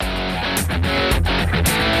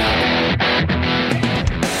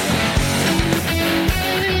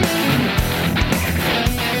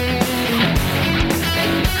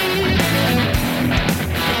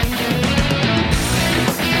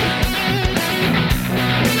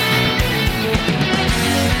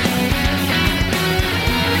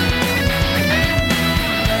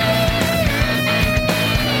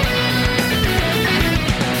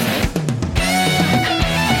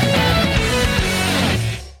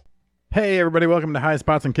Hey everybody, welcome to High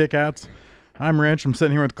Spots and Kickouts. I'm Rich. I'm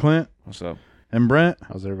sitting here with Clint. What's up? And Brent.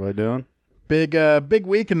 How's everybody doing? Big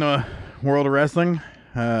week in the world of wrestling.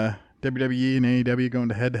 WWE and AEW going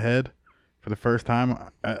to head for the first time.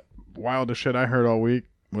 Wildest shit I heard all week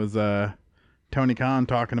was Tony Khan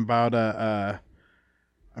talking about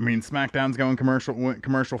SmackDown's going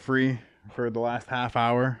commercial free for the last half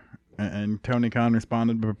hour, and Tony Khan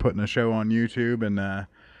responded by putting a show on YouTube, and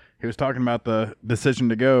he was talking about the decision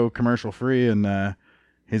to go commercial free, and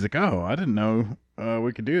he's like, "Oh, I didn't know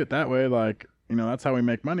we could do it that way. Like, you know, that's how we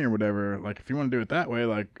make money or whatever. Like, if you want to do it that way,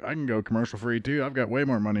 like, I can go commercial free too. I've got way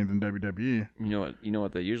more money than WWE." You know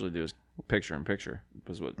what they usually do is picture in picture.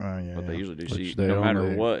 Is what they usually do. Which So no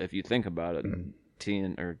matter what, if you think about it,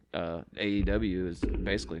 AEW is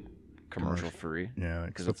basically commercial free. Yeah,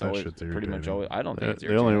 because it's always pretty much always. I don't think it's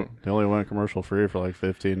they only went commercial free for like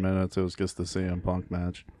 15 minutes. It was just the CM Punk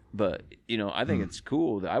match. But, you know, I think it's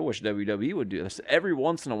cool. That I wish WWE would do this. Every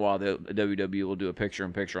once in a while, the WWE will do a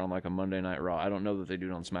picture-in-picture on, like, a Monday Night Raw. I don't know that they do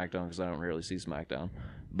it on SmackDown because I don't really see SmackDown.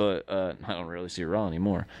 But I don't really see Raw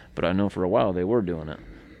anymore. But I know for a while they were doing it.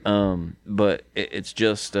 But it's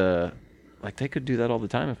just, like, they could do that all the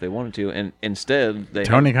time if they wanted to. And instead,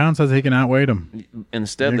 Tony Khan says he can outweight him.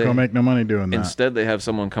 Instead, they don't make no money doing that. Instead, they have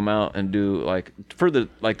someone come out and do, like, for the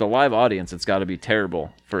live audience, it's got to be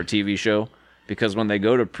terrible for a TV show. Because when they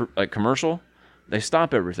go to commercial, they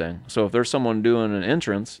stop everything. So if there's someone doing an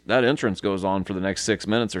entrance, that entrance goes on for the next 6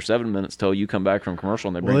 minutes or 7 minutes till you come back from commercial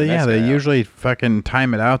and they bring the next guy out. Usually fucking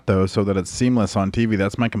time it out though so that it's seamless on TV.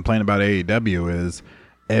 That's my complaint about AEW is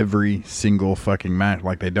every single fucking match.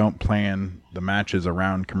 Like, they don't plan the matches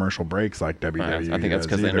around commercial breaks like WWE. I think that's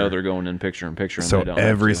because they know they're going in picture in picture. So and they don't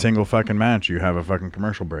every single fucking match you have a fucking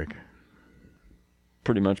commercial break.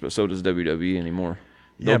 Pretty much, but so does WWE anymore.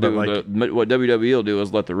 Yeah, but what WWE will do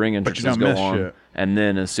is let the ring entrances go on, shit. And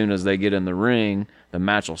then as soon as they get in the ring, the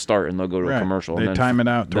match will start, and they'll go to a commercial. They and then time it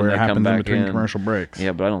out to where it happens in between commercial breaks.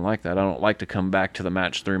 Yeah, but I don't like that. I don't like to come back to the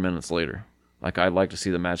match 3 minutes later. Like, I like to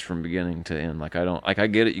see the match from beginning to end. Like, I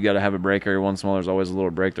get it. You got to have a break every once in a while. There's always a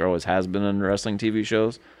little break. There always has been in wrestling TV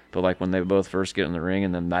shows. But, like, when they both first get in the ring,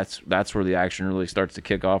 and then that's where the action really starts to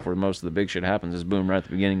kick off, where most of the big shit happens is boom, right at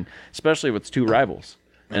the beginning, especially if it's two rivals.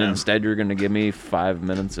 And instead, you're going to give me 5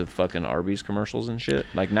 minutes of fucking Arby's commercials and shit.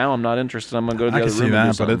 Like, now I'm not interested. I'm going to go to the other room. I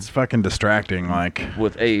can see that, but it's fucking distracting. Like,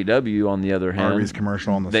 with AEW, on the other hand, Arby's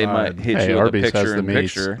commercial on the they side. might hit you with a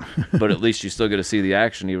picture-in-picture, but at least you still get to see the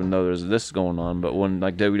action, even though there's this going on. But when,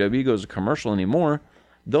 like, WWE goes to commercial anymore,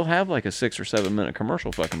 they'll have, like, a 6 or 7 minute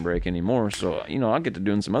commercial fucking break anymore. So, you know, I'll get to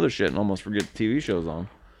doing some other shit and almost forget the TV show's on.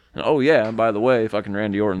 And, oh, yeah, by the way, fucking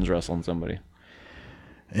Randy Orton's wrestling somebody.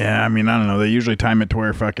 Yeah, I mean, I don't know. They usually time it to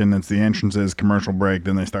where fucking it's the entrances, commercial break,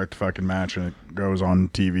 then they start the fucking match, and it goes on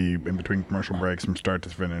TV in between commercial breaks from start to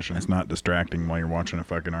finish, and it's not distracting while you're watching a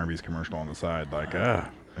fucking Arby's commercial on the side. Like,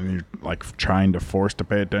 and you're, like, trying to force to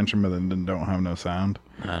pay attention, but then don't have no sound.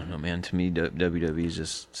 I don't know, man. To me, WWE is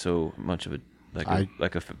just so much of a I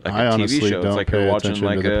TV honestly show. don't It's like pay you're watching attention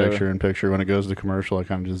like to the picture-in-picture when it goes to commercial. Like,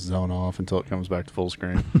 I'm just zone off until it comes back to full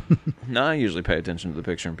screen. No, I usually pay attention to the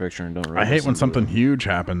picture-in-picture and don't really I hate when something huge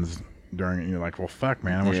happens during it. You're like, well, fuck,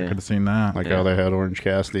 man, I wish I could have seen that. Like how they had Orange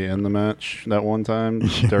Cassidy in the match that one time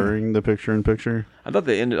during the picture-in-picture. I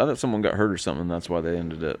thought someone got hurt or something. That's why they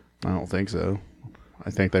ended it. I don't think so. I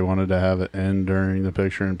think they wanted to have it end during the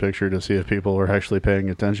picture-in-picture to see if people were actually paying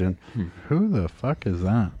attention. Who the fuck is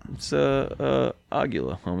that? It's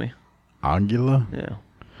Aguila, homie. Aguila? Yeah.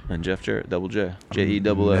 And Jeff Jarrett, Double J.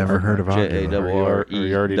 J-E-double-F. Never heard of Aguila. J-A-R-R-E. Are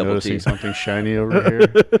you already noticing something shiny over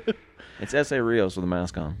here? It's S.A. Rios with a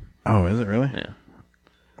mask on. Oh, is it really? Yeah.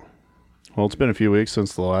 Well, it's been a few weeks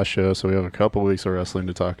since the last show, so we have a couple weeks of wrestling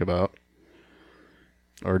to talk about.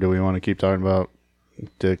 Or do we want to keep talking about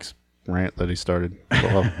Dick's rant that he started?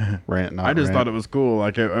 Well, rant, not I just rant. thought it was cool.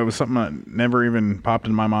 Like, it was something that never even popped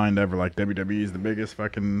in my mind ever. Like, WWE is the biggest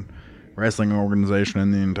fucking wrestling organization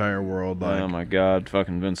in the entire world. Like, oh, my God.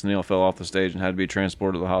 Fucking Vince Neil fell off the stage and had to be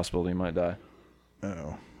transported to the hospital. He might die.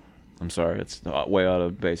 Oh. I'm sorry, it's way out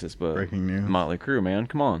of basis, but breaking news. Motley Crue, man,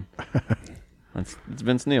 come on. It's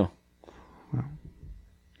Vince Neil. I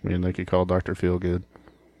mean, they could call Dr. Feelgood.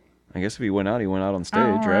 I guess if he went out on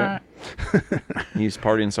stage, right? He's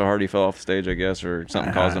partying so hard he fell off the stage, I guess, or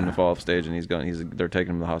something caused him to fall off stage, and they're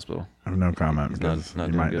taking him to the hospital. I have no comment because not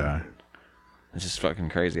he doing might good. die. It's just fucking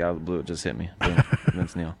crazy. Out of the blue, it just hit me.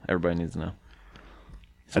 Vince Neil. Everybody needs to know.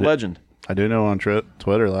 He's a legend. I do know on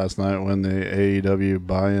Twitter last night when the AEW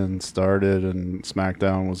buy-in started and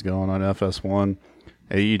SmackDown was going on FS1,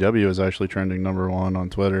 AEW was actually trending #1 on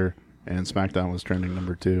Twitter, and SmackDown was trending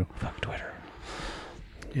 #2. Fuck Twitter.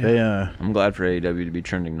 I'm glad for AEW to be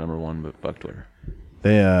trending #1, but fuck Twitter.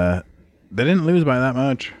 They didn't lose by that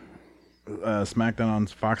much. SmackDown on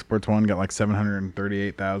Fox Sports 1 got like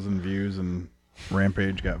 738,000 views, and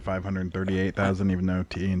Rampage got 538,000, even though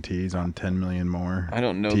TNT's on 10 million more I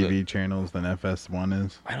don't know TV channels than FS1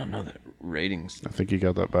 is. I don't know that ratings. I think you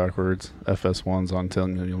got that backwards. FS1's on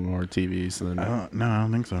 10 million more TVs than. I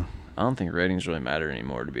don't think so. I don't think ratings really matter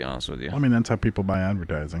anymore, to be honest with you. I mean, that's how people buy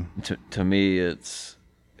advertising. To me, it's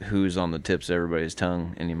who's on the tips of everybody's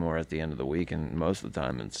tongue anymore at the end of the week, and most of the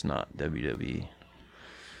time it's not WWE.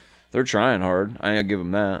 They're trying hard. I gotta give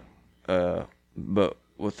them that. But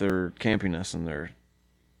with their campiness and their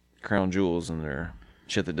crown jewels and their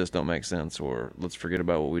shit that just don't make sense, or let's forget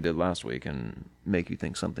about what we did last week and make you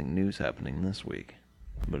think something new's happening this week,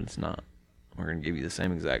 but it's not. We're gonna give you the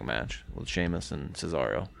same exact match with Sheamus and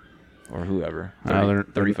Cesaro, or whoever,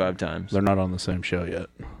 35 times. They're not on the same show yet.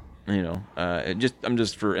 You know, I'm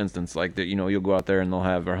just for instance, like that. You know, you'll go out there and they'll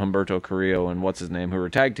have Humberto Carrillo and what's his name, who are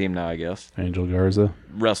a tag team now, I guess. Angel Garza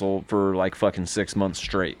wrestle for like fucking 6 months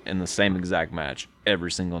straight in the same exact match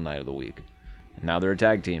every single night of the week. And now they're a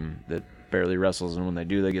tag team that barely wrestles, and when they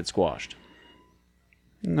do, they get squashed.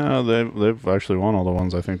 No, they've actually won all the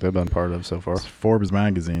ones I think they've been part of so far. Forbes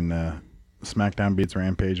magazine, SmackDown beats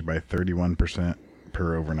Rampage by 31%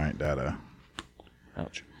 per overnight data.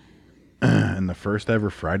 Ouch. In the first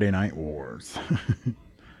ever Friday Night Wars.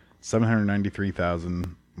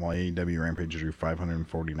 793,000, while AEW Rampage drew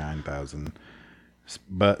 549,000.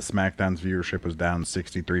 But SmackDown's viewership was down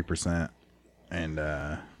 63%, and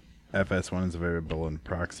FS1 is available in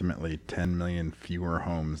approximately 10 million fewer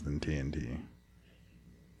homes than TNT.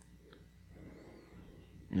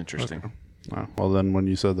 Interesting. Okay. Well, then when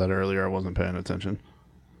you said that earlier, I wasn't paying attention.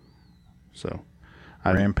 So,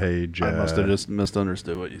 Rampage. I must have just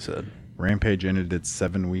misunderstood what you said. Rampage ended its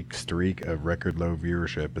 7-week streak of record low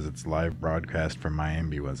viewership as its live broadcast from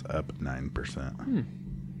Miami was up 9%.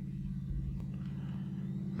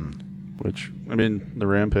 Which, I mean, the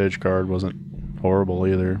Rampage card wasn't horrible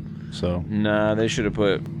either. So Nah, they should have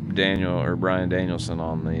put Brian Danielson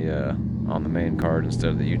on the main card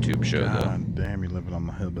instead of the YouTube show, though. God damn, you living on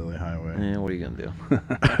the hillbilly highway. Yeah, what are you gonna do?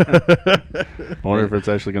 I wonder if it's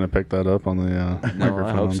actually going to pick that up on the No, microphones.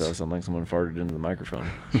 I hope so. Sounds like someone farted into the microphone.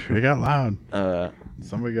 It got loud.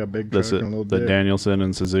 Somebody got a big truck and a little The dick. Danielson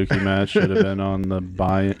and Suzuki match should have been on the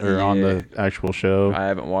on the actual show. I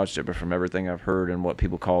haven't watched it, but from everything I've heard and what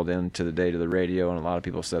people called in to the day to the radio, and a lot of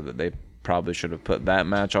people said that they probably should have put that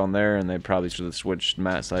match on there, and they probably should have switched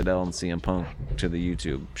Matt Sydal and CM Punk to the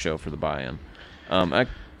YouTube show for the buy-in. Like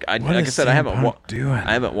I said, I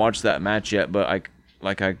haven't watched that match yet, but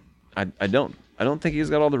I don't think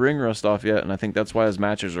he's got all the ring rust off yet, and I think that's why his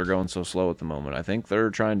matches are going so slow at the moment. I think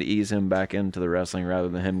they're trying to ease him back into the wrestling rather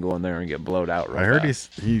than him going there and get blowed out. I heard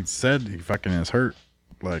he said he fucking is hurt.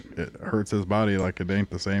 Like, it hurts his body like it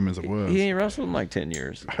ain't the same as it was. He ain't wrestled in like 10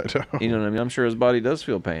 years. I know. You know what I mean? I'm sure his body does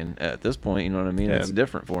feel pain at this point. You know what I mean? Yeah. It's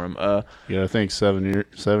different for him. Yeah, I think 7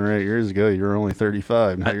 or 8 years ago, you were only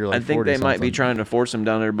 35. Now you're like 40 I think they might be something. trying to force him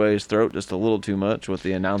down everybody's throat just a little too much with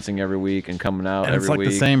the announcing every week and coming out And every it's like week.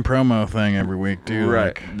 the same promo thing every week, too.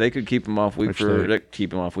 Right. Like, They could keep him off week They could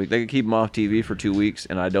keep him off TV for 2 weeks,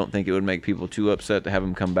 and I don't think it would make people too upset to have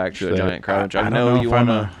him come back to a giant crowd. Which I know you want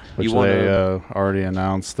to. Which they already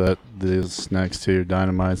announced that these next two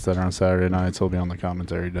Dynamites that are on Saturday nights will be on the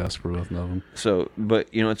commentary desk for both of them. So,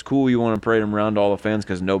 but you know, it's cool. You want to parade him around to all the fans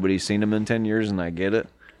because nobody's seen him in 10 years, and I get it.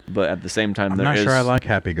 But at the same time, I'm not sure I like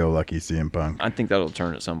happy-go-lucky CM Punk. I think that'll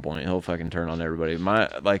turn at some point. He'll fucking turn on everybody.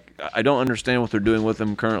 I don't understand what they're doing with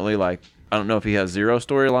him currently. Like, I don't know if he has zero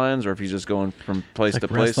storylines or if he's just going from place to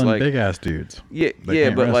place. Like big ass dudes. Yeah, but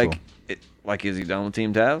wrestle. Is he done with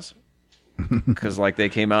Team Taz? Because they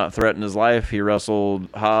came out, threatened his life. He wrestled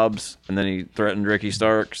Hobbs, and then he threatened Ricky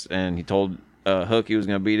Starks, and he told Hook he was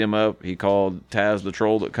going to beat him up. He called Taz the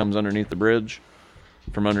troll that comes from underneath the bridge.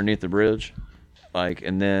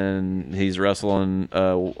 And then he's wrestling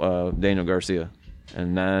Daniel Garcia,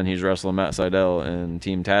 and then he's wrestling Matt Sydal, and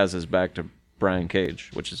Team Taz is back to Brian Cage,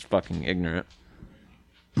 which is fucking ignorant.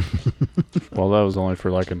 Well, that was only for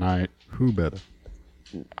like a night. Who better?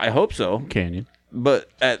 I hope so. Canyon. But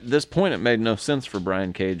at this point, it made no sense for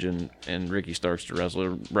Brian Cage and Ricky Starks to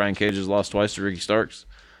wrestle. Brian Cage has lost twice to Ricky Starks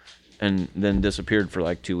and then disappeared for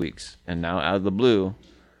like 2 weeks. And now, out of the blue,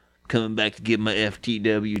 coming back to get my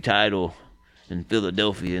FTW title in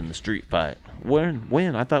Philadelphia in the street fight.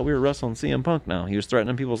 When? I thought we were wrestling CM Punk now. He was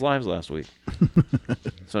threatening people's lives last week.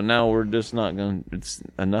 So now we're just not going to... It's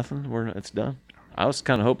a nothing. It's done. I was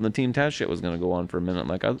kind of hoping the Team Taz shit was going to go on for a minute.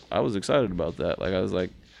 Like, I was excited about that. Like, I was like...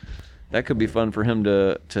 that could be fun for him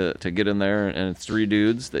to get in there, and it's 3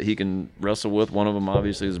 dudes that he can wrestle with. One of them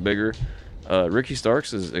obviously is bigger. Ricky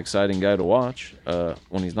Starks is an exciting guy to watch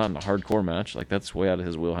when he's not in a hardcore match. Like, that's way out of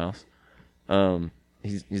his wheelhouse.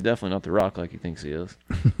 He's definitely not The Rock like he thinks he is.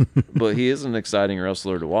 But he is an exciting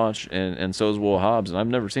wrestler to watch, and so is Will Hobbs. And I've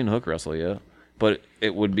never seen Hook wrestle yet. But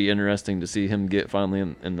it would be interesting to see him get finally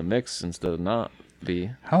in the mix instead of not be.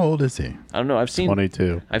 How old is he? I don't know.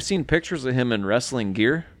 22. I've seen pictures of him in wrestling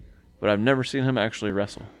gear, but I've never seen him actually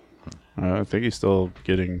wrestle. I think he's still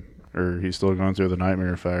going through the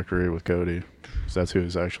Nightmare Factory with Cody. 'Cause that's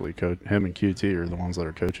who's actually him and QT are the ones that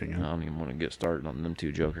are coaching I him. don't even want to get started on them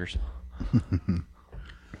 2 jokers.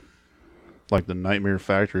 Like the Nightmare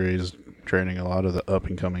Factory is training a lot of the up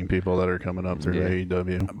and coming people that are coming up through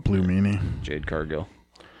AEW. Blue Meanie. Jade Cargill.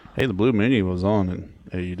 Hey, the Blue Meanie was on in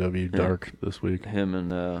AEW Dark this week. Him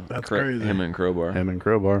and That's crazy. Him and Crowbar. Him and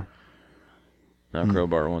Crowbar. Now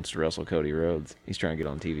Crowbar wants to wrestle Cody Rhodes. He's trying to get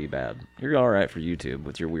on TV bad. You're all right for YouTube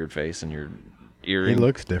with your weird face and your earring. He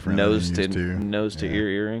looks different. Nose than he used to. nose to ear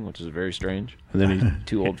earring, which is very strange. And then he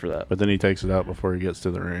Too old for that. but then he takes it out before he gets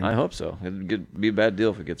to the ring. I hope so. It'd be a bad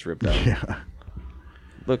deal if it gets ripped out. Yeah.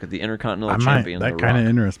 Look at the Intercontinental I might. Champion. That The kind of Rock.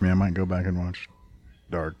 interests me. I might go back and watch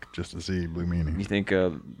Dark just to see Blue Meanie. You think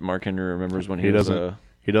Mark Henry remembers when he doesn't.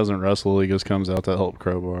 He doesn't wrestle. He just comes out to help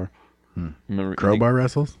Crowbar. remember, Crowbar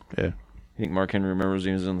wrestles? Yeah. You think Mark Henry remembers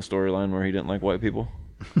he was in the storyline where he didn't like white people?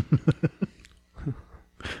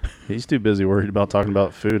 He's too busy worried about talking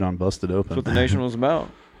about food on Busted Open. That's what the nation was about.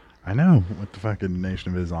 I know what the fucking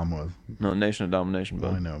Nation of Islam was. No, Nation of Domination,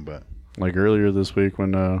 Well, I but know, but Like earlier this week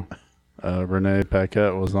when Renee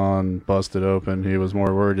Paquette was on Busted Open, he was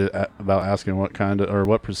more worried about asking what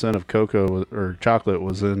percent of cocoa or chocolate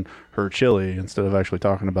was in her chili instead of actually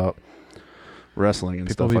talking about wrestling and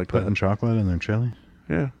people stuff be like putting that. chocolate in their chili.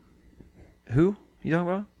 Yeah. who you talking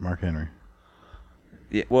about? Mark Henry.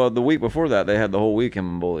 Yeah, well, the week before that, they had the whole week him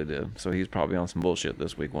and Bully did. So he's probably on some bullshit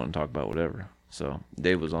this week, wanting to talk about whatever. So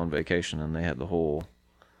Dave was on vacation, and they had the whole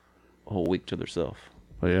week to themselves.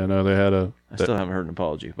 But yeah, no, they had I still haven't heard an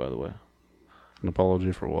apology, by the way. an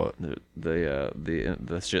apology for what?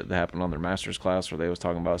 The shit that happened on their master's class where they was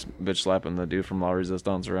talking about bitch slapping the dude from La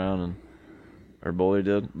Resistance around, or Bully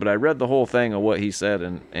did. But I read the whole thing of what he said,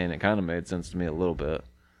 and it kind of made sense to me a little bit.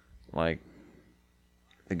 Like,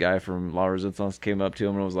 the guy from La Resistance came up to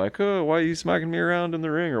him and was like, "Oh, why are you smacking me around in the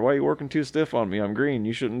ring? Or why are you working too stiff on me? I'm green.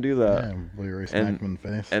 You shouldn't do that." Yeah, Bully smacked him in the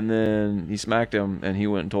face. And then he smacked him, and he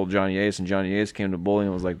went and told Johnny Ace, and Johnny Ace came to Bully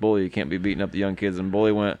and was like, "Bully, you can't be beating up the young kids." And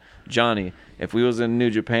Bully went, "Johnny, if we was in New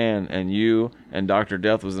Japan and you and Dr.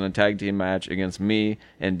 Death was in a tag team match against me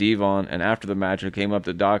and Devon, and after the match I came up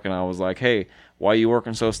to Doc and I was like, 'Hey, why are you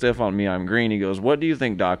working so stiff on me? I'm green.' He goes, 'What do you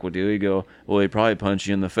think Doc would do?' He go, 'Well, he'd probably punch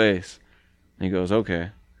you in the face.' And he goes,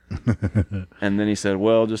 'Okay.' And then he said,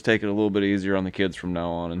 'Well, just take it a little bit easier on the kids from now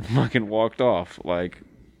on,' and fucking walked off. Like,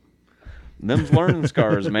 them's learning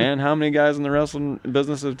scars, man. How many guys in the wrestling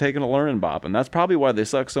business have taken a learning bop? And that's probably why they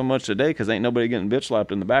suck so much today, because ain't nobody getting bitch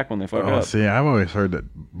slapped in the back when they fuck up. See, I've always heard that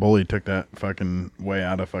Bully took that fucking way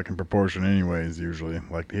out of fucking proportion anyways, usually.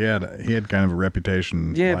 Like, he had kind of a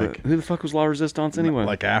reputation. Yeah, like, but who the fuck was La Resistance anyway?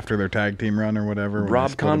 Like, after their tag team run or whatever. when they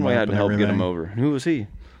Rob split 'em Conway up had to and help get him everything. over. Who was he?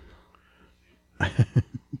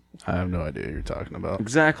 I have no idea what you're talking about.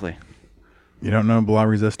 Exactly. You don't know La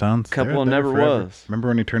Resistance? Couple They were of there never forever. was. Remember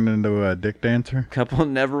when he turned into a dick dancer? Couple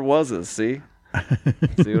never wases, see?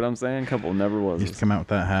 See what I'm saying? Couple never He used to wases. come out with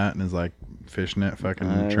that hat and his, like, fishnet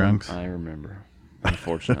fucking trunks. I remember.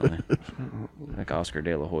 Unfortunately. Like Oscar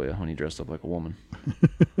De La Hoya when he dressed up like a woman.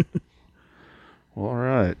 Well, all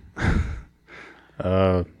right.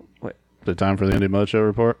 Wait. The time for the Indy Mud Show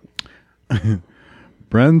report?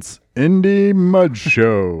 Brent's Indy Mud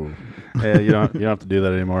Show. Hey, you don't have to do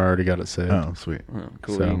that anymore. I already got it saved. Oh, sweet. Oh,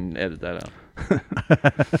 cool. So- You can edit that out.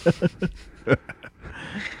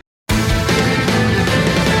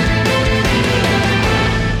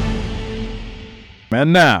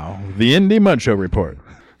 And now, the Indy Mud Show report.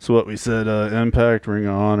 So what we said, Impact, Ring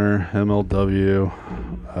of Honor, MLW,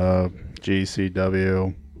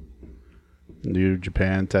 GCW, New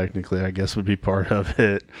Japan, technically, I guess would be part of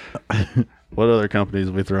it. What other companies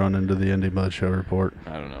are we throwing into the Indy Mud Show report?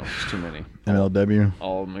 I don't know. It's too many. MLW.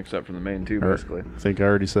 All of them except for the main two, Or- basically. I think I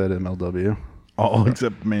already said MLW. All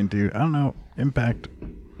except the main two. I don't know. Impact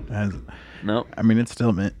has... Nope. I mean, it's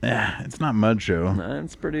still... it's not Mud Show. Nah,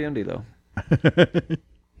 it's pretty indie, though.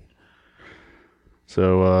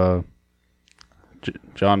 So,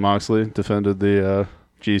 John Moxley defended the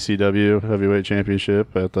GCW Heavyweight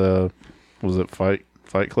Championship at the, was it Fight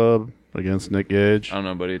Club against Nick Gage? I don't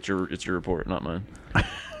know, buddy. It's your report, not mine.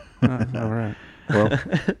 All right. Well,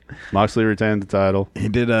 Moxley retained the title. He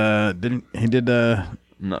did. I'm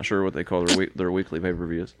not sure what they call their weekly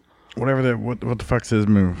pay-per-views. Whatever. What the fuck's his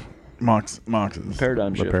move? Mox's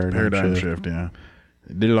Paradigm shift. Paradigm shift. Yeah.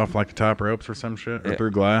 Did it off like the top ropes or some shit, or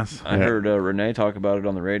through glass. I heard Renee talk about it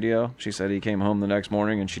on the radio. She said he came home the next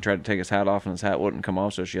morning and she tried to take his hat off and his hat wouldn't come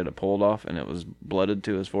off, so she had to pull it off and it was blooded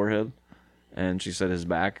to his forehead. And she said his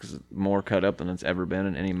back is more cut up than it's ever been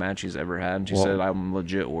in any match he's ever had. And she said, I'm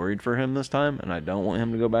legit worried for him this time and I don't want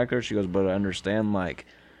him to go back there. She goes, but I understand, like,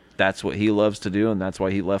 that's what he loves to do and that's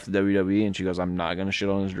why he left the WWE. And she goes, I'm not going to shit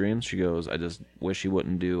on his dreams. She goes, I just wish he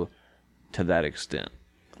wouldn't do to that extent.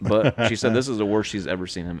 But she said this is the worst she's ever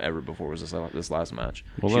seen him ever before was this last match.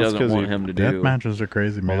 Well, she doesn't want him to do. Death matches are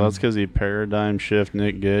crazy, man. Well, that's because he paradigm shift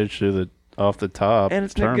Nick Gage to off the top and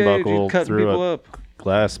it's Nick Gage, he's cutting through people a up.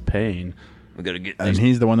 glass pane. We gotta get. And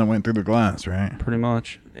he's the one that went through the glass, right? Pretty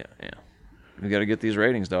much. Yeah. We gotta get these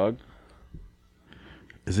ratings, dog.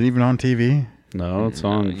 Is it even on TV? No, it's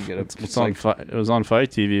on. It's on. It was on Fight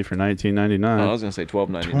TV for $19.99. I was gonna say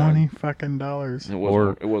 $12.99.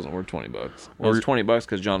 $20. It wasn't worth $20. It was $20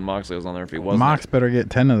 because John Moxley was on there. If he wasn't, Mox better get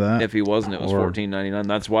 10 of that. If he wasn't, it was $14.99.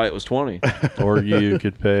 That's why it was $20. Or you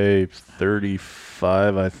could pay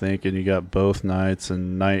 $35, I think, and you got both nights.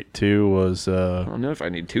 And night 2 was. I don't know if I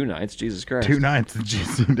need 2 nights. Jesus Christ. 2 nights in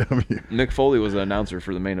GCW. Mick Foley was the announcer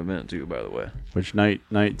for the main event too, by the way. Which night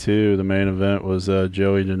 2, the main event was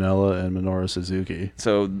Joey Janela and Minoru Suzuki.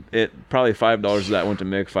 So it probably $5 of that went to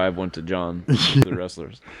Mick, 5 went to John, the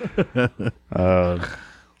wrestlers.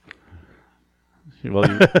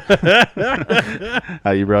 Well,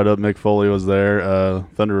 you brought up Mick Foley was there.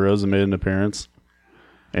 Thunder Rosa made an appearance,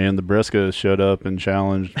 and the Briscoes showed up and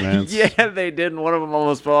challenged Vance. Yeah, they did. And one of them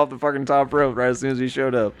almost fell off the fucking top rope right as soon as he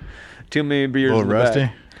showed up. Too many beers. A little in the rusty.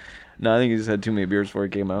 Back. No, I think he just had too many beers before he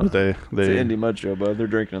came out. They it's an Indy Mud Show, bud. They're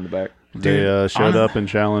drinking in the back. They showed up and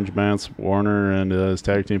challenged Vance Warner and his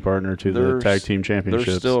tag team partner to the tag team championships.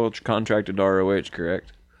 They're still contracted to ROH,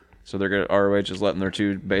 correct? So they're gonna ROH is letting their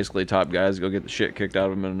 2 basically top guys go get the shit kicked out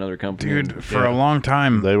of them in another company. Dude, for a long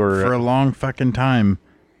time, for a long fucking time,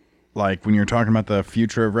 like when you're talking about the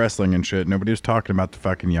future of wrestling and shit, nobody was talking about the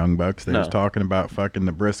fucking Young Bucks. They was talking about fucking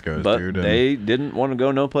the Briscoes, but dude. They didn't want to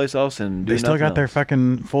go no place else and do they still got else. their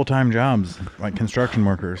fucking full-time jobs, like construction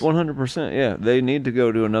workers. 100%, yeah. They need to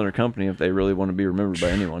go to another company if they really want to be remembered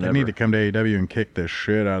by anyone. They need to come to AEW and kick the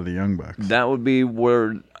shit out of the Young Bucks. That would be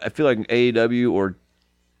where I feel like AEW or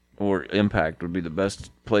Impact would be the best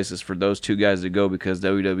places for those 2 guys to go because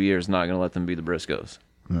WWE is not going to let them be the Briscoes.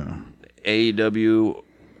 No. AEW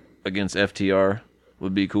against FTR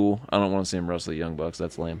would be cool. I don't want to see him wrestle the Young Bucks.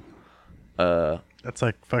 That's lame. That's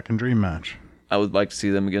like fucking dream match. I would like to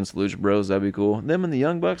see them against Lucha Bros. That'd be cool. Them and the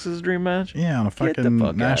Young Bucks is a dream match? Yeah, on a fucking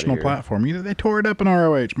national platform. They tore it up in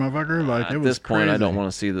ROH, motherfucker. Like, it was at this point, crazy. I don't want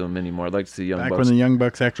to see them anymore. I'd like to see Young Bucks. Back when the Young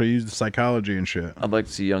Bucks actually used the psychology and shit. I'd like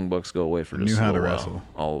to see Young Bucks go away for just knew a how to little wrestle. while.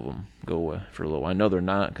 All of them go away for a little while. I know they're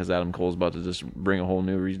not because Adam Cole's about to just bring a whole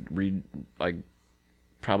new,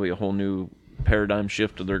 probably a whole new paradigm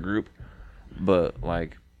shift to their group. But,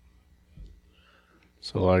 like...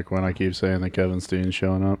 So, like, when I keep saying that Kevin Steen's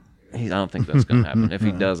showing up? I don't think that's going to happen. If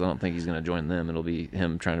he does, I don't think he's going to join them. It'll be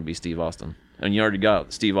him trying to be Steve Austin. And you already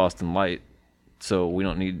got Steve Austin light, so we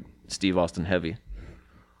don't need Steve Austin heavy.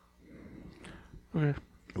 Okay.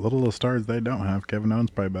 Little of the stars they don't have. Kevin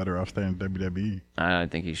Owens probably better off staying in WWE. I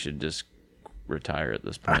think he should just retire at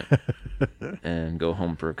this point and go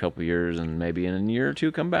home for a couple years and maybe in a year or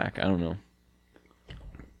 2 come back. I don't know.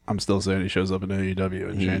 I'm still saying he shows up in AEW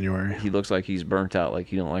in January. He looks like he's burnt out, like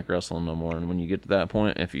he don't like wrestling no more. And when you get to that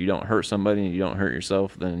point, if you don't hurt somebody and you don't hurt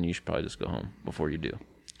yourself, then you should probably just go home before you do.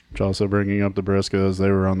 Which also bringing up the Briscoes, they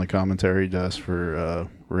were on the commentary desk for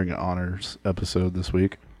Ring of Honor's episode this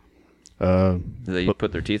week. Did they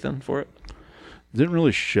put their teeth in for it? Didn't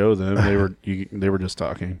really show them. They were just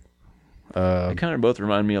talking. They kind of both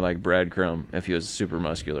remind me of like Brad Crumb if he was super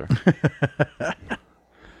muscular.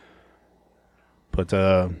 But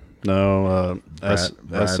no, Brad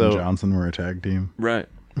and Johnson were a tag team. Right.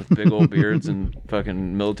 With big old beards and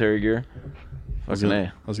fucking military gear. Fucking A.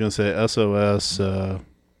 I was going to say SOS,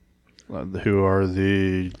 who are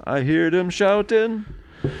the... I hear them shouting.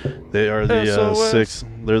 They are the SOS.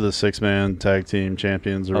 They're the 6-man tag team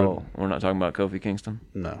champions. Oh, we're not talking about Kofi Kingston?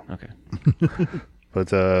 No. Okay. But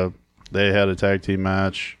they had a tag team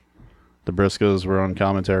match. The Briscoes were on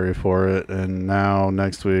commentary for it, and now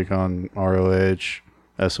next week on ROH,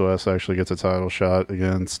 SOS actually gets a title shot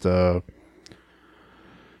against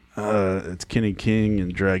it's Kenny King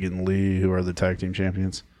and Dragon Lee, who are the tag team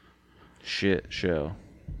champions. Shit show.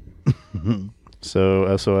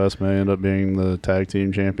 So SOS may end up being the tag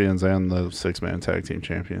team champions and the 6-man tag team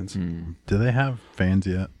champions. Do they have fans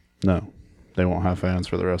yet? No, they won't have fans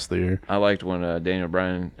for the rest of the year. I liked when Daniel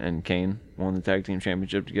Bryan and Kane won the tag team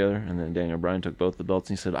championship together, and then Daniel Bryan took both the belts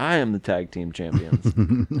and he said, "I am the tag team champions."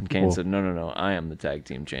 And Kane said, "No, I am the tag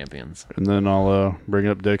team champions." And then I'll bring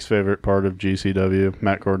up Dick's favorite part of GCW.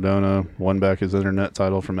 Matt Cardona won back his internet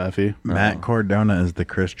title from Effie. Matt Cardona is the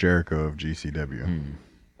Chris Jericho of GCW.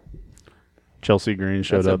 Chelsea Green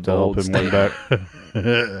showed That's a up to help bold him win back.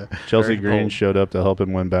 Chelsea Very Green bold. showed up to help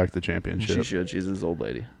him win back the She championship. should. She's his old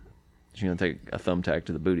lady. She's going to take a thumbtack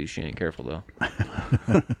to the booty. She ain't careful,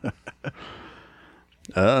 though.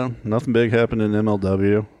 Nothing big happened in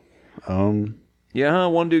MLW. Yeah,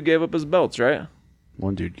 one dude gave up his belts, right?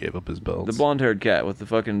 One dude gave up his belts. The blonde-haired cat with the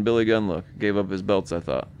fucking Billy Gunn look gave up his belts. I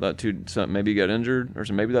thought that dude maybe got injured, or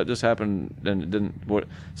maybe that just happened and it didn't. What?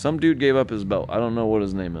 Some dude gave up his belt. I don't know what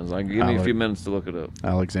his name is. Like, give me a few minutes to look it up.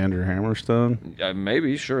 Alexander Hammerstone.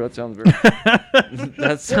 Maybe, sure. That sounds very.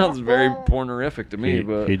 That sounds very pornerific to me.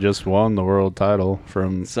 But He just won the world title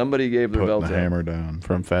from somebody gave their Putting belt the up. hammer down.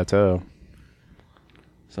 Fato.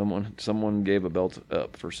 Someone gave a belt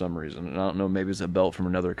up for some reason, and I don't know. Maybe it's a belt from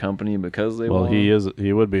another company because they Well, won.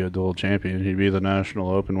 he would be a dual champion. He'd be the national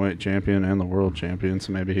openweight champion and the world champion.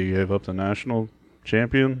 So maybe he gave up the national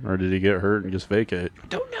champion, or did he get hurt and just vacate?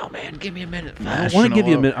 Don't know, man. Give me a minute. I want to give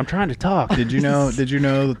you a minute. I'm trying to talk. Did you know? Did you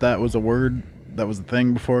know that was a word that was a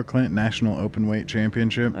thing before Clint? National Openweight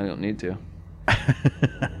Championship. I don't need to.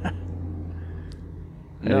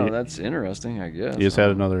 No, that's interesting. I guess. You just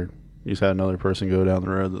had another person go down the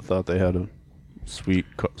road that thought they had a sweet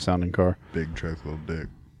sounding car. Big truck, little dick.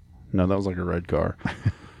 No, that was like a red car.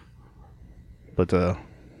 But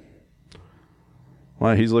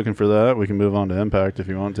well, he's looking for that. We can move on to Impact if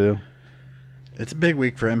you want to. It's a big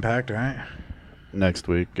week for Impact, right? Next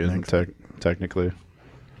week, technically.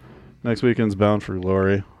 Next weekend's Bound for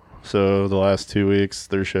Glory. So the last 2 weeks,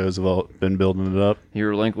 their shows have all been building it up. He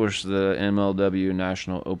relinquished the MLW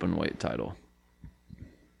National Openweight title.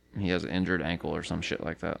 He has an injured ankle or some shit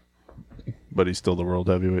like that. But he's still the World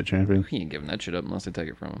Heavyweight Champion. He ain't giving that shit up unless they take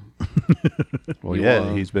it from him. Well, You,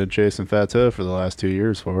 yeah, he's been chasing Fato for the last 2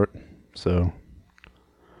 years for it. So,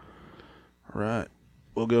 all right.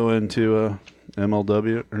 We'll go into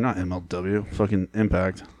MLW, or not MLW, fucking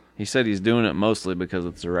Impact. He said he's doing it mostly because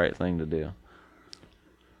it's the right thing to do.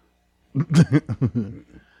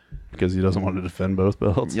 Because he doesn't want to defend both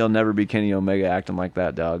belts. You'll never be Kenny Omega acting like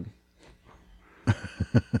that, dog.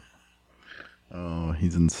 Oh,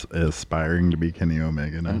 he's aspiring to be Kenny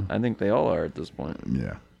Omega now. I think they all are at this point.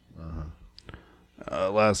 Yeah.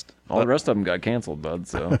 All the rest of them got canceled, bud.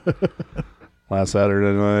 So Last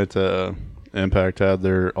Saturday night, Impact had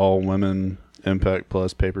their all-women Impact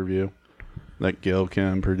Plus pay-per-view that Gail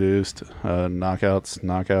Kim produced,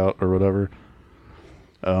 Knockout or whatever.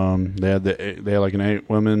 They had like an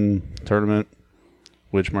 8-women tournament,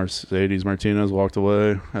 which Mercedes Martinez walked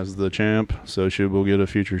away as the champ, so she will get a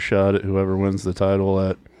future shot at whoever wins the title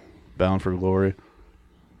at Bound for Glory.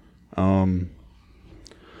 Nothing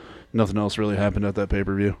else really happened at that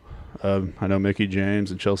pay-per-view. I know Mickie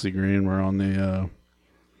James and Chelsea Green were on the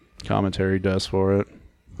commentary desk for it.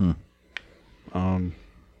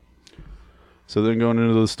 So then going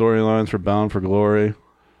into the storylines for Bound for Glory,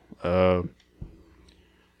 you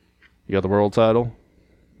got the world title.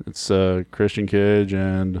 It's Christian Cage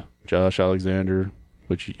and Josh Alexander,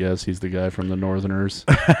 which, yes, he's the guy from the Northerners.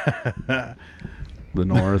 The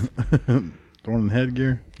North. Throwing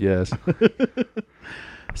headgear. Yes.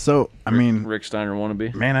 So, I mean, Rick Steiner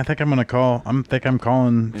wannabe. man, I think I'm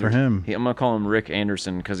calling for him. I'm gonna call him Rick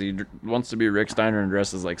Anderson because he wants to be Rick Steiner and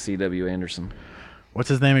dresses like C.W. Anderson. What's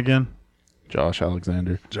his name again? Josh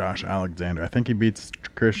Alexander. Josh Alexander. I think he beats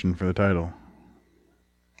Christian for the title.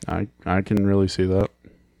 I can really see that.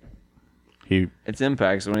 It's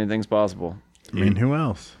Impact, so anything's possible. I mean, who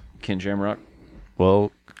else? Ken Shamrock.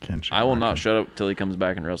 Well, I will not shut up till he comes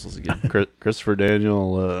back and wrestles again. Christopher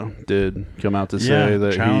Daniel did come out to say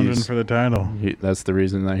that challenging for the title. That's the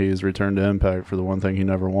reason that he's returned to Impact, for the one thing he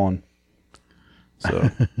never won. So,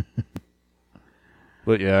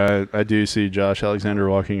 but yeah, I do see Josh Alexander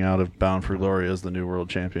walking out of Bound for Glory as the new world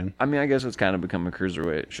champion, I mean, I guess it's kind of become a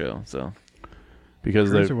cruiserweight show. So because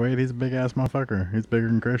Cruiserweight, he's a big ass motherfucker. He's bigger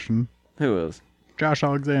than Christian. who is? Josh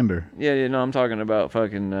Alexander. Yeah, no, I'm talking about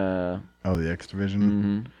fucking. Oh, the X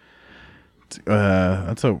Division.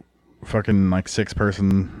 That's a fucking like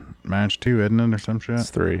 6-person match too, isn't it, or some shit?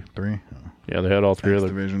 it's 3. 3. Yeah, they had all three X of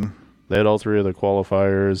the Division. They had all three of the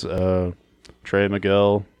qualifiers. Trey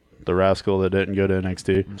Miguel, the rascal that didn't go to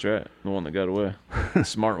NXT. That's right, the one that got away,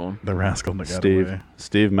 smart one. The rascal that got away.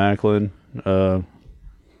 Steve Macklin, who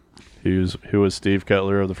was Steve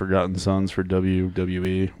Cutler of the Forgotten Sons for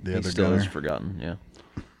WWE. The He other still is guy. forgotten. Yeah.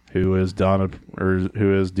 Who is Deanna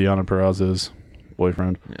Perraz's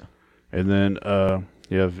boyfriend. Yeah. And then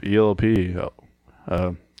you have ELP,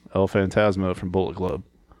 El Phantasmo from Bullet Club,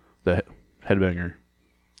 the headbanger.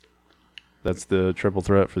 That's the triple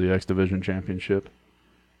threat for the X Division Championship.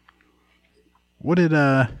 What did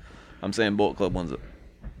I'm saying Bullet Club wins it.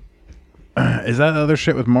 is that other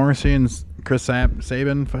shit with Morrissey and Chris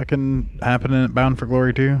Sabin fucking happening at Bound for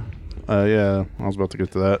Glory too? Yeah, I was about to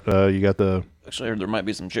get to that. You got the Actually, I heard there might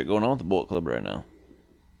be some shit going on with the Bullet Club right now.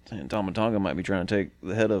 Saying Tama Tonga might be trying to take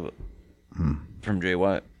the head of it from Jay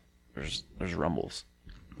White. There's rumbles.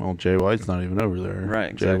 well, Jay White's not even over there. Right,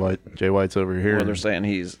 exactly. Jay White's over here. Well, they're saying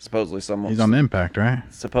he's supposedly someone. He's on Impact, right?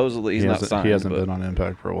 Supposedly he's not signed. He hasn't but been on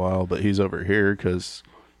Impact for a while, but he's over here because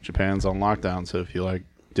Japan's on lockdown. So if you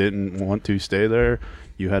didn't want to stay there,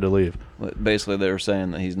 you had to leave. basically they were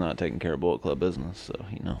saying that he's not taking care of Bullet Club business. So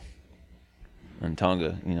and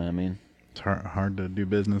Tonga, you know what I mean? It's hard to do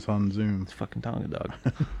business on Zoom. It's fucking Tonga, dog.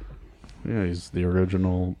 Yeah, he's the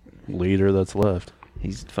original leader that's left.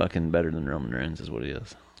 He's fucking better than Roman Reigns, is what he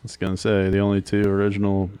is. I was gonna say the only two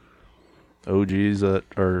original OGs that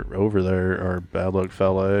are over there are Bad Luck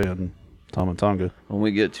Fale and Tama Tonga. When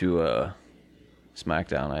we get to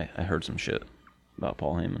SmackDown, I heard some shit about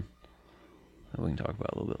Paul Heyman that we can talk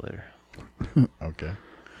about a little bit later. Okay.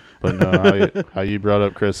 But no, how you brought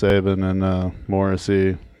up Chris Sabin and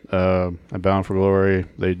Morrissey at Bound for Glory,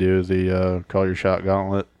 they do the Call Your Shot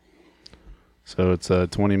Gauntlet. So it's a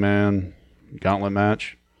 20-man gauntlet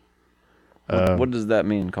match. What does that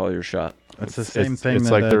mean? Call your shot. It's the same thing. It's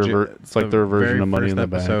that, like their J- it's like their version very of Money in first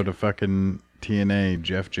the episode Bank. of fucking TNA.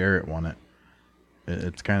 Jeff Jarrett won it.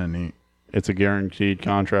 It's kind of neat. It's a guaranteed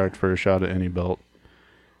contract for a shot at any belt.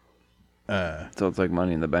 So it's like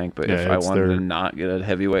Money in the Bank, but Yeah, if I it's wanted their- to not get a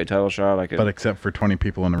heavyweight title shot, I could. But except for 20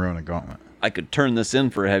 people in a row in a gauntlet. I could turn this in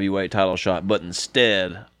for a heavyweight title shot, but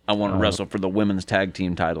instead I want to wrestle for the women's tag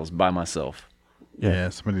team titles by myself. Yeah,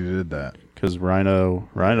 somebody did that. Because Rhino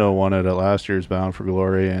won it at last year's Bound for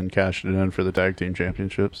Glory and cashed it in for the tag team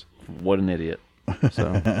championships. What an idiot!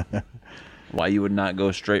 So Why you would not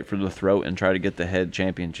go straight for the throat and try to get the head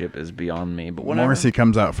championship is beyond me. But whatever. Morrissey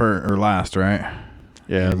comes out last, right?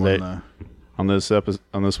 yeah, He won they, the-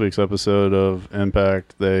 on this week's episode of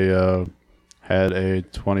Impact, they had a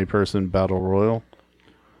 20-person battle royal.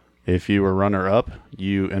 If you were runner-up,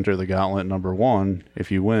 you enter the gauntlet number 1.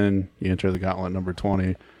 If you win, you enter the gauntlet number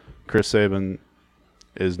 20. Chris Sabin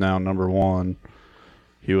is now number 1.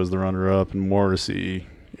 He was the runner-up, and Morrissey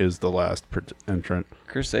is the last entrant.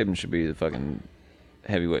 Chris Sabin should be the fucking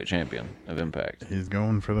heavyweight champion of Impact. He's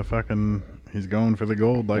going for the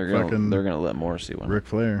gold like They're fucking gonna let Morrissey win. Ric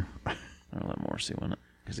Flair. They're gonna let Morrissey win it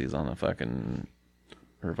because he's on the fucking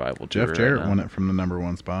revival tour. Jeff right Jarrett now. won it from the number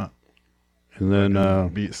 1 spot. And then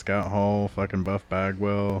Beat Scott Hall, fucking Buff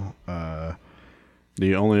Bagwell.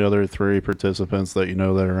 the only other 3 participants that you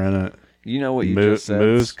know that are in it. You know what you just said?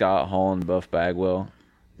 Moose. Scott Hall and Buff Bagwell.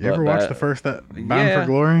 You ever But watch that- the first Bound for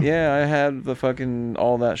Glory? Yeah, I had the fucking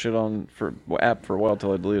all that shit on for app for a while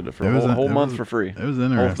till I deleted it for It a was whole it month was- for free. It was Whole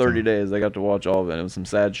interesting. 30 days, I got to watch all of it. It was some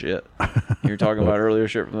sad shit. You're talking about earlier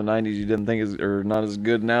shit from the 90s you didn't think is or not as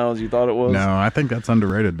good now as you thought it was. No, I think that's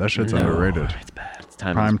underrated. That shit's No, underrated. It's bad. It's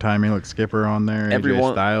time. Prime time, he looked Skipper on there.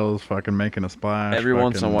 Everyone- AJ Styles fucking making a splash. Every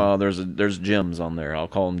once in a fucking- while, there's gems on there. I'll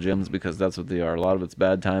call them gems because that's what they are. A lot of it's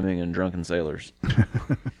bad timing and drunken sailors.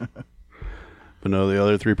 But no, the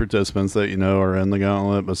other 3 participants that you know are in the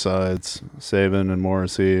gauntlet besides Sabin and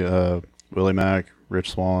Morrissey, Willie Mack,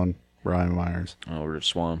 Rich Swann, Brian Myers. Oh, Rich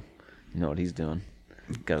Swann, you know what he's doing?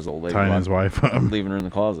 Got his old lady tying locked- his wife up. leaving her in the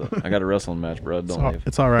closet. I got a wrestling match, bro. Don't leave.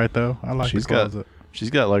 It's all right though. I like She's the closet. She's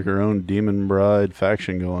got like her own Demon Bride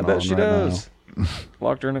faction going I on bet she right does. now.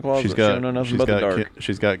 Locked her in a closet. She's She don't got know nothing she's about the got dark.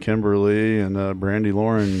 she's got Kimberly and Brandy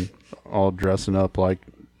Lauren all dressing up like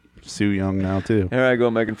Sue Young now too. Here I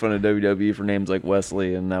go making fun of WWE for names like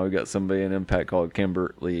Wesley, and now we got somebody in Impact called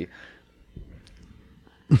Kimberly.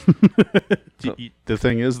 The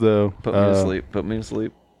thing is though, Put me to sleep. Put me to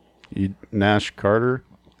sleep. Nash Carter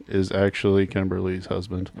is actually Kimberly's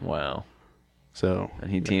husband. Wow. So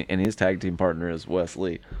And his tag team partner is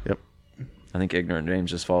Wesley. yep. I think Ignorant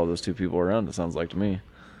James just followed those 2 people around. It sounds like to me.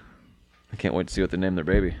 I can't wait to see what they name their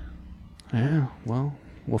baby. Yeah, well,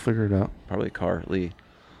 we'll figure it out. Probably Carly.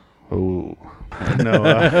 Oh no!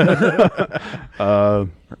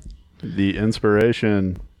 The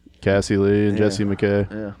Inspiration, Cassie Lee and Yeah. Jesse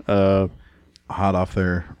McKay. Yeah. Hot off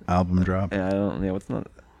their album drop. Yeah, I don't. Yeah, what's not.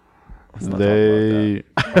 Let's not talk about They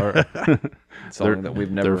are song that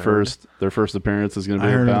we've never heard. Their first appearance is going to I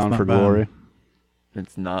be heard it's Bound not for bad. Glory.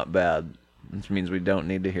 It's not bad, which means we don't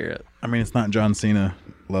need to hear it. I mean, it's not John Cena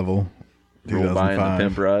level. Roll by in the 2005.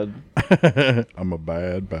 pimp ride. I'm a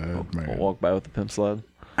bad We'll man. walk by with the pimp sled.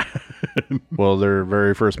 Well, their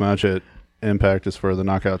very first match at Impact is for the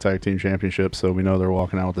Knockout Tag Team Championship, so we know they're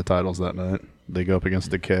walking out with the titles that night. They go up against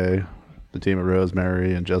Decay, the team of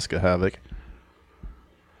Rosemary and Jessica Havoc.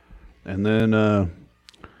 And then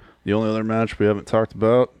the only other match we haven't talked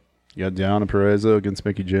about, you got Deonna Purrazzo against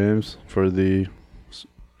Mickie James for the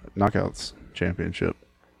Knockouts Championship.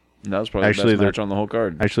 And that was probably the best match on the whole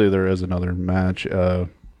card. Actually, there is another match.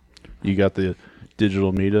 You got the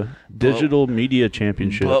Digital Media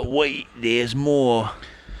Championship. But wait, there's more.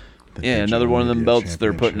 Yeah, another one of them belts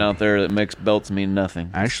they're putting out there that makes belts mean nothing.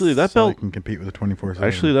 Actually, that So belt you can compete with a 24/7.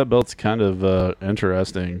 Actually, that belt's kind of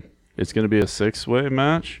interesting. It's going to be a 6-way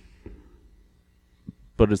match,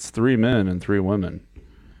 but it's 3 men and 3 women.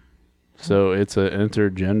 So it's an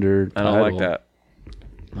intergender I title. don't like that.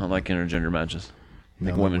 I don't like intergender matches. I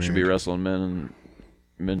think No, women should be weird. wrestling men and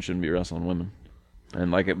men shouldn't be wrestling women. And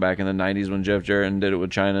like it back in the 90s when Jeff Jarrett did it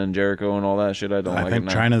with Chyna and Jericho and all that shit. I don't I like think it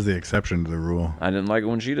now. China's the exception to the rule. I didn't like it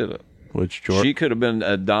when she did it. Which She could have been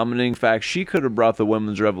a dominating fact. She could have brought the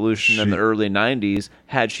women's revolution in the early 90s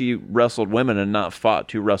had she wrestled women and not fought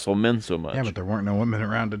to wrestle men so much. Yeah, but there weren't no women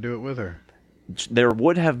around to do it with her. There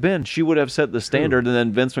would have been. She would have set the standard, and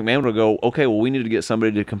then Vince McMahon would go, okay, well, we need to get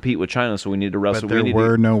somebody to compete with China, so we need to wrestle. But there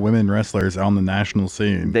were no women wrestlers on the national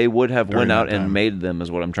scene. They would have during went out that and time. made them, is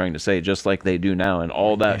what I'm trying to say, just like they do now, and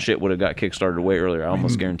all that shit would have got kickstarted way earlier. I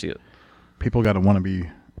almost guarantee it. People got to want to be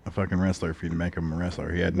a fucking wrestler for you to make him a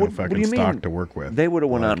wrestler. He had no What do fucking you stock mean? to work with. They would have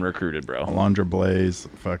went out and recruited, bro. Alondra Blaze,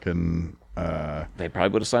 fucking. They probably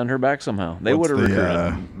would have signed her back somehow. They What's would have the,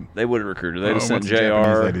 recruited. They would have recruited. They'd have sent what's the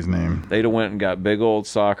Japanese JR. lady's name? They'd have went and got big old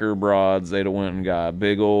soccer broads. They'd have went and got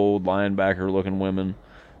big old linebacker looking women.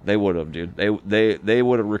 They would have, dude. They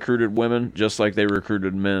would have recruited women just like they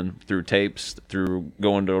recruited men through tapes, through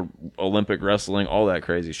going to Olympic wrestling, all that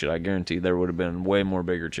crazy shit. I guarantee there would have been way more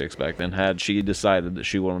bigger chicks back then had she decided that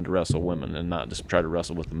she wanted to wrestle women and not just try to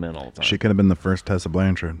wrestle with the men all the time. She could have been the first Tessa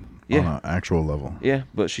Blanchard on an actual level. Yeah,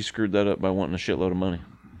 but she screwed that up by wanting a shitload of money.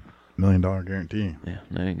 $1 million guarantee. Yeah,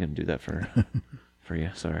 I ain't gonna do that for her. For you,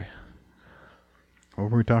 sorry. What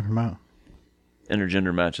were we talking about?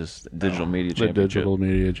 Intergender matches, digital media the championship. Digital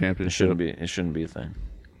Media It Championship. shouldn't be a thing.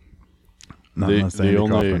 Not The- unless the Sandy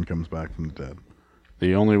only- Kaufman comes back from the dead.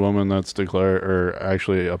 The only woman that's declared, or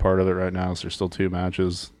actually a part of it right now, is there's still 2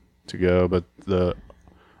 matches to go, but the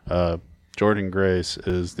Jordan Grace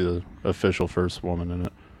is the official first woman in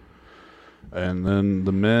it. And then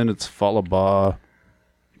the men, it's Falaba,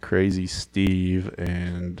 Crazy Steve,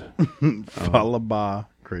 and Falaba,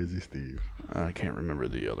 Crazy Steve. I can't remember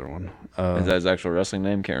the other one. Is that his actual wrestling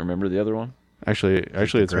name? Can't remember the other one. Actually,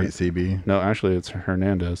 it's Great CB. no, actually, it's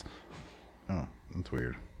Hernandez. Oh, that's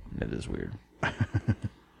weird. It is weird. I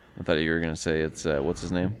thought you were gonna say it's what's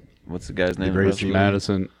his name? What's the guy's name? Great Wrestler? CB.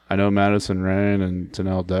 Madison. I know Madison Rain and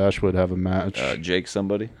Tanel Dash would have a match. Jake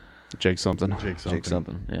somebody. Jake something. Jake something. Jake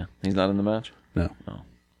something. Yeah, he's not in the match. No,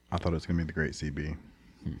 I thought it was going to be the Great CB.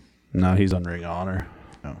 no, he's on Ring of Honor.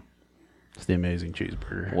 Oh. It's the Amazing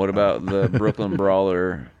Cheeseburger. What about the Brooklyn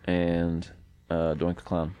Brawler and Doink the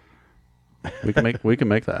Clown? We can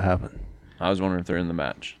make that happen. I was wondering if they're in the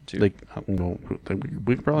match too. We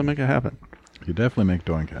could probably make it happen. You definitely make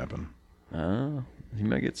Doink happen. He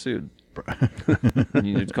might get sued. You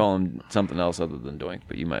need to call him something else other than Doink,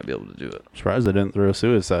 but you might be able to do it. Surprised they didn't throw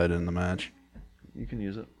suicide in the match. You can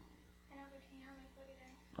use it.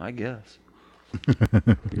 I guess.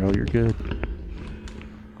 Oh, you're good.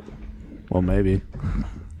 Well, maybe.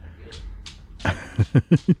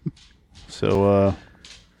 So,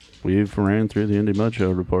 we've ran through the Indy Mud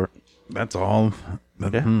Show report. That's all.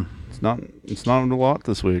 Yeah. It's not a lot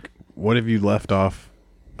this week. What have you left off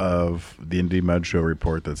of the Indy Mud Show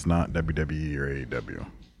report that's not WWE or AEW?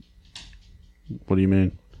 What do you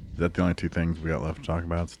mean? Is that the only 2 things we got left to talk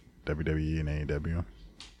about? It's WWE and AEW?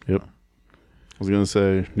 Yep. I was going to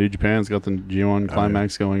say, New Japan's got the G1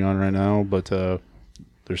 Climax going on right now, but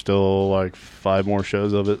there's still like 5 more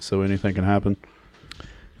shows of it, so anything can happen.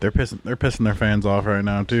 They're pissing their fans off right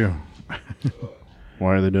now, too.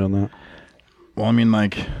 Why are they doing that? Well, I mean,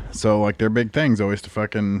 their big thing's always to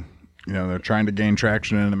fucking, they're trying to gain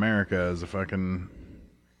traction in America as a fucking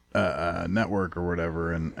network or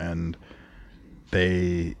whatever, and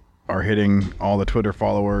they are hitting all the Twitter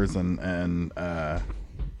followers and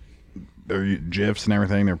their GIFs and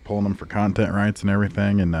everything. They're pulling them for content rights and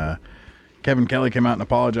everything. And Kevin Kelly came out and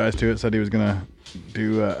apologized to it, said he was gonna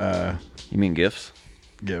do. You mean gifts?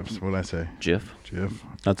 Gifts. What'd I say? Jif. Jif.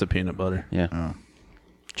 That's a peanut butter. Yeah. Oh.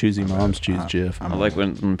 Choosy moms choose Jif. I like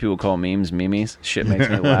when people call memes memes. Shit makes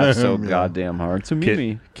me laugh so goddamn hard. So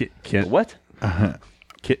meme. What? My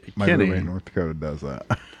Kenny. roommate in North Dakota does that.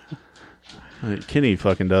 Kenny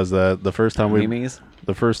fucking does that. The first time Memes?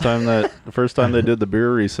 the first time they did the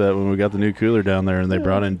beer reset when we got the new cooler down there and they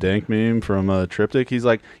brought in Dank Meme from Triptych, he's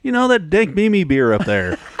like, that Dank Meme beer up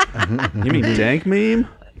there. You mean Dank Meme?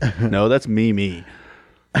 No, that's Mimi.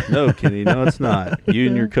 No, Kenny, no, it's not. You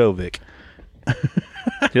and your Kovic.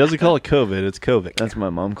 He doesn't call it COVID, it's Kovic. That's what my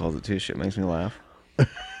mom calls it too. Shit makes me laugh.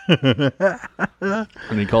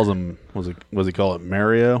 And he calls him, was he call it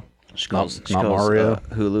Mario? She calls Mario.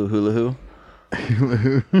 hula hoo.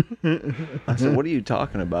 I said, what are you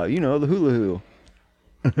talking about? The hula hoo.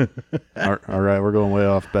 All right, we're going way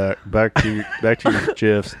off. Back to your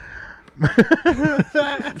GIFs.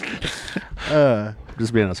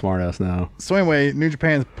 Just being a smartass now. So anyway, New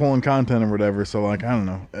Japan's pulling content or whatever. So like, I don't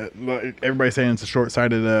know. Everybody's saying it's a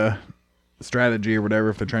short-sighted strategy or whatever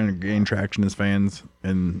if they're trying to gain traction as fans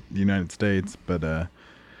in the United States. But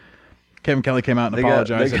Kevin Kelly came out and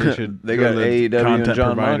apologized that he should. They go got to the AEW content and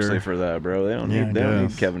John provider. Moxley for that, bro. They don't need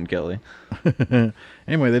Kevin Kelly.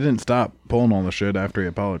 Anyway, they didn't stop pulling all the shit after he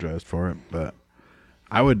apologized for it. But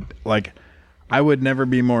I would never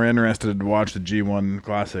be more interested to watch the G1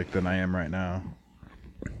 Classic than I am right now,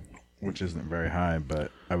 which isn't very high.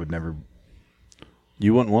 But I would never.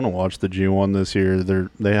 You wouldn't want to watch the G1 this year.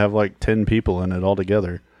 They have like 10 people in it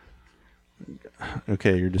altogether.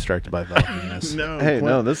 Okay, you're distracted by Val Venus.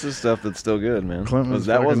 No, this is stuff that's still good, man.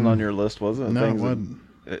 That wasn't on your list, was it? No, it wasn't.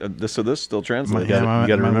 So this still translates. You got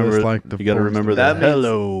to remember. You got to remember that.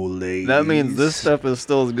 Hello, ladies. That means this stuff is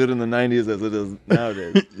still as good in the '90s as it is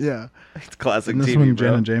nowadays. Yeah, It's classic and this TV, one, bro.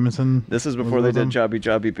 Jenna Jameson. This is before they did Choppy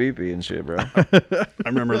Choppy Pee Pee and shit, bro. I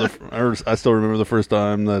remember I still remember the first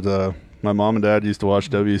time that my mom and dad used to watch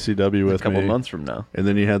WCW with me. A couple months from now. And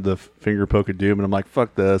then you had the finger poke of doom, and I'm like,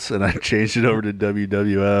 fuck this. And I changed it over to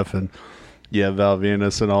WWF, and Val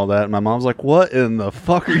Venus and all that. And my mom's like, what in the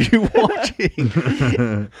fuck are you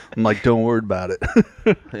watching? I'm like, don't worry about it.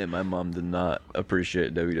 Yeah, my mom did not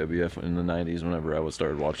appreciate WWF in the 90s whenever I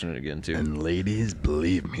started watching it again, too. And ladies,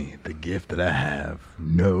 believe me, the gift that I have,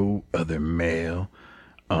 no other male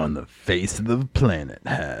on the face of the planet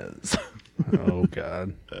has. Oh,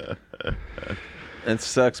 God. It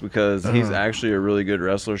sucks because he's actually a really good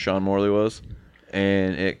wrestler, Sean Morley was.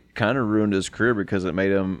 And it kind of ruined his career because it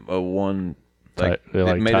made him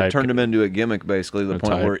it turned him into a gimmick, basically, to the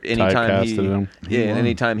point where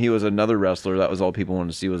anytime he was another wrestler, that was all people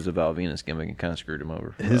wanted to see was the Val Venus gimmick, and kind of screwed him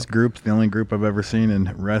over. His group's the only group I've ever seen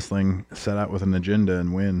in wrestling set out with an agenda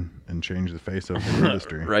and win and change the face of the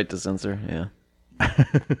industry. Right to censor, yeah.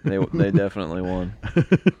 They definitely won.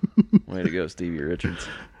 Way to go, Stevie Richards.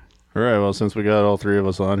 All right, well, since we got all three of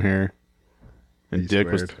us on here, and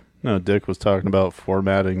Dick was talking about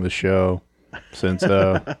formatting the show since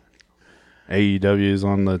AEW is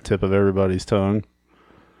on the tip of everybody's tongue.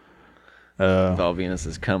 Val Venus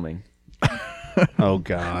is coming. Oh,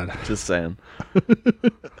 God. Just saying.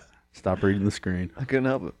 Stop reading the screen. I couldn't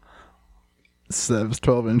help it. Seb's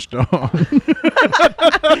 12-inch dog.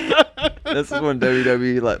 This is when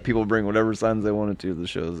WWE let people bring whatever signs they wanted to the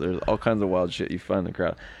shows. There's all kinds of wild shit you find in the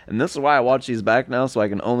crowd. And this is why I watch these back now, so I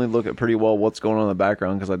can only look at pretty well what's going on in the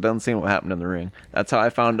background, because I've done seen what happened in the ring. That's how I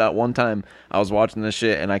found out one time I was watching this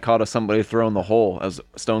shit, and I caught somebody throwing the hole as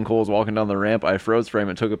Stone Cold was walking down the ramp. I froze frame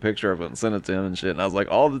and took a picture of it and sent it to him and shit. And I was like,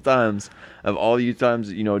 all you times,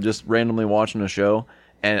 just randomly watching a show,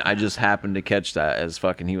 and I just happened to catch that as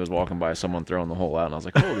fucking he was walking by someone throwing the hole out, and I was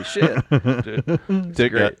like, holy shit.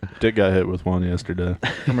 Dude, Dick got hit with one yesterday.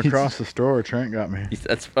 From across the store, Trent got me.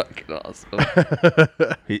 That's fucking awesome.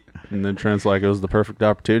 And then Trent's like, it was the perfect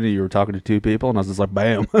opportunity. You were talking to two people, and I was just like,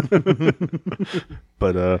 bam.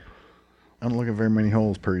 But I don't look at very many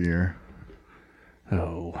holes per year.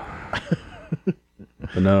 Oh.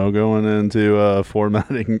 But no, going into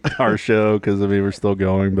formatting our show, because we're still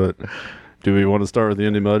going, but do we want to start with the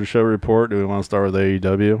Indy Mud Show report? Do we want to start with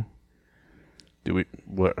AEW?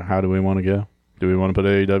 How do we want to go? Do we want to put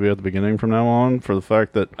AEW at the beginning from now on, for the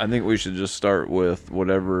fact that I think we should just start with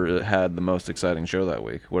whatever had the most exciting show that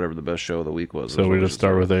week, whatever the best show of the week was. So we just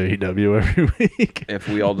start with AEW every week. If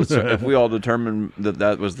we all determine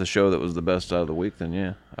that was the show that was the best out of the week,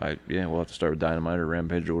 then we'll have to start with Dynamite or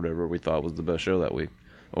Rampage or whatever we thought was the best show that week.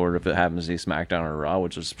 Or if it happens to be SmackDown or Raw,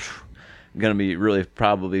 which is going to be really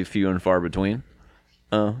probably few and far between.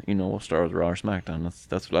 We'll start with Raw or SmackDown.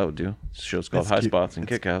 That's what I would do. The show's called High Spots and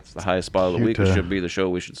Kickouts. The highest spot of the week should be the show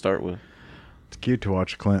we should start with. It's cute to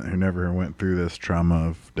watch Clint, who never went through this trauma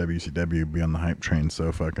of WCW, be on the hype train so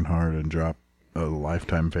fucking hard and drop a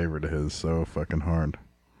lifetime favorite of his so fucking hard.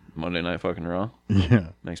 Monday Night fucking Raw. Yeah.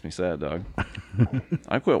 Makes me sad, dog.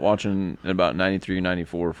 I quit watching in about 93,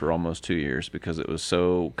 94 for almost 2 years because it was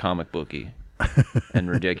so comic booky and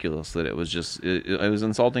ridiculous that it was just, it was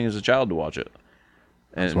insulting as a child to watch it.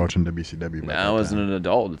 And I was watching WCW. now as an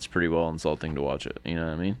adult, it's pretty well insulting to watch it. You know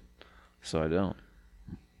what I mean? So I don't.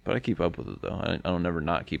 But I keep up with it, though. I don't never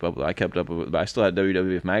not keep up with it. I kept up with it, but I still had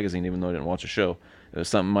WWF Magazine even though I didn't watch a show. It was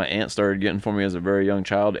something my aunt started getting for me as a very young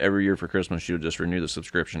child. Every year for Christmas, she would just renew the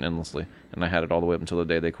subscription endlessly. And I had it all the way up until the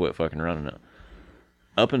day they quit fucking running it.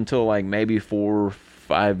 Up until like maybe 4 or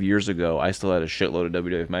 5 years ago, I still had a shitload of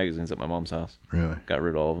WWF magazines at my mom's house. Really? Got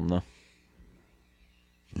rid of all of them, though.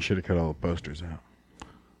 You should have cut all the posters out.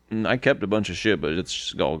 I kept a bunch of shit, but it's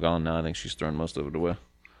just all gone now. I think she's thrown most of it away.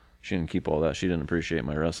 She didn't keep all that. She didn't appreciate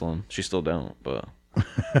my wrestling. She still don't, but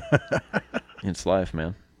it's life,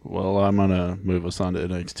 man. Well, I'm going to move us on to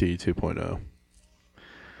NXT 2.0.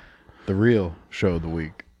 The real show of the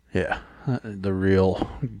week. Yeah. The real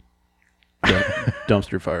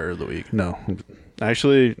dumpster fire of the week. No.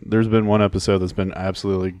 Actually, there's been one episode that's been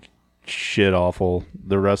absolutely shit awful.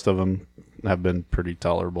 The rest of them have been pretty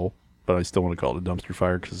tolerable, but I still want to call it a dumpster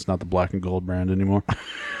fire because it's not the black and gold brand anymore.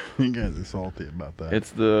 You guys are salty about that.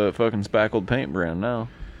 It's the fucking spackled paint brand now.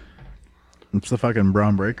 It's the fucking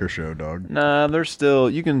Braun Breaker show, dog. Nah, they're still,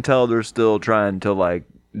 you can tell they're still trying to like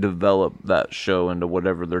develop that show into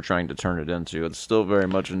whatever they're trying to turn it into. It's still very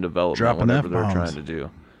much in development, Dropping whatever they're F-bombs. trying to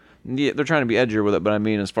do. Yeah, they're trying to be edgier with it, but I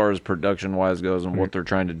mean, as far as production wise goes and what they're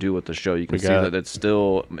trying to do with the show, you can see that it's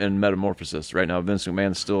still in metamorphosis right now. Vince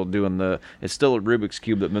McMahon's still doing it's still a Rubik's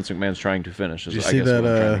Cube that Vince McMahon's trying to finish. Did you I see guess that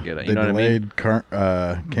what I'm trying to get at. they You know what I mean?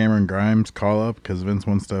 delayed Cameron Grimes' call up because Vince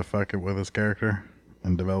wants to fuck it with his character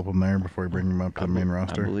and develop him there before he brings him up to the main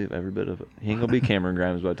roster? I believe every bit of it. He ain't going to be Cameron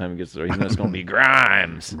Grimes by the time he gets there. He's just going to be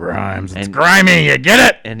Grimes. Grimes. It's And- grimy, you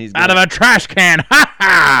get it? And he's Out gonna, of a trash can. Ha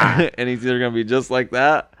ha! and he's either going to be just like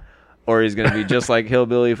that or he's going to be just like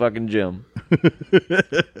Hillbilly fucking Jim.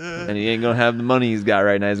 And he ain't going to have the money he's got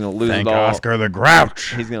right now. He's going to lose Thank it all. Oscar the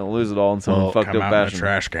Grouch. He's going to lose it all in some Well, fucked come up out in a fashion.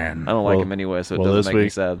 trash can. I don't like him anyway, so it Well, doesn't make me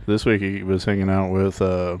sad. This week he was hanging out with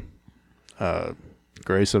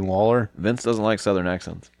Grayson Waller, Vince doesn't like Southern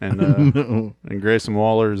accents. and and Grayson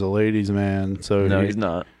Waller is a ladies' man. So No, he's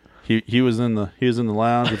not. He was in the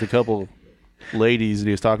lounge with a couple ladies that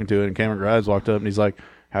he was talking to, and Cameron Grimes walked up and he's like,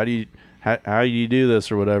 how do you do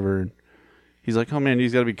this or whatever? And he's like, oh man,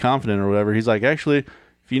 he's got to be confident or whatever. He's like, actually,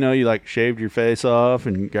 if you like shaved your face off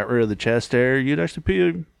and got rid of the chest hair, you'd actually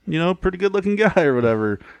be a pretty good looking guy or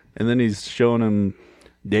whatever. And then he's showing him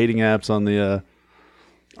dating apps on the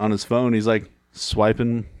on his phone. He's like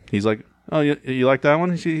swiping. He's like, oh, you like that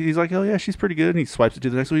one? He's like, oh yeah, she's pretty good. And he swipes it to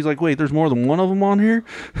the next one. He's like, wait, there's more than one of them on here?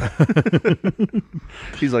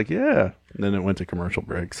 He's like, yeah. And then it went to commercial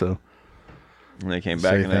break. So And they came So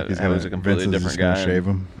back you and think he's it was a gonna- completely Vince is different just guy. gonna shave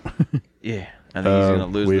him? Yeah. I think he's going to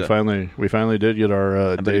lose we the... finally did get our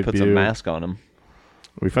I bet debut. he puts a mask on him.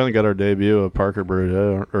 We finally got our debut of Parker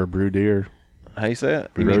Brudier. How you say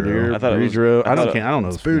it? Brudier. I thought it was... Boudreaux. I I thought don't know.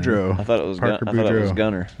 It's his name. Boudreaux. I thought it was Parker Boudreaux.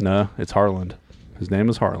 Gunner. No, it's Harland. His name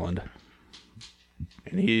is Harland.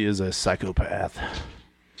 And he is a psychopath.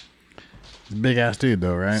 Big ass dude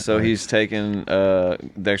though, right? So Like, he's taking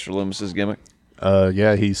Dexter Lumis's gimmick.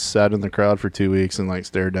 Yeah, he sat in the crowd for 2 weeks and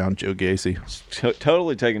stared down Joe Gacy.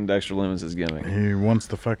 Totally taking Dexter Lumis's gimmick. he wants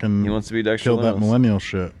to fucking He wants to be Dexter kill that Lumis. millennial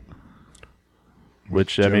shit.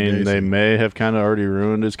 Which, Joe Gacy. they may have kind of already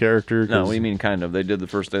ruined his character. No, 'cause- what do you mean kind of? They did the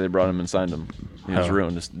first day they brought him and signed him. He was Oh.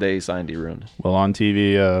 ruined. The day he signed, he ruined. Well, on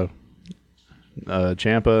TV,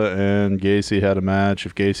 Ciampa and Gacy had a match.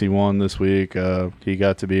 If Gacy won this week, he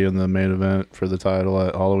got to be in the main event for the title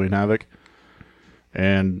at Halloween Havoc.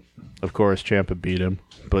 And, of course, Ciampa beat him.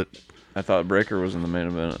 But I thought Breaker was in the main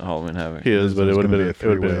event at Halloween Havoc. he is, but it was would have gonna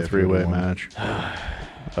been be a a three-way won. match.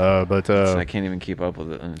 I can't even keep up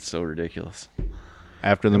with it, and it's so ridiculous.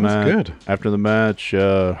 After the It was match,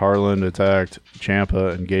 good. Harland attacked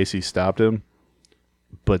Ciampa and Gacy stopped him.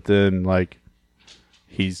 But then,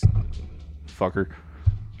 he's fucker.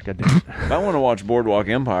 Goddamn. If I want to watch Boardwalk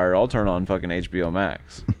Empire, I'll turn on fucking HBO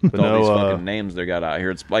Max. With all no, these fucking names they got out here.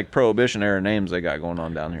 It's like Prohibition era names they got going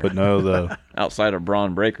on down here. But no, the Outside of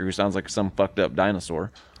Braun Breaker, who sounds like some fucked up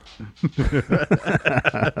dinosaur.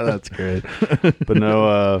 that's great. But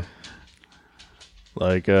no,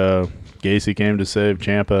 Gacy came to save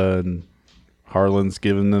Ciampa, and Harland's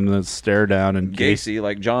giving them the stare down, and Gacy,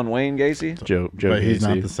 like John Wayne Gacy? Joe But he's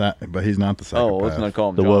not Gacy, the psychopath. Oh, let's not call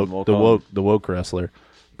him the John. woke, We'll the call woke, the woke wrestler.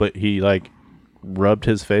 But he rubbed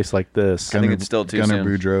his face like this. I think it's still too Gunnar soon.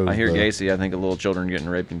 Boudreaux's I hear the- Gacy. I think of little children getting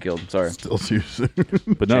raped and killed. Sorry. Still too soon.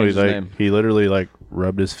 But no, Changed he's his like name. he literally like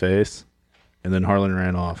rubbed his face, and then Harlan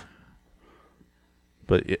ran off.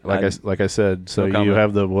 But like I said, so No you comment.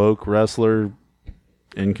 have the woke wrestler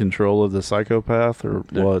in control of the psychopath, or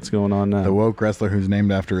what's going on now? The woke wrestler who's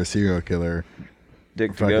named after a serial killer,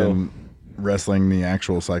 Dick to go. fucking wrestling the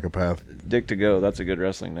actual psychopath. Dick to go. That's a good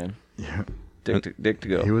wrestling name. Yeah. Dick to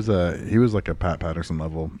go. He was like a Pat Patterson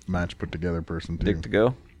level match put together person too. Dick to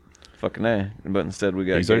go. Fucking A. But instead we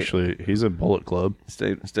got he's a Bullet Club.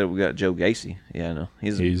 Instead we got Joe Gacy. Yeah, I know. I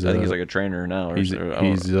think he's like a trainer now. He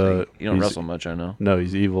You don't wrestle much, I know. No,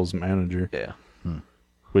 he's Evil's manager. Yeah.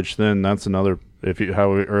 Which then that's another.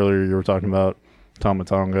 Earlier you were talking about Tama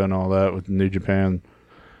Tonga and all that with New Japan.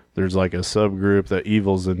 There's like a subgroup that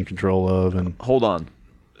Evil's in control of, and Hold on.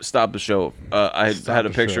 Stop the show. I had a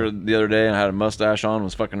the picture show. the other day and I had a mustache on,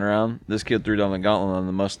 was fucking around. This kid threw down the gauntlet on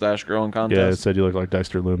the mustache growing yeah, it contest. said you look like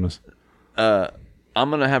Dexter Loomis. I'm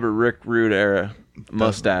going to have a Rick Rude era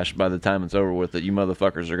mustache by the time it's over with that you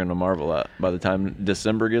motherfuckers are going to marvel at. By the time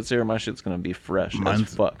December gets here, my shit's going to be fresh as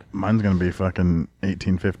fuck. Mine's gonna be fucking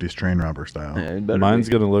 1850s train robber style. Yeah, it better Mine's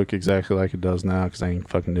be. gonna look exactly like it does now because I ain't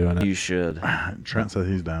fucking doing it. You should. Trent says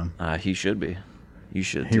he's down. He should be. You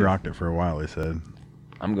should He too. rocked it for a while. He said.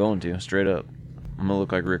 I'm going to, straight up. I'm going to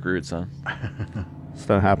look like Rick Rude, son. It's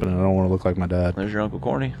not happening. I don't want to look like my dad. There's your Uncle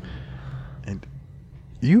Corny. And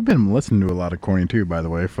you've been listening to a lot of Corny too, by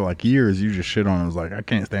the way. For like years, you just shit on him. Was like, I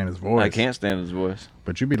can't stand his voice. I can't stand his voice.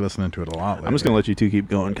 But you be listening to it a lot. Lately. I'm just gonna let you two keep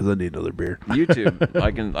going because I need another beer. YouTube.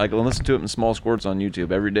 I can listen to it in small squirts on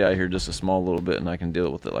YouTube. Every day I hear just a small little bit and I can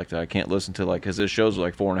deal with it like that. I can't listen to because his shows are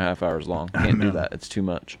like 4.5 hours long. I can't do that. It's too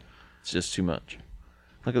much. It's just too much.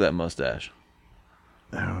 Look at that mustache.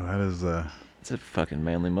 Oh, that is. It's a fucking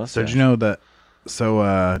manly mustache. So did you know that?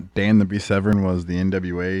 So Dan the B7 was the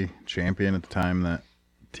NWA champion at the time that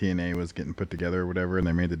TNA was getting put together or whatever, and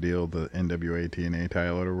they made the deal, the NWA TNA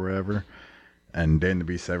title or whatever. And Dan the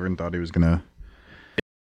B7 thought he was gonna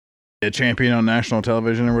be a champion on national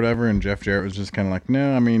television or whatever, and Jeff Jarrett was just kind of like,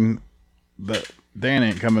 no, I mean, Dan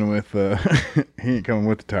ain't coming with he ain't coming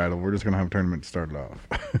with the title. We're just gonna have a tournament to start it off,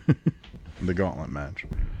 the gauntlet match.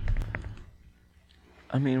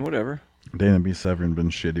 I mean, whatever. Dan the B7 been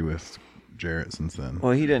shitty with Jarrett since then.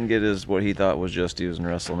 Well, he didn't get what he thought was just dues in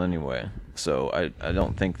wrestling anyway. So I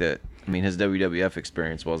don't think that. I mean, his WWF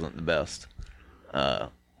experience wasn't the best.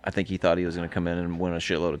 I think he thought he was going to come in and win a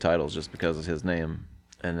shitload of titles just because of his name,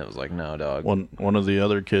 and it was like, no, dog. One of the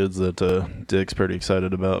other kids that Dick's pretty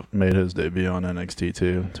excited about made his debut on NXT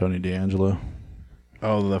too. Tony D'Angelo.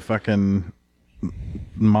 Oh, the fucking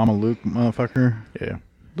Mama Luke motherfucker. Yeah,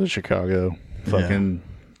 the Chicago fucking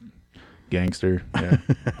gangster,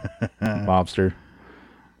 mobster,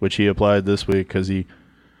 which he applied this week because he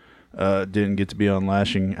didn't get to be on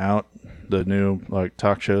Lashing Out, the new like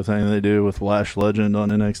talk show thing they do with Lash Legend on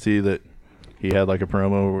NXT. That he had like a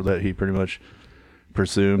promo that he pretty much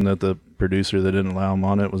presumed that the producer that didn't allow him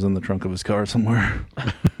on it was in the trunk of his car somewhere.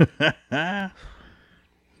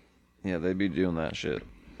 Yeah, they'd be doing that shit,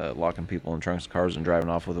 locking people in trunks of cars and driving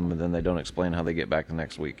off with them, and then they don't explain how they get back the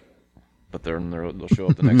next week. But they'll show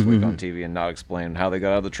up the next week on TV and not explain how they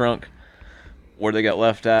got out of the trunk, where they got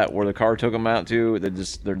left at, where the car took them out to.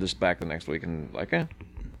 They're just back the next week and like,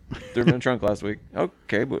 threw them in the trunk last week.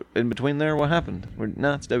 Okay, but in between there, what happened?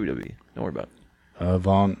 Nah, it's WWE. Don't worry about it.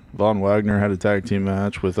 Von Wagner had a tag team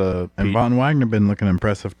match with And Pete. Von Wagner been looking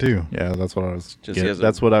impressive too. Yeah, that's what I was. Just he has a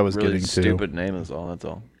that's what I was really getting to. stupid name is all. That's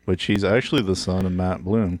all. Which he's actually the son of Matt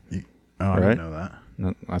Bloom. I Right? didn't know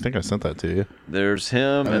that. I think I sent that to you. There's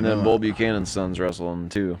him, I and then know. Bull Buchanan's son's wrestling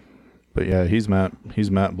too. But yeah, he's Matt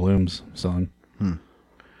Bloom's son.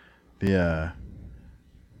 The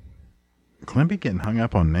Clint be getting hung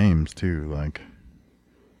up on names too. Like,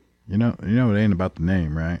 you know, it ain't about the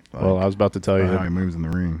name, right? Like, Well, I was about to tell you. how he moves in the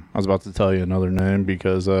ring. I was about to tell you another name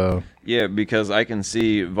because Yeah, because I can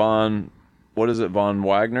see Von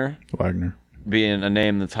Wagner Wagner. being a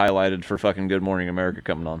name that's highlighted for fucking Good Morning America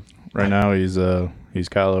coming on. Right now, he's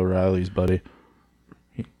Kyle O'Reilly's buddy.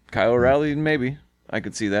 Kyle O'Reilly, maybe I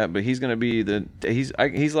could see that, but he's gonna be he's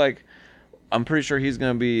like, I'm pretty sure he's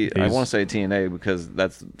gonna be. I want to say TNA because I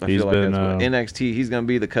he's feel like been, that's what NXT. He's gonna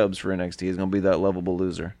be the Cubs for NXT. He's gonna be that lovable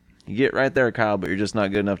loser. You get right there, Kyle, but you're just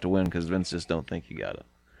not good enough to win because Vince just don't think you got it.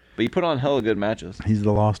 But you put on hella good matches. He's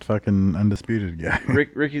the lost fucking undisputed guy.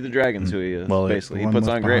 Ricky the Dragon's who he is. Well, basically, he one puts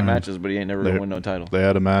left on great behind. matches, but he ain't never gonna win no title. They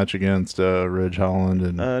had a match against Ridge Holland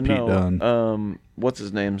and Pete Dunne. What's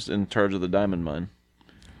his name's in charge of the Diamond Mine?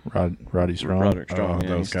 Roddy Strong. Roderick Strong. Oh, yeah,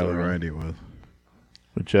 that he's was still Kyle around. right. He was.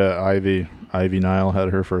 Which Ivy Nile had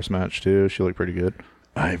her first match too. She looked pretty good.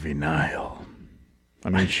 Ivy Nile. I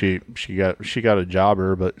mean, she got a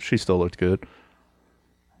jobber, but she still looked good.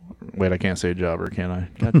 Wait, I can't say jobber, can I?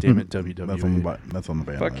 God damn it, WWE. That's on the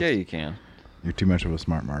band Fuck list. yeah, you can. You're too much of a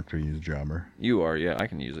smart mark to use jobber. You are, yeah. I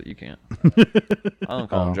can use it. You can't. I don't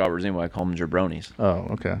call them jobbers anyway. I call them jabronis. Oh,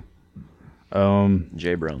 okay.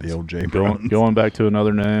 J-Brones. The old J. Going back to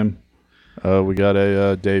another name, we got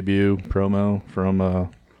a debut promo from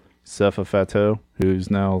Sefa Fato,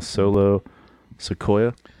 who's now solo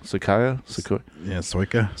Sequoia. Yeah,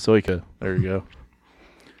 Soika. Soika. There you go.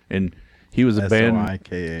 And he was abandoned.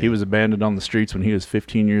 S-O-I-K-A. He was abandoned on the streets when he was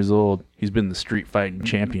 15 years old. He's been the street fighting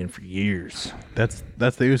champion for years. That's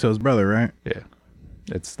the Usos' brother, right? Yeah,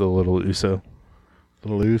 it's the little Uso.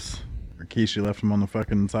 Little Us. Rikishi left him on the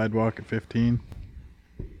fucking sidewalk at 15.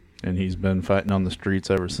 And he's been fighting on the streets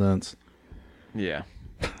ever since. Yeah.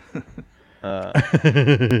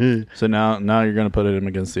 So now you're going to put him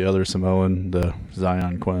against the other Samoan, the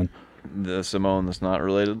Zion Quinn. The Samoan that's not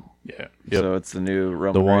related. Yeah. So it's the new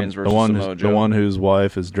Roman Reigns versus Samoa Joe. The one whose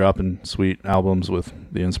wife is dropping sweet albums with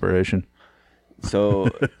the Inspiration. So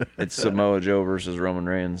it's Samoa Joe versus Roman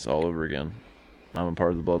Reigns all over again. I'm a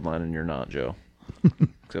part of the bloodline and you're not, Joe.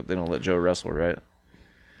 Except they don't let Joe wrestle, right?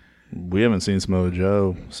 We haven't seen Samoa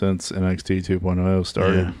Joe since NXT 2.0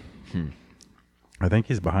 started. Yeah. I think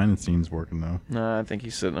he's behind the scenes working, though. Nah, I think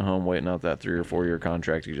he's sitting at home waiting out that 3 or 4 year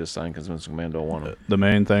contract he just signed because Vince McMahon don't want him. The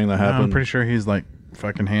main thing that happened... I'm pretty sure he's like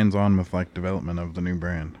fucking hands-on with like development of the new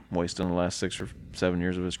brand. Wasting the last 6 or 7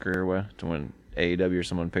 years of his career away to when AEW or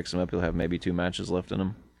someone picks him up, he'll have maybe 2 matches left in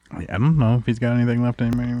him. I don't know if he's got anything left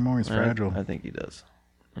in him anymore. He's fragile. I think he does.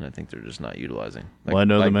 And I think they're just not utilizing. Well, I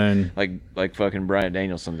know the man... Like fucking Bryan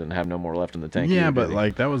Danielson didn't have no more left in the tank. Yeah, either, but did he?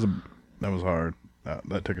 like that was hard.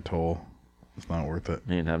 That took a toll. It's not worth it.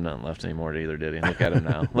 He didn't have nothing left anymore either, did he? Look at him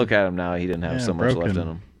now. Look at him now. He didn't have so much left in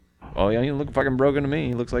him. Oh yeah, he look fucking broken to me.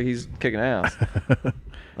 He looks like he's kicking ass.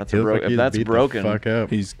 That's if that's broken. Fuck up.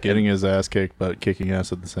 He's getting his ass kicked, but kicking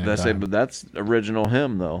ass at the same time. But that's original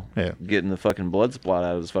him though. Yeah. Getting the fucking blood splat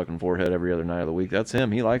out of his fucking forehead every other night of the week. That's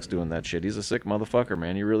him. He likes doing that shit. He's a sick motherfucker,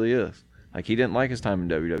 man. He really is. Like, he didn't like his time in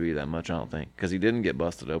WWE that much, I don't think, because he didn't get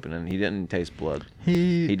busted open and he didn't taste blood.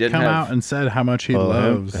 He didn't come out and said how much he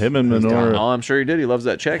loves him and Minoru. Oh, I'm sure he did. He loves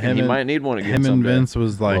that check, and he might need one again someday. Him and Vince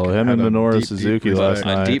was like... Well, him and Minoru Suzuki last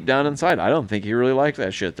night. Deep down inside, I don't think he really liked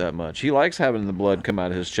that shit that much. He likes having the blood come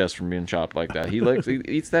out of his chest from being chopped like that. He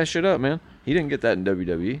eats that shit up, man. He didn't get that in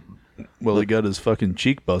WWE. Well, he got his fucking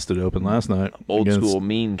cheek busted open last night. Old school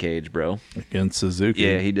mean cage, bro. Against Suzuki.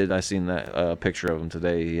 Yeah, he did. I seen that picture of him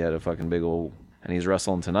today. He had a fucking big old... And he's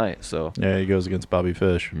wrestling tonight, so... Yeah, he goes against Bobby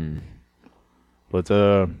Fish. But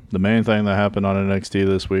the main thing that happened on NXT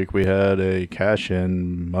this week, we had a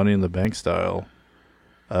cash-in Money in the Bank style.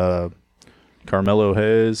 Carmelo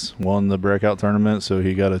Hayes won the breakout tournament, so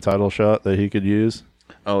he got a title shot that he could use.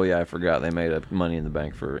 Oh, yeah, I forgot. They made a Money in the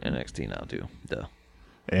Bank for NXT now, too. Duh.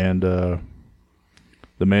 And the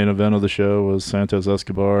main event of the show was Santos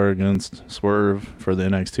Escobar against Swerve for the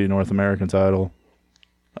NXT North American title.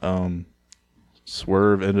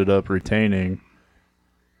 Swerve ended up retaining,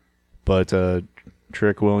 but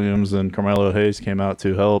Trick Williams and Carmelo Hayes came out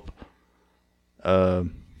to help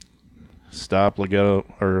stop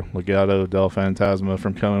Legado del Fantasma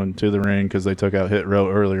from coming to the ring because they took out Hit Row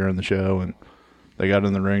earlier in the show, and they got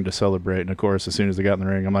in the ring to celebrate. And, of course, as soon as they got in the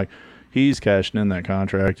ring, I'm like, he's cashing in that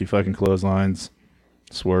contract. He fucking clotheslines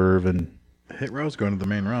Swerve. And Hit Row's going to the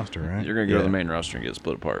main roster, right? You're going to go to the main roster and get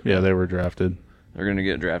split apart. Yeah, they were drafted. They're going to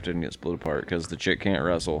get drafted and get split apart because the chick can't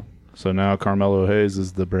wrestle. So now Carmelo Hayes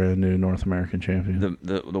is the brand new North American champion.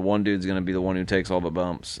 The one dude's going to be the one who takes all the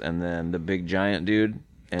bumps, and then the big giant dude,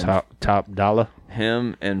 and top dollar,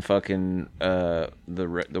 him and fucking the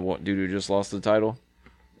dude who just lost the title,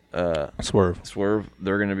 Swerve.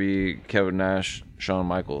 They're going to be Kevin Nash, Shawn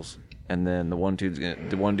Michaels, and then the one dude's going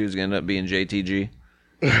to end up being JTG,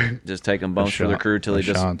 just taking bumps for the crew till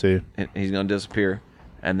he's going to disappear.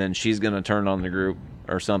 And then she's going to turn on the group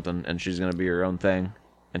or something, and she's going to be her own thing,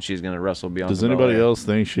 and she's going to wrestle beyond. Does anybody else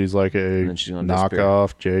think she's like a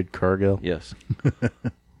knockoff Jade Cargill? Yes.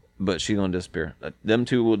 But she's going to disappear. Them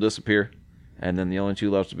two will disappear, and then the only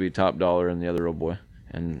two left will be Top Dollar and the other old boy.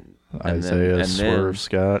 And Isaiah Swerve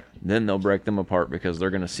Scott. Then they'll break them apart because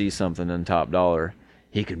they're going to see something in Top Dollar.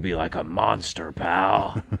 He could be like a monster,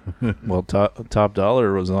 pal. Well, Top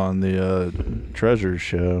Dollar was on the Treasures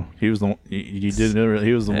show. He was the one, he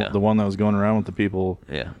was the one that was going around with the people.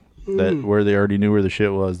 Yeah. Where they already knew where the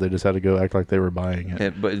shit was. They just had to go act like they were buying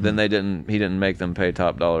it. But then he didn't make them pay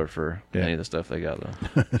Top Dollar for any of the stuff they got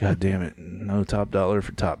though. God damn it! No Top Dollar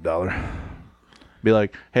for Top Dollar. Be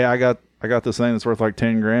like, hey, I got this thing that's worth like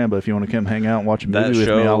 $10,000, but if you want to come hang out and watch a movie with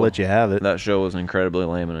me, I'll let you have it. That show was incredibly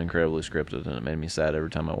lame and incredibly scripted, and it made me sad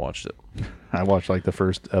every time I watched it. I watched like the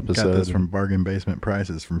first episode. Got this from bargain basement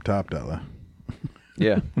prices from Top Dollar.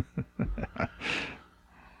 Yeah.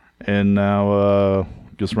 And now,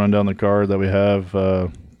 just run down the card that we have.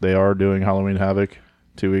 They are doing Halloween Havoc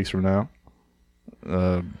 2 weeks from now,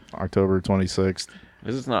 October 26th.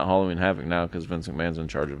 This is not Halloween Havoc now because Vince McMahon's in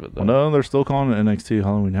charge of it, though. Well, no, they're still calling it NXT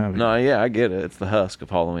Halloween Havoc. No, yeah, I get it. It's the husk of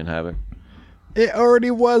Halloween Havoc. It already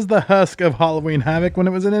was the husk of Halloween Havoc when it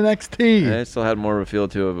was in NXT. It still had more of a feel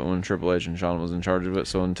to it when Triple H and Shawn was in charge of it.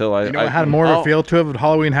 So until I... You know what had more of a feel to it with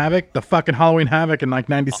Halloween Havoc? The fucking Halloween Havoc in like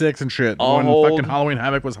 96 and shit. When fucking Halloween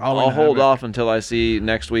Havoc was Halloween Havoc. I'll hold off until I see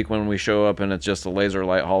next week when we show up and it's just a laser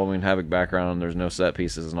light Halloween Havoc background and there's no set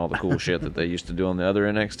pieces and all the cool shit that they used to do on the other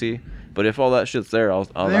NXT. But if all that shit's there, I'll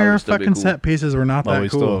their still fucking be cool. set pieces were not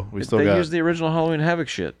that cool. They used the original Halloween Havoc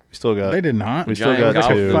shit. We still got. They did not. We still got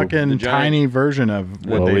a fucking tiny version of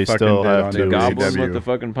what they fucking did on the goblin with WCW. the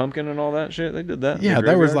fucking pumpkin and all that shit. They did that. Yeah,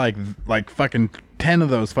 there was like fucking 10 of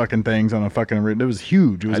those fucking things on a fucking. It was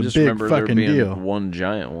huge. It was a big fucking deal. One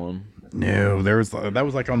giant one. No, that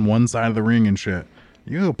was like on one side of the ring and shit.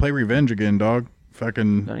 You go play Revenge again, dog.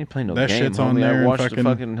 Fucking I ain't playing no that game, shit's homie. on there. I watched fucking, the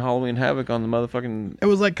fucking Halloween Havoc on the motherfucking. It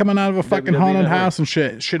was like coming out of a fucking WWE haunted network. house and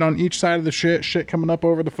shit. Shit on each side of the shit coming up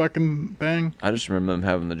over the fucking thing. I just remember them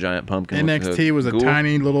having the giant pumpkin. with NXT the was a ghoul.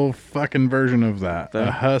 tiny little fucking version of that. Thing.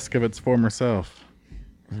 A husk of its former self.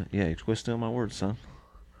 Yeah, you twist still my words, son.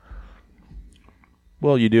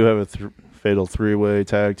 Well, you do have a fatal three-way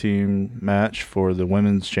tag team match for the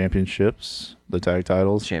women's championships, the tag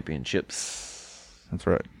titles. Championships. That's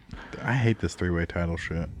right. I hate this three-way title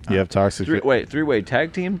shit. You have toxic. Three-way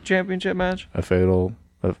tag team championship match. A fatal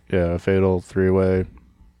three-way.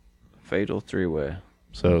 Fatal three-way.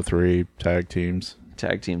 So 3 tag teams.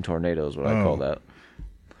 Tag team tornado is what I call that.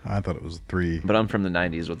 I thought it was 3 But I'm from the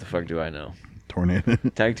 90s. What the fuck do I know? tornado.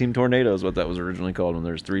 Tag team tornado is what that was originally called when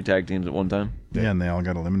there was 3 tag teams at one time. Yeah, and they all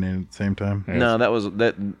got eliminated at the same time. Yeah. No, that was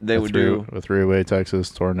that they would do a three-way Texas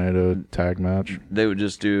tornado tag match. They would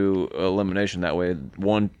just do elimination that way.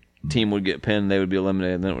 One team would get pinned, they would be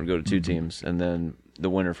eliminated, and then it would go to 2 teams, and then the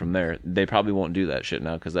winner from there. They probably won't do that shit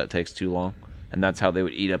now because that takes too long, and that's how they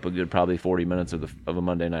would eat up a good probably 40 minutes of a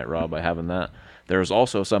Monday Night Raw by having that. There was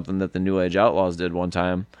also something that the New Age Outlaws did one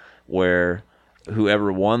time where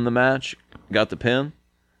whoever won the match got the pin,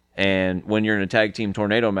 and when you're in a tag team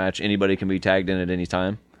tornado match, anybody can be tagged in at any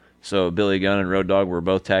time. So Billy Gunn and Road Dogg were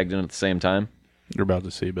both tagged in at the same time. You're about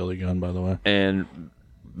to see Billy Gunn, by the way. And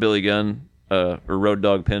Billy Gunn, or Road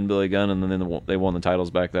Dogg pinned Billy Gunn, and then they won the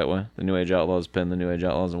titles back that way. The New Age Outlaws pinned the New Age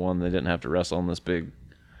Outlaws and won. They didn't have to wrestle in this big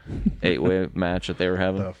 8-way match that they were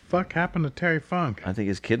having. The fuck happened to Terry Funk? I think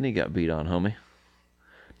his kidney got beat on, homie.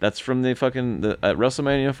 That's from at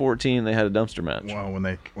WrestleMania 14, they had a dumpster match. Wow, when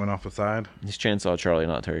they went off the side? He's Chainsaw Charlie,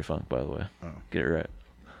 not Terry Funk, by the way. Oh. Get it right.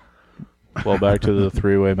 Well, back to the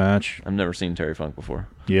three-way match. I've never seen Terry Funk before.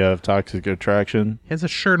 You have Toxic Attraction. He has a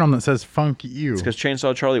shirt on that says Funk You. It's because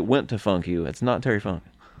Chainsaw Charlie went to Funk You. It's not Terry Funk.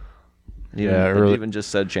 It even just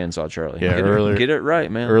said Chainsaw Charlie. Yeah, Get it right,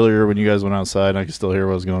 man. Earlier when you guys went outside, I could still hear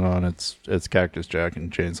what was going on. It's Cactus Jack and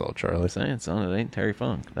Chainsaw Charlie. I'm saying, son, it ain't Terry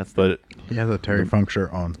Funk. He has a Terry Funk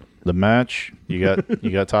shirt on. The match, you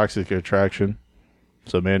got Toxic Attraction.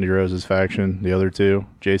 So Mandy Rose's faction, the other 2,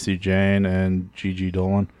 JC Jane and Gigi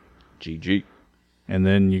Dolan. GG. And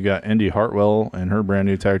then you got Indy Hartwell and her brand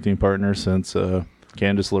new tag team partner since Candice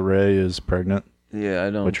LeRae is pregnant. Yeah, I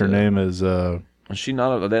don't. Which her name is. Is she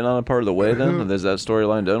not? Are they not a part of the way then? Is that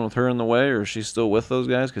storyline done with her in the way, or is she still with those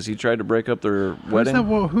guys? Because he tried to break up their wedding.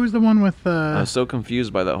 Who's the one with? I was so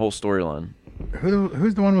confused by that whole storyline.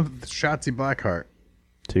 Who's the one with Shotzi Blackheart?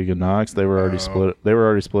 Tegan Knox. They were already split. They were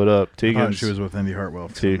already split up. Tegan. She was with Indy Hartwell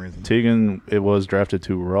for some reason. Tegan, it was drafted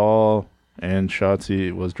to Raw, and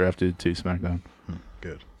Shotzi was drafted to SmackDown.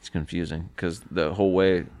 Good. It's confusing because the whole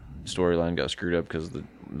way storyline got screwed up because the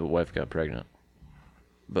wife got pregnant.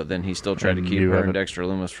 But then he still tried to keep her and Dexter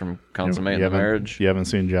Lumis from consummating the marriage. You haven't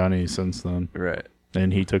seen Johnny since then. Right.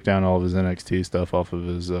 And he took down all of his NXT stuff off of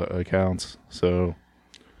his accounts. So,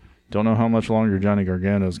 don't know how much longer Johnny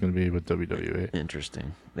Gargano is going to be with WWE.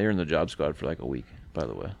 Interesting. They were in the job squad for like a week, by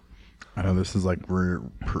the way. I know this is like we're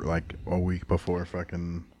like a week before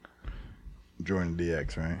fucking joining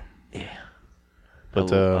DX, right? Yeah.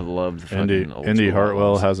 But I love the fucking Indy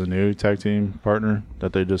Hartwell has a new tag team partner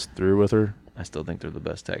that they just threw with her. I still think they're the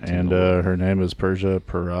best tag team. And her name is Persia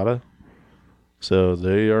Parada. So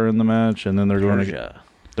they are in the match, and then they're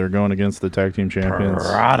going against the tag team champions.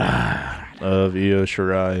 Parada. of Io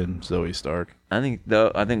Shirai and Zoe Stark. I think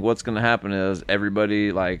what's going to happen is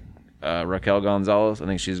everybody like Raquel Gonzalez. I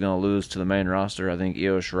think she's going to lose to the main roster. I think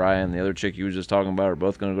Io Shirai and the other chick you were just talking about are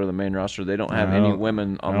both going to go to the main roster. They don't have any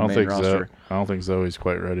women on the main roster. I don't think Zoe's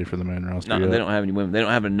quite ready for the main roster. No, yet. they don't have any women. They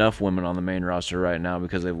don't have enough women on the main roster right now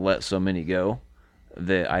because they've let so many go.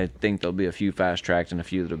 That I think there'll be a few fast tracked and a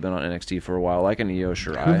few that have been on NXT for a while, like an Io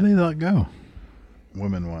Shirai. Who did they let go?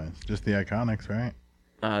 Women-wise, just the Iconics, right?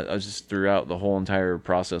 Just throughout the whole entire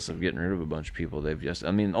process of getting rid of a bunch of people, they've just.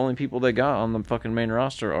 I mean, the only people they got on the fucking main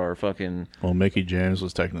roster are fucking. Well, Mickie James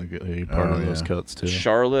was technically part of those cuts too.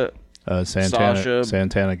 Charlotte, Sasha,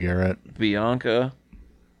 Santana Garrett, Bianca,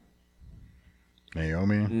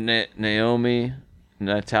 Naomi, Naomi,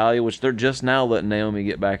 Natalia, which they're just now letting Naomi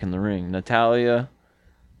get back in the ring. Natalia,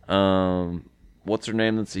 what's her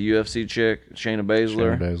name? That's a UFC chick, Shayna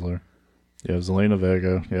Baszler. You have Zelina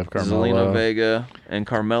Vega. You have Carmella. Zelina Vega and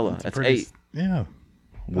Carmella. That's 8. Yeah.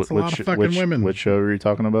 That's a lot of fucking women. Which show are you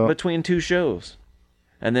talking about? Between 2 shows.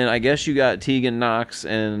 And then I guess you got Tegan Knox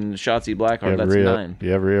and Shotzi Blackheart. That's 9. You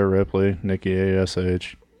have Rhea Ripley, Nikki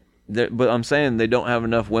A.S.H. But I'm saying they don't have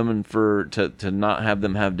enough women to not have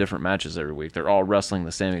them have different matches every week. They're all wrestling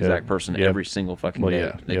the same exact person every single fucking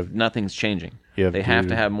day. Nothing's changing. They have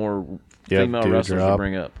to have more female wrestlers to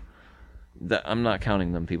bring up. I'm not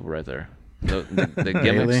counting them people right there. The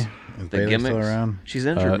gimmicks, the gimmicks. Still around? She's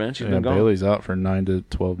injured, man. She's been gone. Bailey's out for 9 to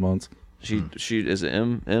 12 months. She is it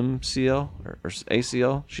MCL or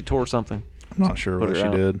ACL? She tore something. I'm not sure what she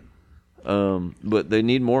did. But they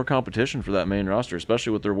need more competition for that main roster,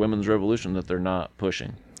 especially with their women's revolution that they're not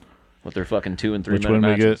pushing. With their fucking 2 and 3 minute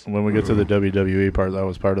matches. When we get to the WWE part, that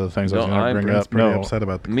was part of the things I was going to bring up. Pretty upset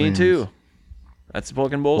about the Me Queens. too. That's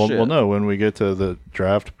fucking bullshit. Well, no. When we get to the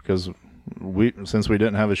draft, because since we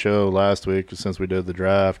didn't have a show last week, since we did the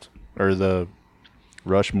draft or the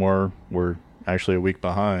Rushmore, we're actually a week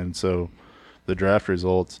behind. So the draft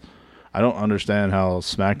results, I don't understand how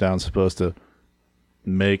SmackDown's supposed to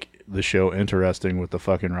make the show interesting with the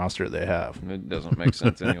fucking roster they have. It doesn't make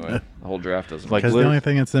sense anyway. The whole draft doesn't. Because the only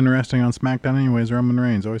thing that's interesting on SmackDown anyway is Roman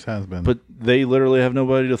Reigns. Always has been. But they literally have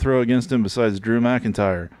nobody to throw against him besides Drew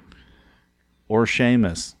McIntyre or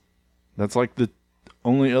Sheamus. That's like the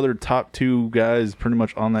only other top 2 guys pretty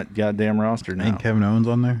much on that goddamn roster now. Ain't Kevin Owens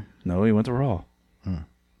on there? No, he went to Raw.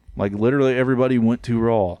 Like, literally everybody went to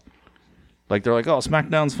Raw. Like, they're like, oh,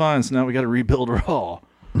 SmackDown's fine, so now we got to rebuild Raw.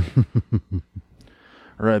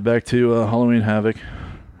 All right, back to Halloween Havoc.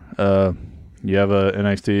 You have a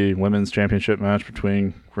NXT Women's Championship match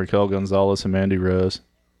between Raquel Gonzalez and Mandy Rose.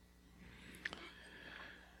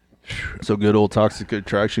 So good old Toxic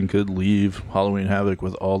Attraction could leave Halloween Havoc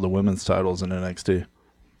with all the women's titles in NXT,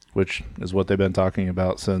 which is what they've been talking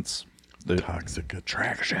about since the Toxic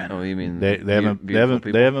Attraction. Oh, you mean they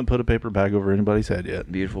haven't put a paper bag over anybody's head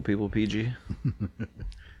yet. Beautiful people, PG.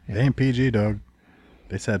 They ain't PG, dog.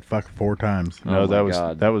 They said fuck 4 times. No,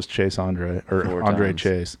 that was Chase Andre or 4 Andre times.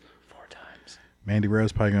 Chase. 4 times. Mandy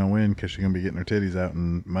Rose probably gonna win because she's gonna be getting her titties out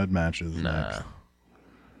in mud matches. Nah. Next.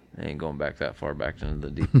 They ain't going back that far back into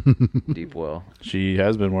the deep well. She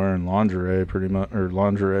has been wearing lingerie pretty much, or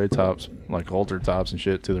lingerie tops, like halter tops and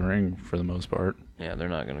shit to the ring for the most part. Yeah, they're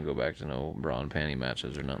not going to go back to no bra and panty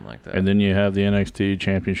matches or nothing like that. And then you have the NXT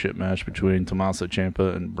Championship match between Tommaso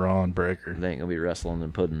Ciampa and Braun Breaker. They ain't going to be wrestling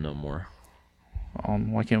in pudding no more.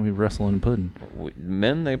 Why can't we wrestle in pudding?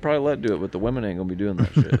 Men, they probably let do it, but the women ain't going to be doing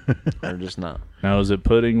that shit. They're just not. Now, is it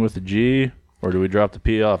pudding with a G? Or do we drop the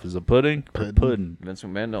P off? Is it pudding? Pudding. Vince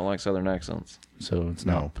McMahon don't like Southern accents. So it's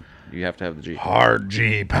no. You have to have the G. Hard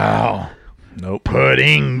G, pal. Nope.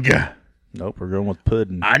 Pudding. Nope, we're going with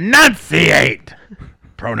pudding. Enunciate.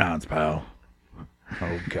 Pronouns, pal.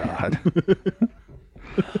 Oh, God.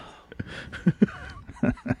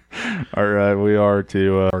 All right, we are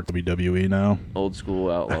to WWE now. Old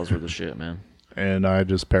school Outlaws were the shit, man. And I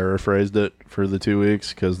just paraphrased it for the 2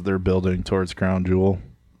 weeks because they're building towards Crown Jewel.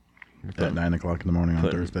 At 9 o'clock in the morning on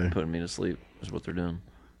Thursday. Putting me to sleep is what they're doing.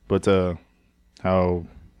 But how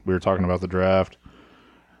we were talking about the draft,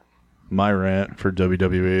 my rant for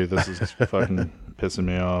WWE, this is fucking pissing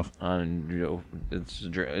me off.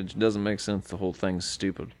 It doesn't make sense. The whole thing's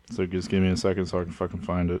stupid. So just give me a second so I can fucking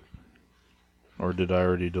find it. Or did I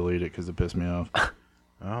already delete it because it pissed me off?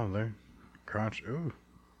 Oh, there. Crotch. Ooh.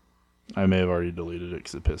 I may have already deleted it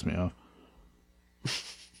because it pissed me off.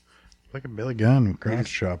 Like a Billy Gunn with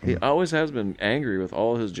crotch chopping. He always has been angry with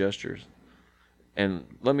all his gestures. And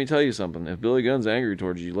let me tell you something. If Billy Gunn's angry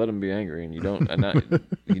towards you, let him be angry, and you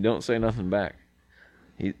don't say nothing back.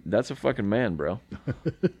 That's a fucking man, bro.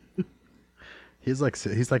 He's like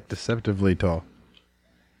deceptively tall.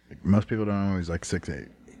 Like, most people don't know he's like 6'8".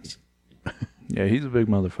 Yeah, he's a big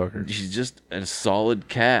motherfucker. He's just a solid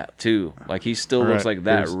cat too. Like he still All looks right, like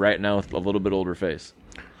that here's- right now with a little bit older face.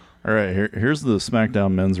 All right, here's the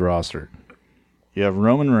SmackDown men's roster. You have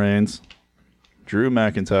Roman Reigns, Drew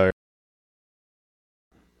McIntyre,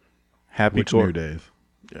 Which New Days?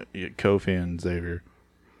 Kofi and Xavier.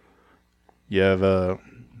 You have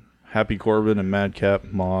Happy Corbin and Madcap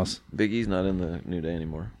Moss. Big E's not in the New Day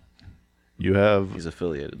anymore. You have He's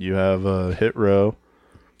affiliated. Hit Row,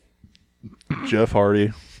 Jeff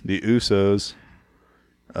Hardy, the Usos,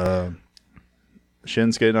 Shinsuke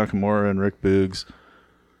Nakamura and Rick Boogs.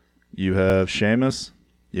 You have Sheamus.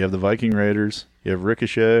 You have the Viking Raiders. You have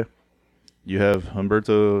Ricochet. You have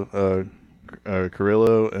Humberto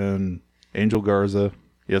Carrillo and Angel Garza.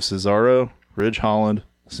 You have Cesaro, Ridge Holland,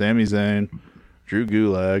 Sami Zayn, Drew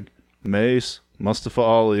Gulak, Mace, Mustafa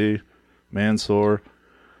Ali, Mansoor,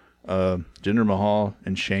 Jinder Mahal,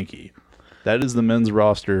 and Shanky. That is the men's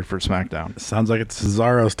roster for SmackDown. Sounds like it's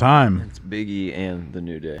Cesaro's time. It's Big E and the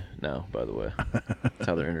New Day now, by the way. That's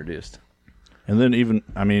how they're introduced. And then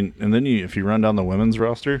if you run down the women's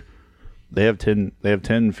roster, they have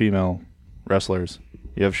 10 female wrestlers.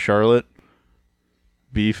 You have Charlotte,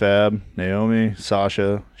 B-Fab, Naomi,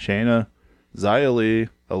 Sasha, Shayna, Xia Li,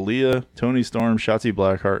 Aaliyah, Toni Storm, Shotzi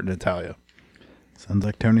Blackheart, and Natalya. Sounds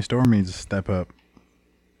like Tony Storm needs to step up.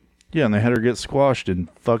 Yeah, and they had her get squashed in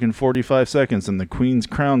fucking 45 seconds in the Queen's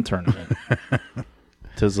Crown tournament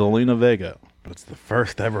to Zelina Vega. But it's the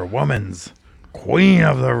first ever woman's Queen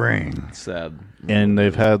of the Ring. Sad. And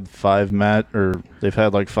they've had five matches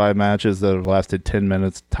that have lasted 10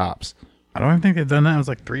 minutes tops. I don't even think they've done that. It was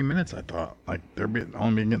like 3 minutes. I thought like they're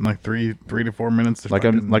only getting like three to 4 minutes. To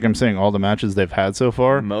I'm saying, all the matches they've had so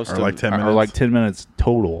far Most are of like 10 minutes. are like 10 minutes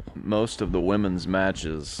total. most of the women's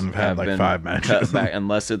matches We've had, have like, been 5 matches. cut back,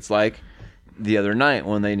 unless it's like the other night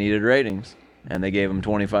when they needed ratings and they gave them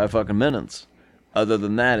 25 fucking minutes. Other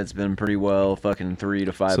than that, it's been pretty well fucking 3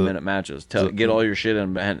 to 5 minute matches. Get all your shit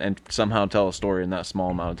in and somehow tell a story in that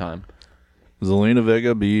small amount of time. Zelina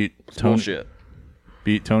Vega beat Bullshit.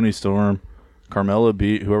 Toni Storm. Carmella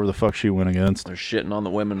beat whoever the fuck she went against. They're shitting on the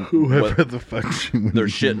women. Whoever the fuck she was. They're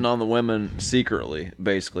shitting on the women secretly,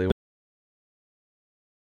 basically.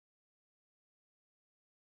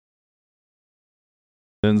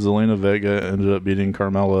 Then Zelina Vega ended up beating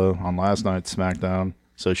Carmella on last night's SmackDown.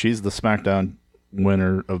 So she's the SmackDown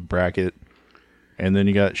winner of bracket. And then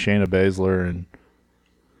you got Shayna Baszler and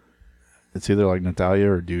it's either like Natalya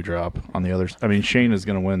or Doudrop on the other. I mean, Shayna's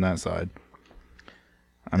going to win that side.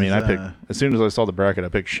 I mean, I picked as soon as I saw the bracket, I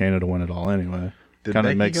picked Shayna to win it all anyway. Did Kinda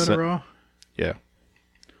Becky makes go to Raw? Yeah.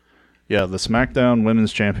 Yeah, the SmackDown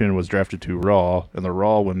Women's Champion was drafted to Raw, and the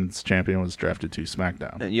Raw Women's Champion was drafted to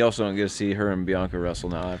SmackDown. And you also don't get to see her and Bianca wrestle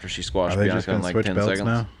now after she squashed Are they just Bianca in gonna like switch 10 belts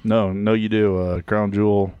seconds. now? No, you do. Crown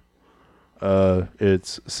Jewel.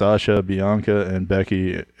 It's Sasha, Bianca, and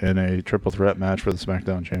Becky in a triple threat match for the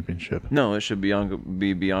SmackDown Championship. No, it should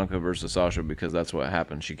be Bianca versus Sasha because that's what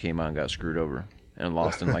happened. She came out and got screwed over and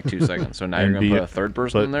lost in like 2 seconds. So now you're going to put a third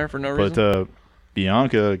person in there for no reason? But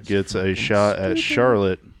Bianca gets a shot at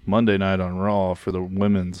Charlotte Monday night on Raw for the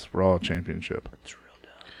Women's Raw Championship. That's real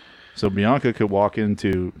dumb. So Bianca could walk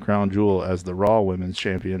into Crown Jewel as the Raw Women's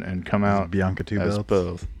Champion and come out Bianca two as belts?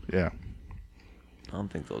 both. Yeah. I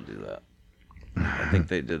don't think they'll do that. I think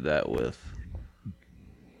they did that with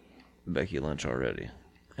Becky Lynch already.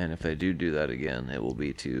 And if they do that again, it will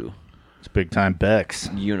be to It's big time Bex.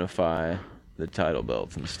 unify the title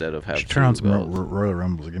belts instead of have Should turn on two some belts. Royal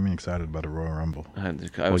Rumbles. Get me excited about a Royal Rumble. I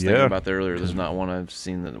was Well, thinking yeah. about that earlier. There's not one I've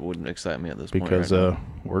seen that wouldn't excite me at this Because point. Right now.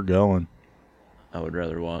 we're going. I would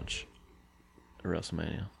rather watch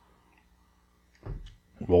WrestleMania.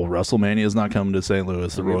 Well, WrestleMania is not coming to St.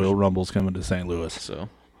 Louis. The We Royal was- Rumble's coming to St. Louis. So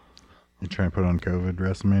You trying to put on COVID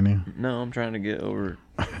WrestleMania? no, I'm trying to get over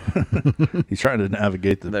He's trying to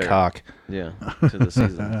navigate the There. cock. to the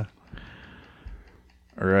season.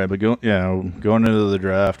 All right, but going into the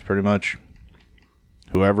draft, pretty much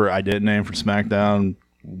whoever I didn't name for SmackDown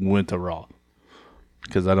went to Raw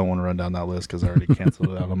because I don't want to run down that list because I already canceled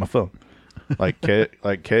it out on my phone. Like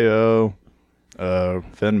KO,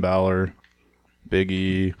 Finn Balor, Big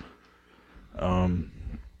E,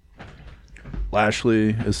 Lashley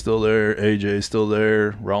is still there, AJ still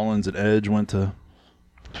there, Rollins and Edge went to.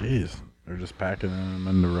 Jeez, they're just packing them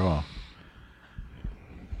into Raw.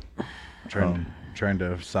 Trying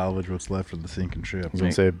to salvage what's left of the sinking ship. I was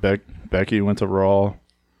gonna say Becky went to Raw,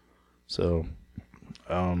 so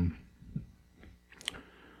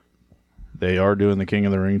they are doing the King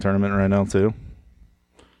of the Ring tournament right now too,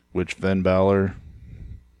 which Finn Balor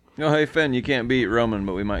Oh, hey, Finn, you can't beat Roman,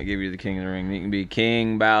 but we might give you the King of the Ring. You can be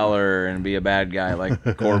King Balor and be a bad guy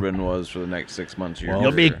like Corbin was for the next 6 months of your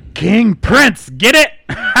You'll be career. King Prince. Get it?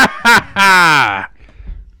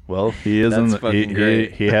 Well, he is in That's fucking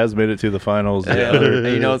great. he has made it to the finals. Yeah,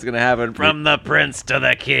 you know what's going to happen? From the Prince to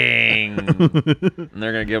the King. And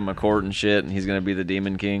they're going to give him a court and shit, and he's going to be the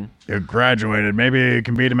Demon King. You're graduated. Maybe you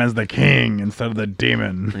can beat him as the king instead of the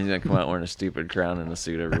demon. And he's going to come out wearing a stupid crown and a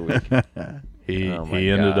suit every week. He Oh my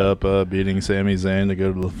ended God. up beating Sami Zayn to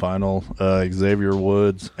go to the final. Xavier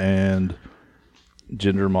Woods and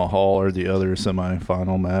Jinder Mahal are the other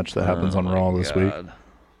semifinal match that happens on Oh Raw my this week. God.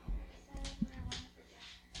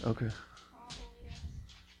 Okay.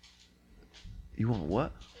 You want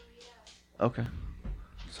what? Okay.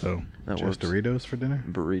 So, That Just works. Doritos for dinner?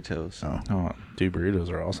 Burritos. oh, dude, burritos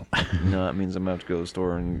are awesome. No, that means I'm going to have to go to the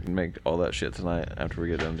store and make all that shit tonight after we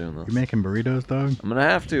get done doing this. You making burritos, dog? I'm going to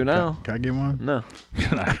have to now. Can I get one? No.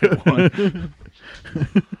 Can I get one?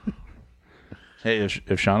 Hey, if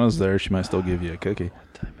Shauna's there, she might still give you a cookie.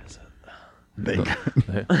 What time is it?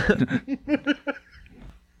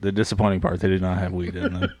 The disappointing part, they did not have weed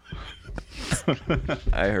in them.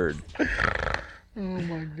 I heard. Oh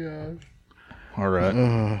my god. All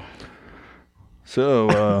right.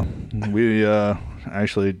 So we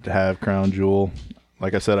actually have Crown Jewel.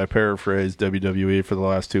 Like I said, I paraphrased WWE for the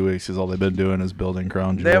last 2 weeks because all they've been doing is building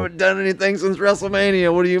Crown Jewel. They haven't done anything since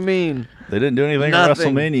WrestleMania. What do you mean? They didn't do anything at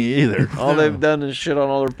Nothing. WrestleMania either. All they've done is shit on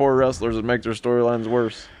all their poor wrestlers and make their storylines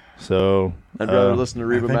worse. So I'd rather listen to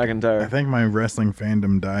Reba McEntire. I think my wrestling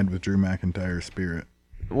fandom died with Drew McIntyre's spirit.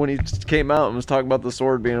 When he came out and was talking about the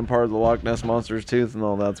sword being a part of the Loch Ness Monster's tooth and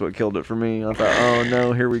all, that's what killed it for me. I thought, oh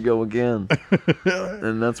no, here we go again.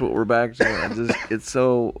 And that's what we're back to. It's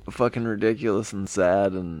so fucking ridiculous and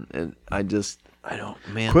sad, and I don't,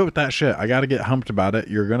 man. Quit with that shit. I got to get humped about it.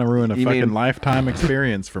 You're gonna ruin a You fucking mean- lifetime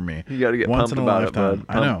experience for me. You got to get Once pumped in a about lifetime. it,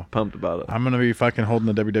 bud. I know. Pumped about it. I'm gonna be fucking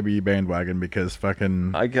holding the WWE bandwagon because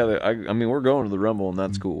fucking I mean, we're going to the Rumble, and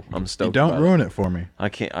that's cool. I'm stoked. you don't about ruin it for me. I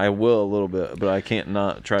can't. I will a little bit, but I can't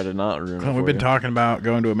not try to not ruin it. We've for been you. talking about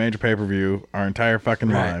going to a major pay per view our entire fucking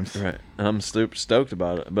lives. Right. And I'm stoked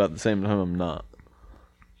about it, but at the same time, I'm not.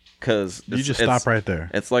 Because You just stop right there.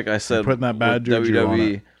 It's like I said, putting that bad with juju on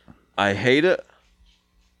WWE, it. I hate it,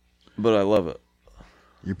 but I love it.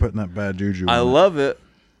 You're putting that bad juju. I on it. love it,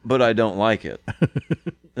 but I don't like it.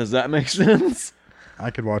 Does that make sense?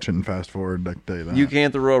 I could watch it and fast forward. I can tell you that. You can't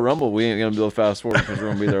at the Royal Rumble. We ain't gonna be able to fast forward because we're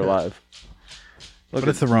gonna be there live. Look But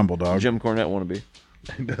it's the Rumble, dog. Jim Cornette wannabe.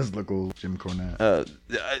 It does look a little Jim Cornette.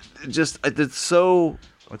 It's so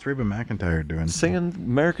What's Reba McIntyre doing? singing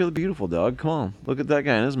 "America the Beautiful," dog. Come on, look at that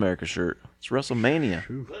guy in his America shirt. It's WrestleMania.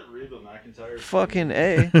 Fucking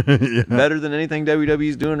A. Yeah. Better than anything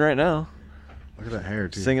WWE's doing right now. Look at that hair,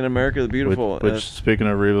 too. Singing "America the Beautiful." Which speaking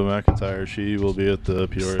of Reba McIntyre, she will be at the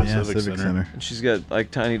Peoria Yeah, Civic Center. and she's got like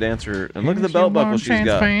Tiny Dancer. And look at the belt buckle she's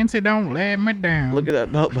got. Fancy, don't let me down. Look at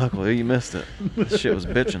that belt buckle. You missed it. This shit was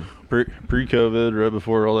bitching. Pre-COVID, right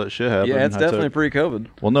before all that shit happened. Yeah, it's I definitely took- pre-COVID.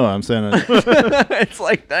 Well, no, I'm saying It's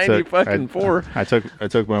like 90 took- fucking four. I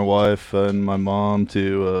took my wife and my mom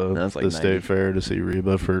to That's like the 90. state fair to see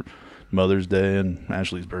Reba for Mother's Day and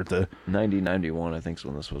Ashley's birthday. 91, I think, is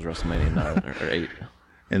when this was WrestleMania 9 or 8.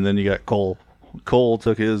 And then you got Cole. Cole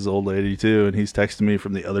took his old lady too, and he's texting me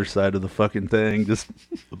from the other side of the fucking thing, just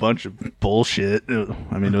a bunch of bullshit.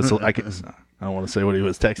 I mean, it was, I don't want to say what he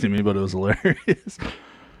was texting me, but it was hilarious.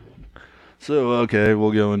 So okay,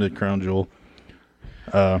 we'll go into Crown Jewel.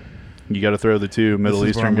 You got to throw the two Middle This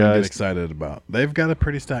is what Eastern I'm gonna get guys excited about. They've got a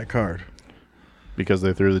pretty stacked card. because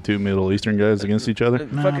they threw the two Middle Eastern guys against each other.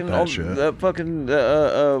 Fucking, that shit.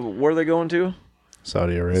 where are they going to?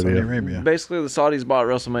 Saudi Arabia. Saudi Arabia. Basically, the Saudis bought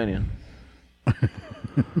WrestleMania.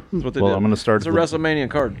 That's what they Well, did. I'm gonna start It's a the- WrestleMania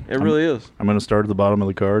card. It really is. I'm going to start at the bottom of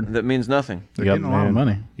the card. That means nothing. They're getting a lot of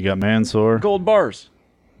money. You got Mansoor. Gold bars.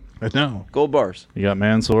 I know. Gold bars. You got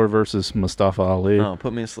Mansoor versus Mustafa Ali. Oh,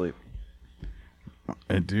 put me asleep.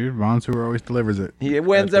 Hey, dude, Mansoor always delivers it. He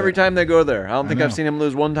wins every time they go there. I don't think know. I've seen him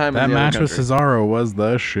lose one time That in the match other with country. Cesaro was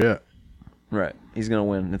the shit. Right. He's going to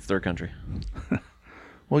win. It's their country.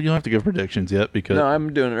 Well, you don't have to give predictions yet because. No,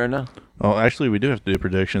 I'm doing it right now. Oh, actually, we do have to do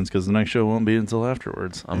predictions because the next show won't be until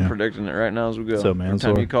afterwards. I'm predicting it right now as we go. So, Every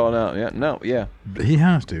Mansoor? time you call it out. Yeah. No. Yeah. He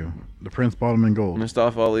has to. The Prince bought him in gold.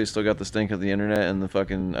 Mustafa Ali still got the stink of the internet and the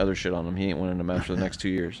fucking other shit on him. He ain't winning a match for the next 2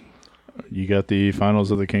 years. You got the finals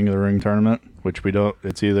of the King of the Ring tournament, which we don't.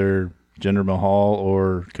 It's either Jinder Mahal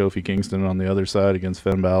or Kofi Kingston on the other side against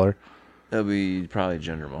Finn Balor. It'll be probably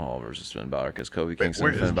Jinder Mahal versus Finn Balor because Kofi Kingston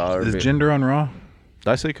Where and Finn Balor. is Jinder on Raw? Did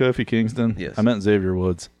I say Kofi Kingston? Yes. I meant Xavier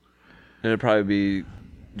Woods. It'd probably be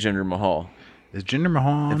Jinder Mahal. Is Jinder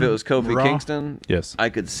Mahal? If it was Kofi Raw? Kingston, Yes. I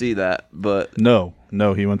could see that. But No,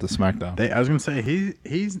 he went to SmackDown. I was gonna say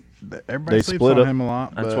he's everybody They sleeps split on up. him a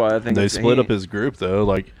lot. that's but why I think They split up his group though.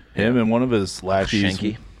 Like him and one of his lackeys.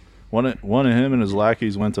 Shanky. One of him and his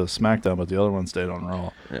lackeys went to SmackDown, but the other one stayed on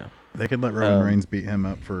Raw. Yeah. they could let Roman Reigns beat him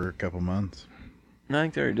up for a couple months. I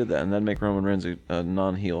think they already did that, and that'd make Roman Reigns a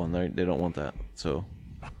non-heel, and they don't want that. So,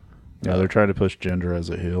 Yeah, they're trying to push Jinder as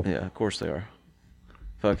a heel. yeah, of course they are.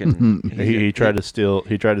 Fucking, He tried to steal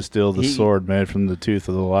the he- sword made from the tooth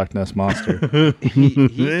of the Loch Ness monster.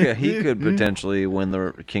 he could potentially win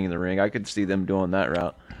the King of the Ring. I could see them doing that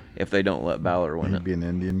route if they don't let Balor win He'd it. be an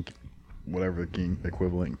Indian, whatever the king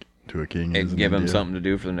equivalent to a king is. And in give him India. something to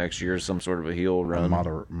do for the next year, some sort of a heel run.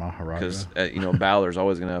 Maharaja. Because Balor's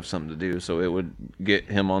always going to have something to do, so it would get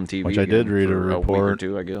him on TV. Which I did again read a for week or report.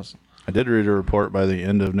 two, I guess. I did read a report by the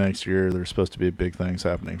end of next year. There's supposed to be big things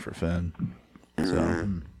happening for Finn. So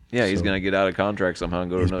Yeah, he's So- going to get out of contract somehow and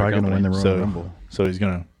go He's to another probably gonna company. win the Royal Rumble. so he's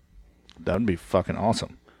gonna. That would be fucking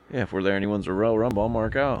awesome. Yeah, if we're there and he wins the Royal Rumble, I'll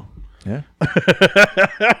mark out. Yeah.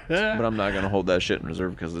 But I'm not going to hold that shit in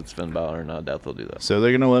reserve because it's Finn Balor, and I doubt they'll do that. So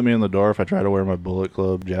they're gonna let me in the door if I try to wear my Bullet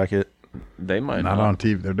Club jacket. They might Not not. on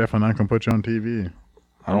TV. They're definitely not gonna put you on TV.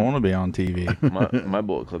 I don't want to be on TV. My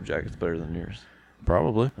Bullet Club jacket's better than yours.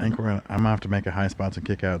 Probably. I think I'm gonna have to make a high spots and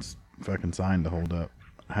kickouts fucking sign to hold up.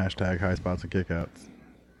 Hashtag high spots and kickouts.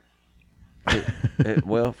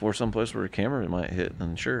 Well, if we're someplace where a camera might hit,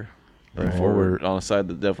 then sure. But if Right. we're on a side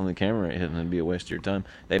that definitely the camera ain't hitting, it'd be a waste of your time.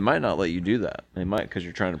 They might not let you do that. They might because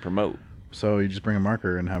you're trying to promote. So you just bring a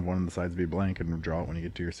marker and have one of the sides be blank and draw it when you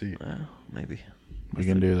get to your seat. Maybe. We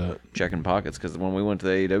can do that. Checking pockets because when we went to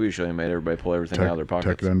the AEW show, he made everybody pull everything out of their Tuck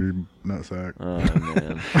pockets. it under your nutsack. Oh,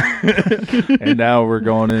 man. And now we're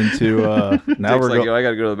going into now Dick's we're like, yo, I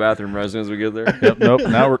got to go to the bathroom right as soon as we get there. Yep, nope.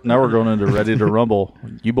 Now we're going into Ready to Rumble.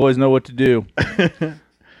 You boys know what to do.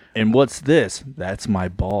 And what's this? That's my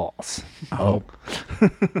balls. Oh,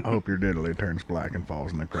 I hope your diddly turns black and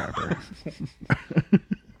falls in the crapper.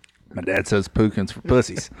 my dad says pookins for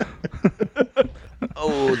pussies.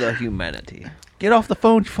 Oh, the humanity. Get off the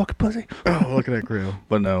phone, you fucking pussy. Oh, look at that grill.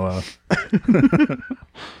 But no,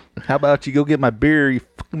 how about you go get my beer, you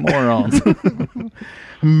fucking morons?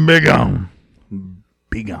 Big on.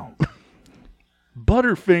 Be gone.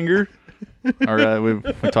 Butterfinger. All right, we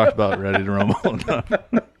talked about Ready to Rumble enough.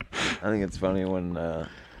 I think it's funny when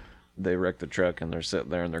they wreck the truck and they're sitting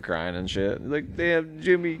there and they're crying and shit. Like, they have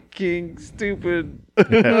Jimmy King stupid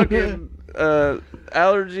fucking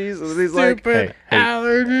allergies. And he's like, Hey,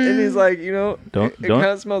 allergies. and he's like, Don't- it don't-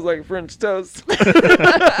 kind of smells like French toast.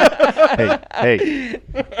 hey,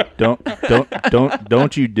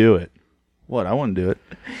 don't you do it. What? I wouldn't do it.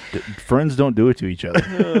 Friends don't do it to each other.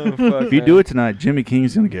 Oh, fuck, If you do it tonight, Jimmy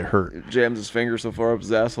King's gonna get hurt. Jams his finger so far up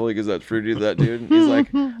his asshole he gives that fruity to that dude. He's like,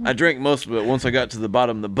 I drank most of it. Once I got to the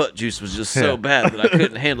bottom, the butt juice was just so bad that I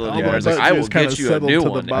couldn't handle it anymore. the He's like, butt I will juice kinda get you a settled new to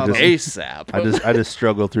the one bottom. ASAP. I just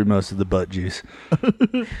struggled through most of the butt juice.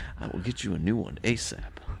 I will get you a new one ASAP.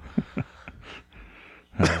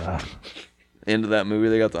 End of that movie,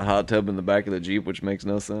 they got the hot tub in the back of the Jeep, which makes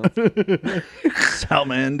no sense. Sal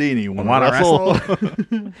Mandini, Want to wrestle?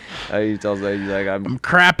 He tells that he's like, I'm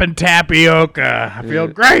crapping tapioca. I feel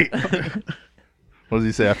great. What does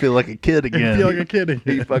he say? I feel like a kid I again. feel like a kid.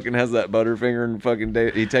 he fucking has that butterfinger and fucking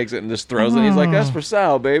he takes it and just throws it. He's like, that's for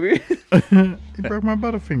Sal, baby. You broke my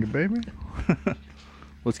butterfinger, baby.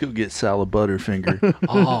 Let's go get Sal a Butterfinger.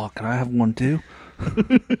 Oh, can I have one too?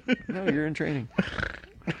 No, you're in training.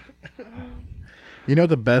 You know what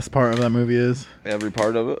the best part of that movie is? Every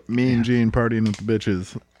part of it. Me and Gene partying with the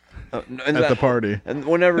bitches And at the party. And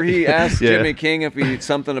whenever he asks Yeah. Jimmy King if he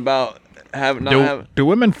something about having Do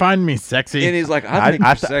women find me sexy? and he's like, I think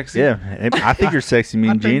you're sexy. Yeah, I think you're sexy,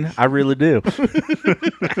 Mean Gene. I really do.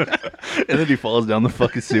 And then he falls down the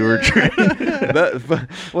fucking sewer drain. But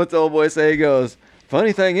what's the old boy say? He goes,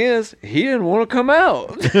 funny thing is, he didn't want to come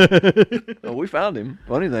out. Well, we found him.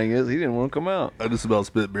 Funny thing is, he didn't want to come out. I just about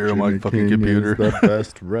spit beer on Jimmy my fucking King computer. is the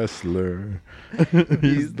best wrestler.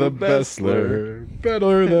 He's the bestler.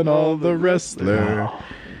 Better than all the wrestler.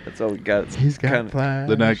 That's all we got. He's got kinda, plans.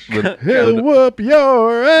 The next, He'll whoop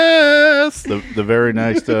your ass. the very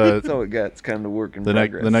next, that's all we got. It's kind of work in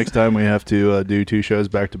progress. the next time we have to do two shows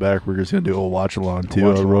back to back, we're just gonna do a watch along to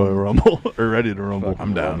watch-along. Royal Rumble or Ready to Rumble. Fucking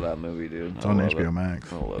I'm down. love that movie, dude. It's on I love HBO it.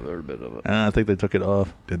 Max. I love every bit of it. I think they took it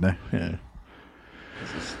off. Did they? Yeah.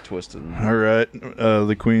 This is twisted. All right,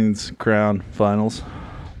 the Queen's Crown finals.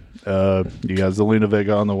 You got Zelina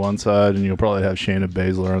Vega on the one side, and you'll probably have Shayna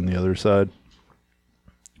Baszler on the other side.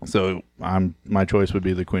 So my choice would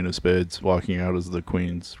be the Queen of Spades walking out as the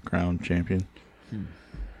Queen's Crown champion.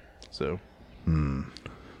 So And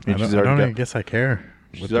I don't guess I care.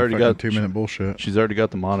 She's already got 2-minute bullshit. She's already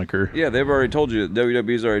got the moniker. Yeah, they've already told you.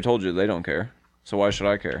 WWE's already told you they don't care. So why should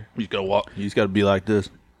I care? You just gotta walk. You just gotta be like this.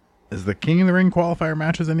 Is the King of the Ring qualifier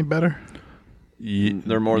matches any better?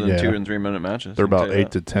 They're more than 2 and 3 minute matches. They're about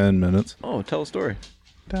 8 to 10 minutes. Oh, tell a story.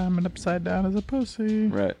 Diamond upside down as a pussy.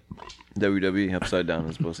 Right. WWE upside down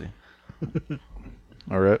as pussy.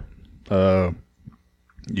 All right.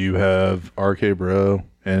 You have RK Bro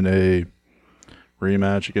in a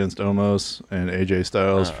rematch against Omos and AJ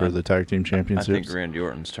Styles for the tag team championships. I think Randy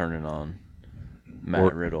Orton's turning on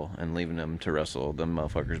Matt Riddle and leaving him to wrestle them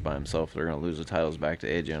motherfuckers by himself. They're gonna lose the titles back to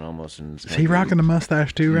AJ and Omos. And is he rocking the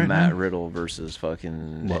mustache too right now? Matt Riddle versus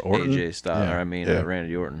fucking Orton? AJ Styles. Yeah. I mean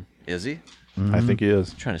Randy Orton. Is he? I think he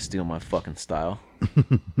is. Trying to steal my fucking style.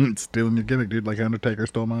 Stealing your gimmick, dude, like Undertaker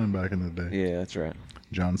stole mine back in the day. Yeah, that's right.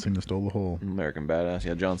 John Cena stole the whole. American Badass.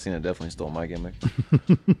 Yeah, John Cena definitely stole my gimmick.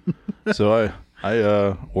 So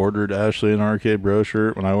I ordered Ashley an RK Bro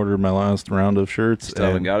shirt when I ordered my last round of shirts. Still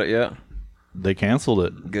haven't got it yet? They canceled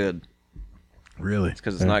it. Good. Really? It's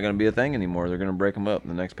because it's not going to be a thing anymore. They're going to break them up in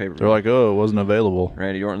the next paper. They're like, oh, it wasn't available.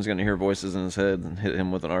 Randy Orton's going to hear voices in his head and hit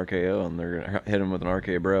him with an RKO, and they're going to hit him with an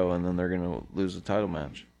RK Bro, and then they're going to lose the title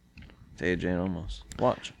match to AJ and Omos.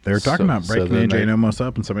 Watch. They were talking about breaking then AJ and Omos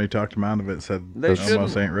up, and somebody talked him out of it. Said They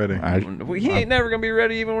Omos ain't ready. He ain't never going to be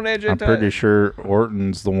ready even when AJ I'm pretty sure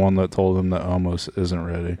Orton's the one that told him that Omos isn't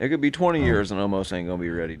ready. It could be 20 years and Omos ain't going to be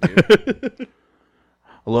ready, dude.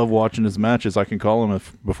 I love watching his matches. I can call him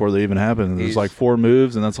before they even happen. There's like 4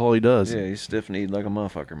 moves, and that's all he does. Yeah, he's stiff-kneed like a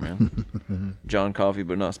motherfucker, man. John Coffey,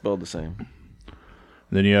 but not spelled the same.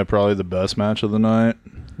 Then you have probably the best match of the night.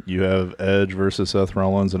 You have Edge versus Seth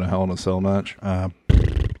Rollins in a Hell in a Cell match.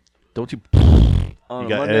 Don't you? On You a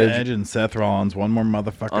got Monday, Edge and Seth Rollins one more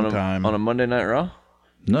motherfucking time. on a Monday Night Raw?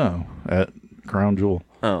 No, at Crown Jewel.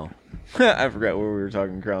 Oh. I forgot where we were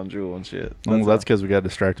talking Crown Jewel and shit. Well, that's because we got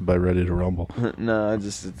distracted by Ready to Rumble. No,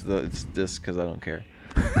 it's just because I don't care.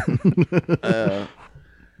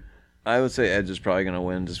 I would say Edge is probably going to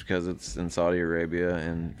win just because it's in Saudi Arabia.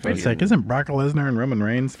 And Wait a sec, isn't Brock Lesnar and Roman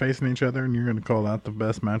Reigns facing each other, and you're going to call that the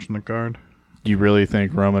best match on the card? You really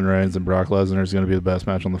think Roman Reigns and Brock Lesnar is going to be the best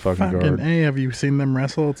match on the fucking card? A, have you seen them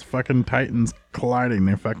wrestle? It's fucking titans colliding.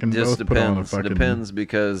 They fucking just both put on a depends. fucking... Depends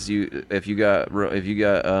because if you got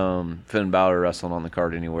Finn Balor wrestling on the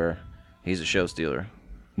card anywhere, he's a show stealer.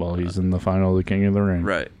 Well, he's in the final of the King of the Ring.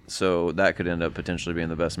 Right. So that could end up potentially being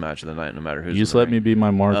the best match of the night, no matter who's. You just let me be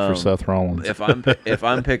my mark for Seth Rollins. If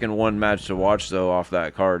I'm picking one match to watch though off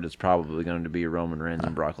that card, it's probably going to be Roman Reigns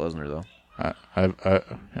and Brock Lesnar though.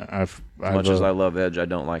 As much as I love Edge, I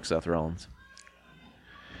don't like Seth Rollins.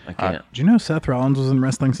 I can't. Do you know Seth Rollins was in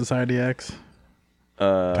Wrestling Society X?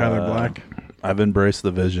 Tyler Black? I've embraced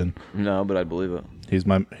the vision. No, but I believe it. He's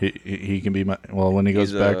my he can be my when he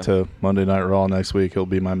goes back to Monday Night Raw next week, he'll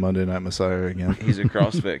be my Monday Night Messiah again. He's a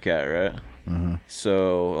CrossFit cat, right? Uh-huh.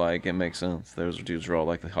 So like it makes sense. Those dudes are all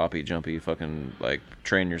like the hoppy, jumpy, fucking like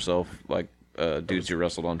train yourself like dudes who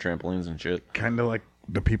wrestled on trampolines and shit. Kind of like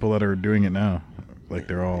the people that are doing it now. Like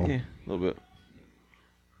they're all a little bit.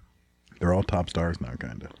 They're all top stars now,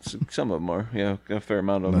 kind of. Some of them are, yeah, a fair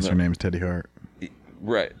amount of them. Unless your name's Teddy Hart.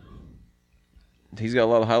 Right. He's got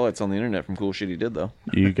a lot of highlights on the internet from cool shit he did, though.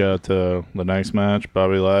 You got the next match,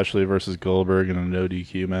 Bobby Lashley versus Goldberg in a no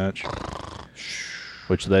DQ match,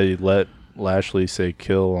 which they let Lashley say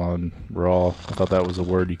kill on Raw. I thought that was a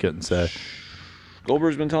word you couldn't say.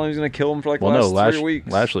 Goldberg's been telling him he's going to kill him for like the last 3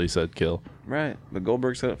 weeks. Lashley said kill. Right, but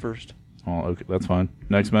Goldberg said it first. Oh, okay, that's fine.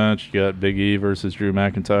 Next match, you got Big E versus Drew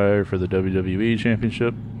McIntyre for the WWE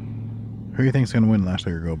Championship. Who do you think's going to win,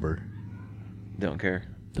 Lashley or Goldberg? Don't care.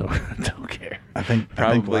 Don't care. I think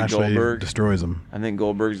Probably Lashley Goldberg destroys him. I think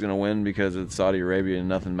Goldberg's going to win because it's Saudi Arabia and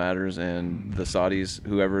nothing matters. And the Saudis,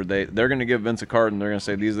 whoever they're going to give Vince a card and they're going to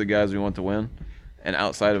say, these are the guys we want to win. And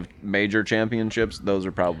outside of major championships, those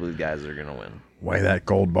are probably the guys that are going to win. Weigh that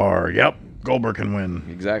gold bar. Yep, Goldberg can win.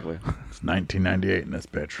 Exactly. It's 1998 in this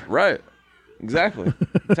bitch. Right. Exactly.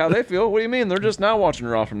 That's how they feel. What do you mean? They're just now watching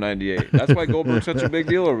Raw from '98. That's why Goldberg's such a big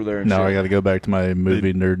deal over there. And Now shit. I got to go back to my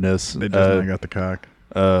movie nerdness. They just got the cock.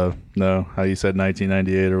 No, how you said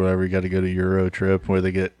 1998 or whatever. You got to go to Euro Trip where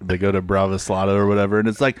they go to Bravoslato or whatever, and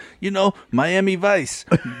it's like Miami Vice,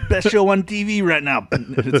 best show on TV right now.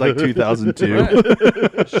 It's like 2002.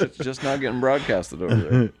 Right. Shit's just now getting broadcasted over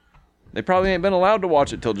there. They probably ain't been allowed to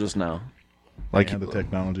watch it till just now. Like have the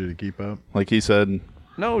technology to keep up. Like he said.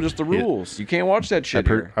 No, just the rules. You can't watch that shit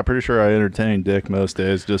here. I'm pretty sure I entertain Dick most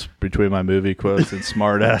days just between my movie quotes and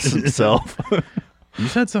smart ass himself. You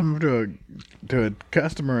said something to a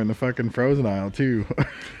customer in the fucking frozen aisle too.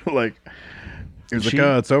 Like he was like,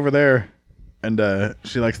 "Oh, it's over there." and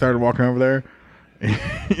she like started walking over there.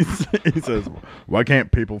 He says, "Why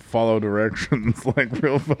can't people follow directions?" Like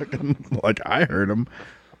real fucking like I heard him.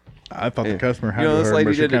 I thought the customer had to this heard him, lady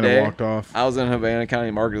but she did kind of today. walked off. I was in Havana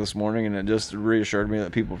County Market this morning, and it just reassured me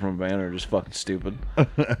that people from Havana are just fucking stupid.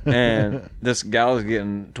 And this gal is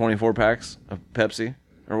getting 24 packs of Pepsi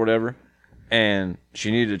or whatever, and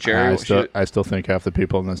she needed a cherry. I still think half the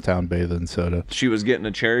people in this town bathe in soda. She was getting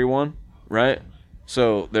a cherry one, right?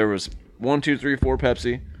 So there was 1, 2, 3, 4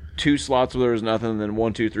 Pepsi, 2 slots where there was nothing, and then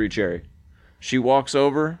 1, 2, 3 cherry. She walks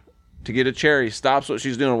over to get a cherry, stops what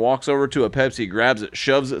she's doing, walks over to a Pepsi, grabs it,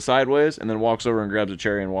 shoves it sideways, and then walks over and grabs a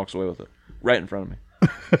cherry and walks away with it. Right in front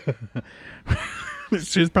of me.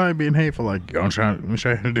 She's probably being hateful, like, I'm trying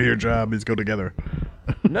to do your job, let's go together.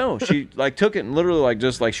 No, she like took it and literally like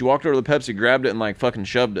just like she walked over to the Pepsi, grabbed it and like fucking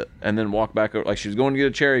shoved it, and then walked back over. Like she was going to get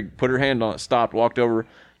a cherry, put her hand on it, stopped, walked over,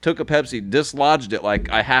 took a Pepsi, dislodged it, like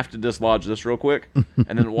I have to dislodge this real quick,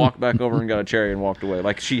 and then walked back over and got a cherry and walked away.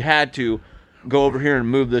 Like she had to go over here and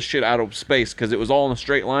move this shit out of space because it was all in a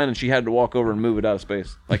straight line, and she had to walk over and move it out of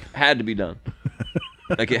space. Like had to be done.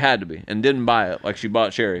 Like it had to be, and didn't buy it. Like she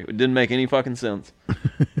bought cherry. It didn't make any fucking sense.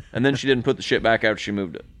 And then she didn't put the shit back after she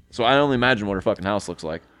moved it. So I only imagine what her fucking house looks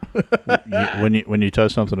like. When you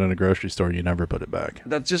touch something in a grocery store, you never put it back.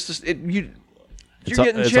 That's just it. You're It's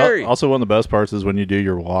getting cherry. Also, one of the best parts is when you do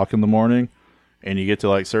your walk in the morning, and you get to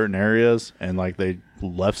like certain areas, and like they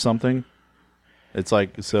left something. It's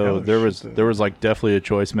like there was like definitely a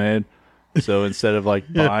choice made. So instead of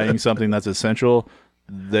like buying something that's essential,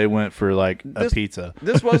 they went for like a pizza.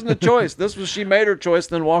 This wasn't a choice. This was she made her choice,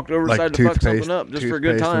 then walked over, Like decided to fuck something up just for a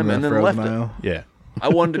good time, and then left it. Yeah. I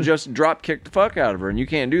wanted to just drop kick the fuck out of her, and you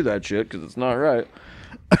can't do that shit because it's not right.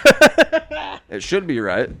 It should be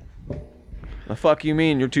right. The fuck you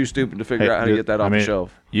mean you're too stupid to figure out how to get that off the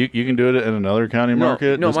shelf? You can do it in another county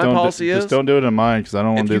market. No, my policy is just don't do it in mine because I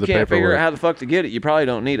don't want to do the paperwork. If you can't figure out paperwork. how the fuck to get it, you probably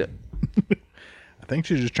don't need it. I think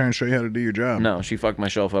she's just trying to show you how to do your job. No, she fucked my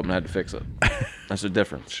shelf up and I had to fix it. That's the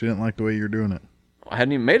difference. She didn't like the way you were doing it. I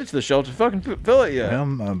hadn't even made it to the shelf to fucking fill it yet. Well,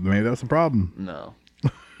 maybe that's the problem. No,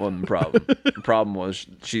 wasn't the problem. The problem was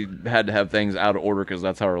she had to have things out of order because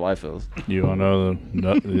that's how her life is. You want to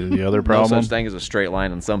know the other No problem? such thing as a straight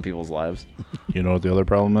line in some people's lives. You know what the other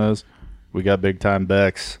problem is? We got big time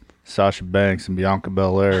Bex, Sasha Banks, and Bianca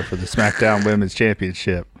Belair for the SmackDown Women's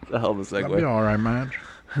Championship. The hell of a That'd be segue. all right, match.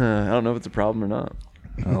 I don't know if it's a problem or not.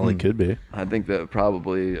 Well, it could be. I think that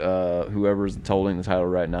probably whoever's holding the title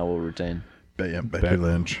right now will retain. Becky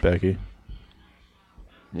Lynch. Becky.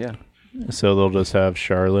 Yeah, So they'll just have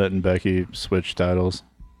Charlotte and Becky switch titles.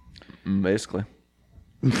 basically.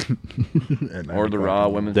 And Or the Raw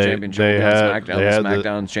Women's They- Championship they will be on had- SmackDown. they The had the-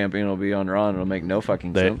 SmackDown champion will be on Raw, and it'll make no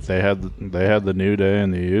fucking sense. They had the New Day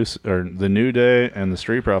and the New Day and the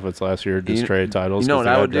Street Profits last year just trade titles. you know 'cause what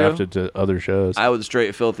they I got would do? drafted to other shows. I would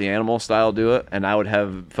straight filthy animal style do it, and I would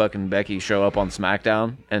have fucking Becky show up on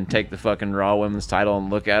SmackDown and take the fucking Raw Women's title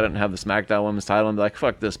and look at it and have the SmackDown Women's title and be like,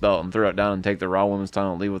 fuck this belt, and throw it down and take the Raw Women's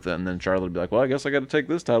title and leave with it, and then Charlotte would be like, well, I guess I got to take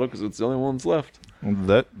this title because it's the only one that's left.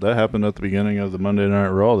 That happened at the beginning of the Monday Night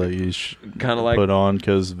Raw that you Kind of like put on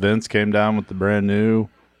because Vince came down with the brand new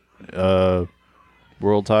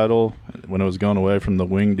world title when it was going away from the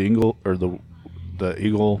winged eagle or the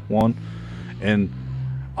eagle one, and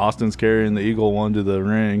Austin's carrying the eagle one to the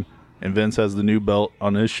ring, and Vince has the new belt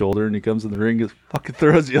on his shoulder, and he comes in the ring and fucking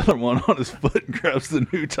throws the other one on his foot and grabs the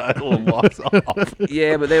new title and walks off.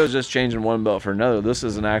 Yeah, but they was just changing one belt for another. This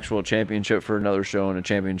is an actual championship for another show and a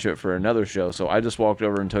championship for another show. So I just walked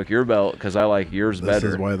over and took your belt because I like yours This better.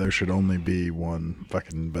 is why there should only be one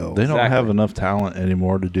fucking belt. They don't Exactly. have enough talent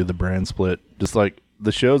anymore to do the brand split. Just like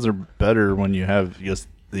the shows are better when you have just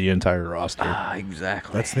the entire roster.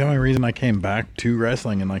 Exactly. That's the only reason I came back to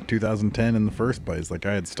wrestling in like 2010 in the first place. Like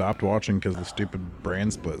I had stopped watching because the stupid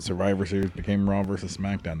brand split. Survivor Series became Raw versus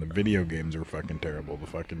SmackDown. The video games were fucking terrible. The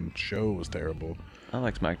fucking show was terrible. I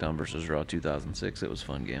like SmackDown versus Raw 2006. It was a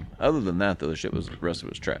fun game. Other than that, though, the rest of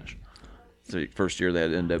it was trash. The first year they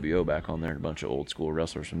had NWO back on there and a bunch of old school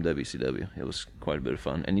wrestlers from WCW. It was quite a bit of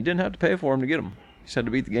fun. And you didn't have to pay for them to get them. You just had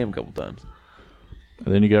to beat the game a couple times.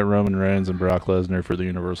 And then you got Roman Reigns and Brock Lesnar for the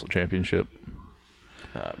Universal Championship.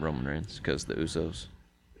 Roman Reigns, because the Usos.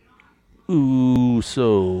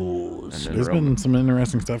 Usos. And There's been some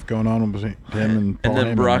interesting stuff going on with him and Paul And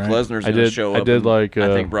then Heyman, Brock right? Lesnar's going to show up. I did like. I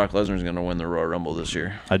think Brock Lesnar's going to win the Royal Rumble this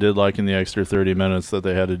year. I did like in the extra 30 minutes that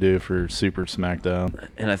they had to do for Super SmackDown.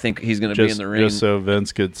 And I think he's going to be in the ring. Just so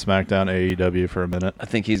Vince could SmackDown AEW for a minute. I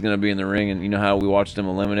think he's going to be in the ring, and you know how we watched him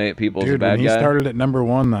eliminate people as a Dude, bad when he guy? started at number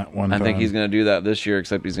 1 that one I time. think he's going to do that this year,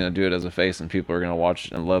 except he's going to do it as a face, and people are going to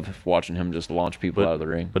watch and love watching him just launch people out of the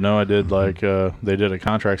ring. But no, I did like they did a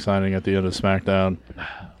contract signing at the end of SmackDown,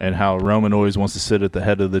 and how Roman always wants to sit at the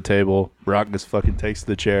head of the table. Brock just fucking takes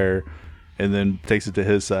the chair and then takes it to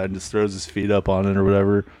his side and just throws his feet up on it or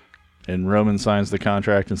whatever. And Roman signs the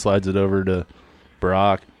contract and slides it over to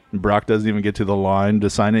Brock. And Brock doesn't even get to the line to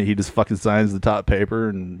sign it. He just fucking signs the top paper,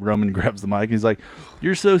 and Roman grabs the mic. And he's like,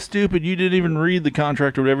 "You're so stupid. You didn't even read the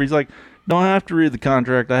contract or whatever." He's like, "Don't have to read the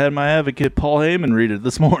contract. I had my advocate, Paul Heyman, read it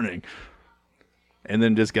this morning." And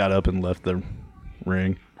then just got up and left the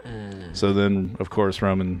ring. So then, of course,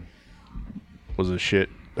 Roman was a shit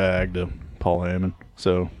bag to Paul Heyman.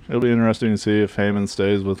 So it'll be interesting to see if Heyman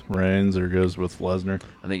stays with Reigns or goes with Lesnar.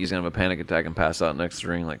 I think he's going to have a panic attack and pass out next to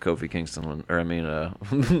the ring like Kofi Kingston.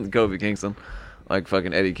 Kofi Kingston. Like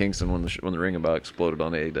fucking Eddie Kingston when the ring about exploded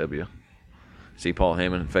on AEW. See Paul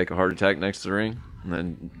Heyman fake a heart attack next to the ring, and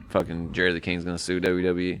then fucking Jerry the King's going to sue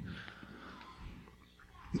WWE.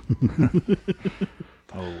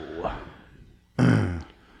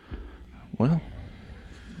 Well,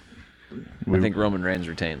 I think Roman Reigns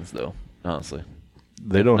retains, though, honestly.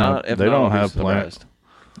 they don't Not- have if they not, I'll don't be have plans. surprised.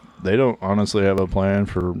 They don't honestly have a plan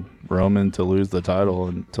for Roman to lose the title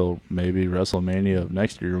until maybe WrestleMania of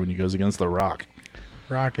next year when he goes against The Rock.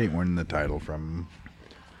 Rock ain't winning the title from him.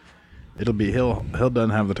 It'll be he'll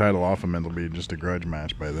done have the title off him. It'll be just a grudge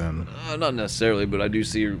match by then. Not necessarily, but I do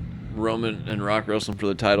see Roman and Rock wrestling for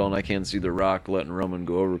the title, and I can't see The Rock letting Roman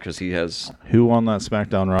go over because he has... Who on that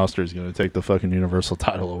SmackDown roster is going to take the fucking Universal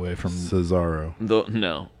title away from? Cesaro.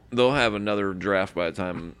 No. They'll have another draft by the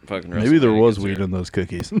time fucking Maybe there WrestleMania was gets weed here. in those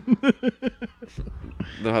cookies.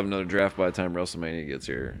 They'll have another draft by the time WrestleMania gets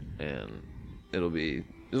here, and it'll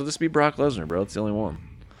just be Brock Lesnar, bro. It's the only one.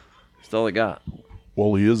 That's all they got.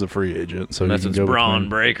 Well, he is a free agent, so Unless you it's can go Braun between-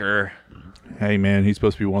 Breaker. Hey man, he's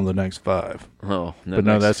supposed to be one of the next 5. Oh, But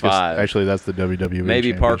no, that's just, five. actually that's the WWE.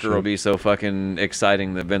 Maybe Parker Championship. will be so fucking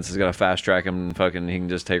exciting that Vince is gonna fast track him and fucking he can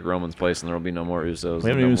just take Roman's place and there'll be no more Usos. We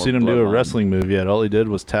haven't no even more seen him do a bloodline. wrestling move yet. All he did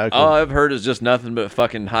was tackle All I've heard is just nothing but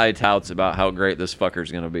fucking high touts about how great this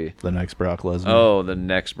fucker's gonna be. the next Brock Lesnar. Oh, the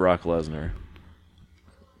next Brock Lesnar.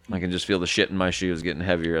 I can just feel the shit in my shoes getting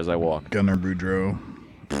heavier as I walk. Gunnar Boudreaux.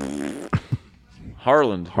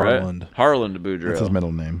 Harland. Harland. Right? Harland Boudreaux. That's his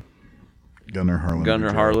middle name. Gunnar Harland. Gunnar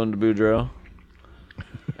Boudreaux. Harland Boudreaux.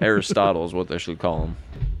 Aristotle is what they should call him.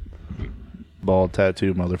 Bald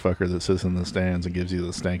tattoo motherfucker that sits in the stands and gives you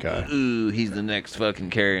the stink eye. Ooh, he's the next fucking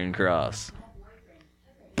Karrion Kross.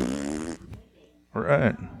 All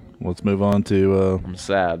right, let's move on to. I'm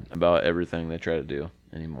sad about everything they try to do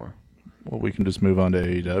anymore. Well, we can just move on to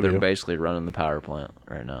AEW. They're basically running the power plant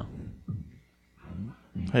right now.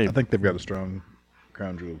 Hey, I think they've got a strong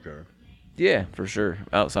crown jewel card. Yeah, for sure.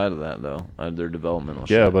 Outside of that, though, their developmental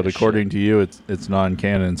yeah, shit but is according shit. to you, it's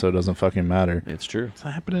non-canon, so it doesn't fucking matter. It's true. It's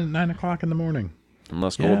happening at 9 o'clock in the morning.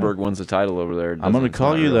 Unless Yeah. Goldberg wins the title over there. I'm going to it's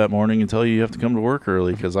call not you real. that morning and tell you you have to come to work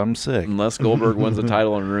early because I'm sick. Unless Goldberg wins the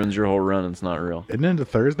title and ruins your whole run, it's not real. Isn't it a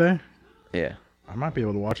Thursday? Yeah. I might be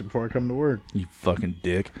able to watch it before I come to work. You fucking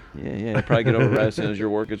dick. Yeah. You probably get over right as soon as your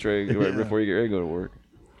work gets ready, right before you get ready to go to work.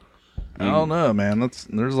 I don't know, man.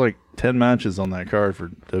 There's like 10 matches on that card for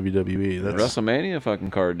WWE. That's WrestleMania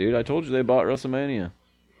fucking card, dude. I told you they bought WrestleMania.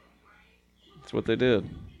 That's what they did.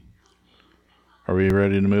 Are we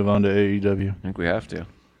ready to move on to AEW? I think we have to.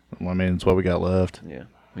 Well, I mean, it's what we got left. Yeah,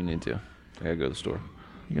 we need to. I gotta go to the store.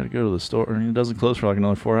 You got to go to the store, and it doesn't close for like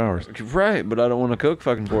another 4 hours. Right, but I don't want to cook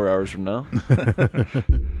fucking 4 hours from now.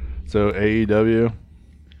 So AEW,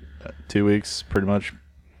 2 weeks pretty much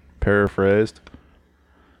paraphrased.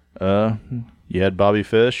 You had Bobby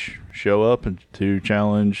Fish show up to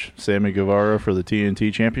challenge Sammy Guevara for the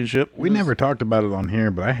TNT Championship We never talked about it on here,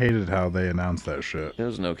 but I hated how they announced that shit. It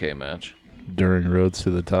was an okay match. during Roads to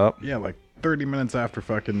the Top. Yeah, like 30 minutes after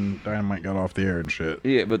fucking Dynamite got off the air and shit.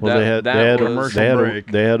 Yeah, but Well, that was...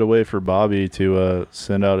 they had a way for Bobby to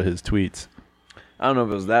send out his tweets. I don't know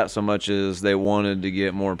if it was that so much as they wanted to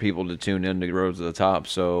get more people to tune in to Roads to the Top.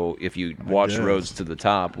 So if you watch guess. Roads to the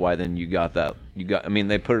Top, why then you got that? I mean,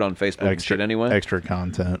 they put it on Facebook and shit anyway. Extra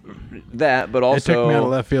content. That, but It took me out of also,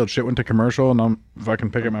 left field. Shit went to commercial, and I'm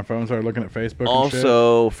fucking picking up my phone, started looking at Facebook.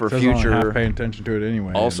 also and for shit. Says I'm not half future, paying attention to it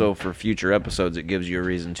anyway. also and for future episodes, it gives you a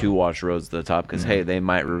reason to watch Roads to the Top because hey, they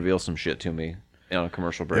might reveal some shit to me. on a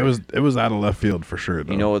commercial break. It was out of left field for sure,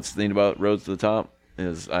 though. You know what's the thing about Roads to the Top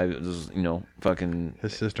is fucking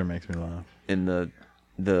his sister makes me laugh. in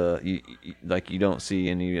you don't see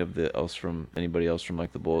anybody else from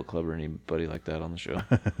like the Bullet Club or anybody like that on the show.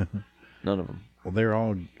 None of them. Well, they were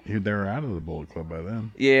out of the Bullet Club by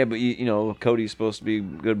then. Yeah, but Cody's supposed to be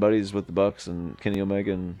good buddies with the Bucks and Kenny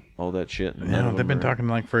Omega and all that shit. And No, they've been talking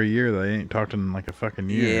like for a year. They ain't talked in like a fucking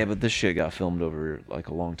year. Yeah, but this shit got filmed over like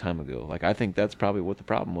a long time ago. Like I think that's probably what the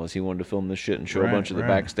problem was. He wanted to film this shit and show a bunch of the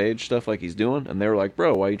backstage stuff like he's doing, and they were like,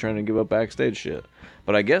 "Bro, why are you trying to give up backstage shit?"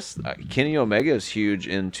 But I guess Kenny Omega is huge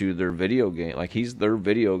into their video game. Like he's their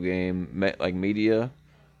video game media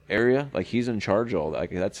area. Like he's in charge of all that. Like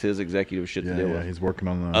that's his executive shit to deal with. He's working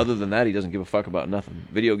on the. Other than that, he doesn't give a fuck about nothing.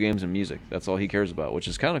 Video games and music. That's all he cares about, which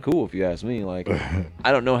is kind of cool if you ask me. Like,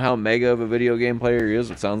 I don't know how mega of a video game player he is.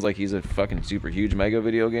 It sounds like he's a fucking super huge mega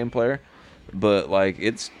video game player. But like,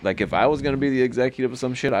 it's like if I was gonna be the executive of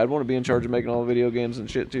some shit, I'd want to be in charge of making all the video games and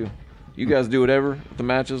shit too. You guys do whatever with the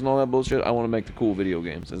matches and all that bullshit. I want to make the cool video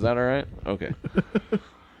games. Is that all right? Okay.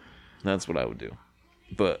 That's what I would do.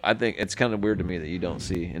 But I think it's kind of weird to me that you don't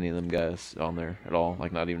see any of them guys on there at all.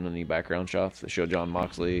 Like, not even any background shots. They show John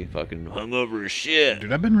Moxley fucking hungover as shit.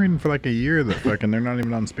 Dude, I've been reading for like a year that fucking they're not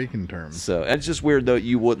even on speaking terms. So, it's just weird, though,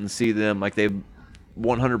 you wouldn't see them. Like, they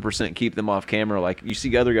 100% keep them off camera. Like, you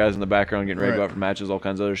see other guys in the background getting ready to go out for matches, all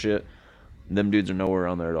kinds of other shit. Them dudes are nowhere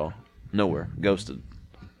on there at all. Nowhere. Ghosted.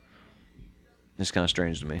 It's kind of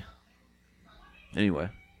strange to me. Anyway.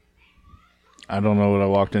 I don't know what I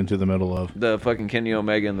walked into the middle of. The fucking Kenny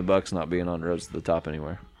Omega and the Bucks not being on Roads to the Top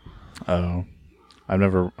anywhere. Oh. I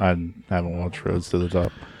haven't watched Roads to the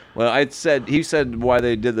Top. Well, he said why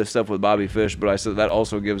they did this stuff with Bobby Fish, but I said that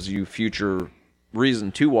also gives you future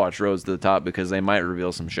reason to watch Roads to the Top because they might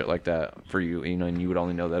reveal some shit like that for you, and you would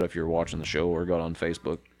only know that if you were watching the show or got on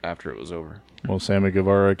Facebook after it was over. Well, Sammy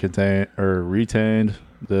Guevara retained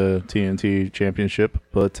the TNT championship,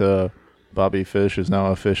 but Bobby Fish is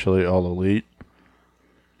now officially All Elite.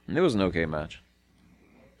 It was an okay match.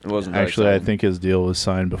 It wasn't actually. exciting. I think his deal was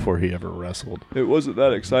signed before he ever wrestled. It wasn't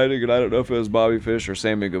that exciting, and I don't know if it was Bobby Fish or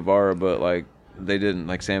Sammy Guevara, but like they didn't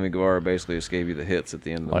like Sammy Guevara basically just gave you the hits at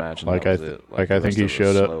the end of the match. And I think he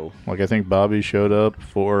showed up. Slow. Like I think Bobby showed up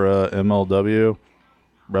for MLW,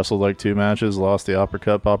 wrestled like 2 matches, lost the Upper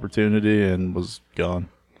Cup opportunity, and was gone.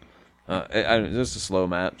 Just a slow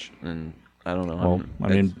match, and I don't know.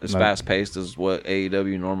 Well, as fast paced as what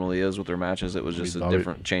AEW normally is with their matches. It was just a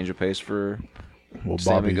different change of pace for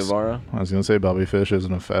Sammy Guevara. I was gonna say Bobby Fish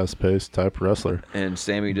isn't a fast paced type wrestler, and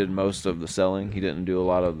Sammy did most of the selling. He didn't do a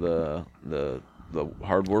lot of the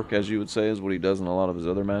hard work, as you would say, is what he does in a lot of his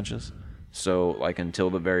other matches. So like until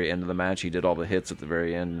the very end of the match, he did all the hits at the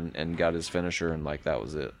very end and got his finisher, and like that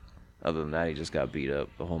was it. Other than that, he just got beat up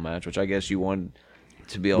the whole match, which I guess you wanted.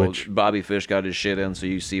 To be able, Bobby Fish got his shit in, so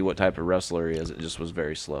you see what type of wrestler he is. It just was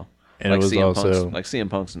very slow. And like it was CM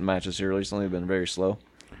Punk's matches here recently have been very slow.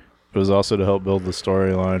 It was also to help build the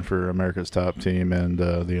storyline for America's Top Team and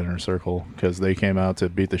the Inner Circle because they came out to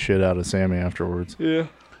beat the shit out of Sammy afterwards. Yeah.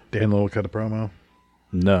 Dan Lowell cut a promo.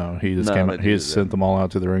 No, he just came out. He just sent them all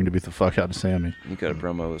out to the ring to beat the fuck out of Sammy. He cut a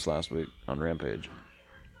promo this last week on Rampage.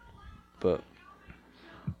 But.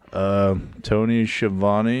 Tony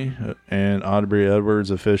Schiavone and Aubrey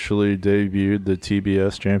Edwards officially debuted the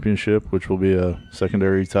TBS Championship, which will be a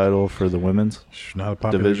secondary title for the women's not a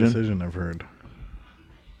popular decision, I've heard.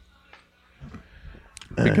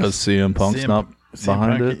 Because CM Punk's not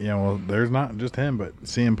behind it? Yeah, well, there's not just him, but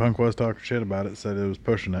CM Punk was talking shit about it, said it was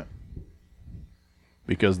pushing it.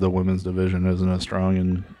 Because the women's division isn't as strong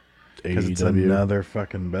in AEW. Because it's another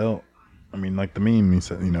fucking belt. I mean, like the meme, he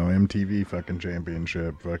said, MTV fucking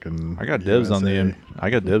championship, fucking. I got dibs on the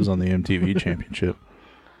MTV championship.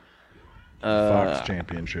 Fox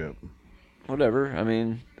championship. Whatever. I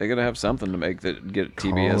mean, they gotta have something to make that get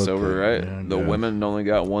TBS over, right? Yeah, the women only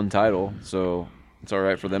got one title, so it's all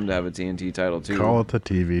right for them to have a TNT title too. Call it a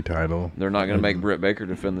TV title. They're not gonna make Britt Baker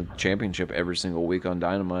defend the championship every single week on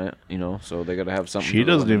Dynamite, so they gotta have something. She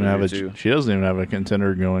doesn't even have a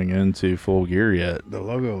contender going into Full Gear yet. The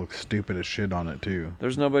logo looks stupid as shit on it too.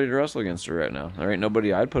 There's nobody to wrestle against her right now. There ain't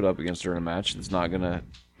nobody I'd put up against her in a match that's not gonna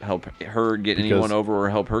help her get anyone over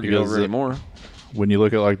or help her get over anymore. When you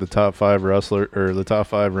look at like the top 5 wrestler or the top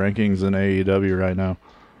 5 rankings in AEW right now,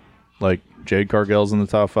 like Jade Cargill's in the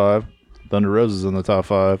top 5. Thunder Rose is in the top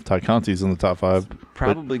 5. Ty Conti's in the top 5.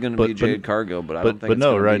 Probably going to be Jade Cargill, but I don't think. But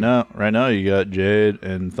no, right now you got Jade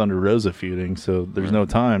and Thunder Rosa feuding, so there's no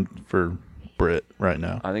time for Britt right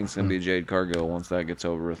now. I think it's gonna be Jade Cargill once that gets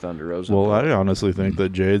over with Thunder Rosa. Well, I honestly think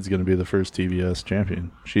that Jade's going to be the first TBS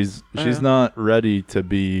champion. She's not ready to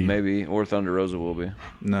be. Maybe, or Thunder Rosa will be.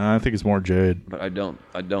 No, I think it's more Jade. But I don't.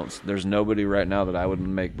 There's nobody right now that I would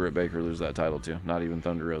make Britt Baker lose that title to. Not even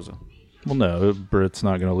Thunder Rosa. Well, no, Britt's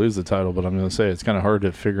not going to lose the title, but I'm going to say it's kind of hard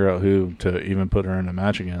to figure out who to even put her in a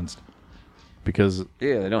match against. Because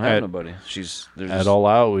they don't have nobody. At All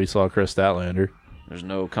Out, we saw Chris Statlander. There's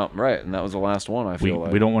no right, and that was the last one. I feel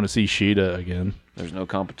like we don't want to see Sheeta again. There's no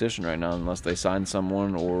competition right now unless they sign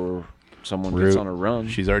someone or someone gets on a run.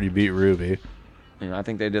 She's already beat Ruby. I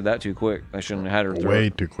think they did that too quick. They shouldn't have had her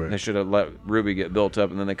way too quick. They should have let Ruby get built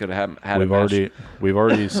up, and then they could have had. We've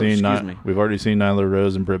already seen Nyla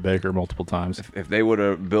Rose and Britt Baker multiple times. If they would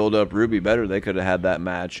have built up Ruby better, they could have had that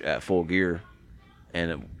match at Full Gear,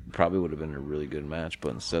 and it probably would have been a really good match.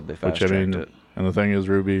 But instead, they fast tracked it. And the thing is,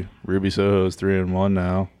 Ruby Soho is 3-1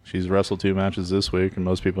 now. She's wrestled 2 matches this week, and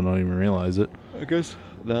most people don't even realize it. I guess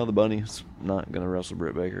now the Bunny's not gonna wrestle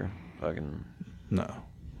Britt Baker. No,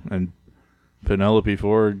 and Penelope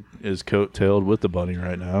Ford is coattailed with the Bunny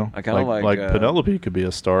right now. I kind of like Penelope could be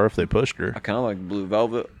a star if they pushed her. I kind of like Blue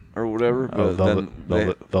Velvet or whatever. But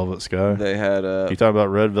Velvet Sky. They had. You talking about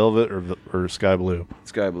Red Velvet or Sky Blue?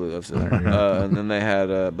 Sky Blue. That's it. And then they had,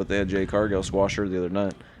 but they had Jay Cargill squash her the other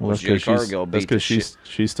night. Well, that's because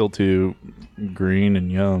she's still too green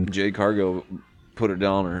and young. Jay Cargill put her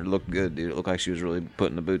down. Her looked good, dude. It looked like she was really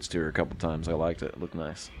putting the boots to her a couple times. I liked it. It looked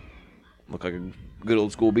nice. Looked like a good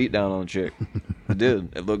old school beat down on the chick. It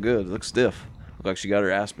did. It looked good. It looked stiff. Looked like she got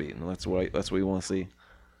her ass beat, and that's what you want to see.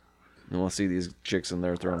 You want to see these chicks in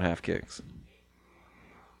there throwing half kicks.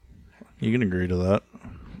 You can agree to that.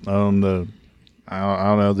 I don't know.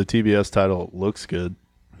 The TBS title looks good.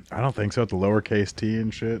 I don't think so. The lowercase T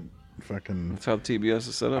and shit. Fucking. That's how TBS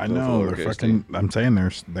is set up. I know. They're fucking. I'm saying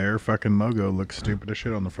their fucking logo looks stupid as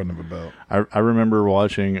shit on the front of a belt. I remember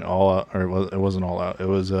watching All Out, or it wasn't All Out. It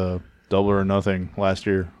was Double or Nothing last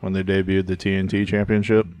year when they debuted the TNT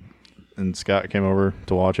Championship, and Scott came over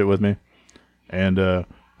to watch it with me, and I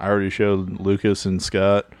already showed Lucas and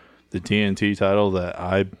Scott the TNT title that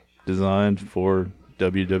I designed for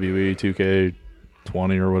WWE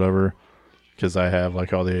 2K20 or whatever, because I have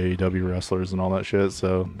like all the AEW wrestlers and all that shit.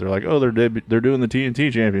 So they're like, oh, they're doing the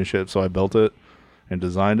TNT Championship. So I built it and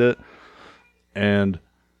designed it, and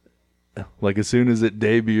like as soon as it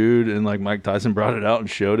debuted and like Mike Tyson brought it out and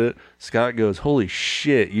showed it, Scott goes, "Holy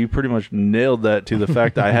shit! You pretty much nailed that to the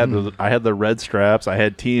fact that I had the red straps, I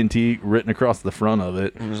had TNT written across the front of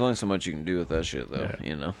it." There's only so much you can do with that shit, though.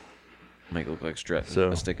 Yeah. Make it look like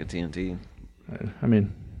a stick of TNT. I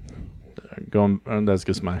mean, that's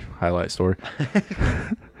just my highlight story.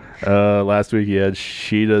 Last week he had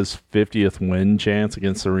Sheeta's 50th win chance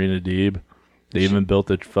against Serena Deeb. They even built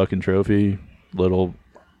the fucking trophy little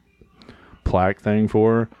plaque thing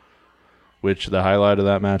for her, which the highlight of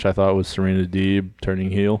that match I thought was Serena Deeb turning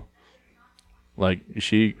heel. Like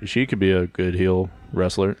she could be a good heel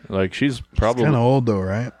wrestler. Like she's probably kind of old though,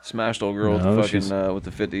 right? Smashed old girl with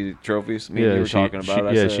the 50 trophies. You were talking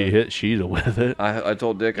about. She hit Sheeta with it. I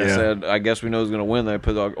told Dick, I said, I guess we know who's gonna win. They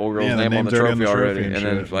put the old girl's name on the trophy already, and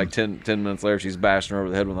then like 10 minutes later, she's bashing her over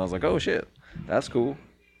the head. When I was like, oh shit, that's cool.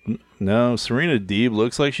 No, Serena Deeb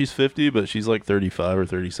looks like she's 50, but she's like 35 or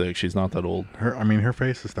 36. She's not that old. Her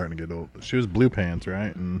face is starting to get old. She was Blue Pants,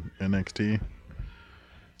 right, in NXT.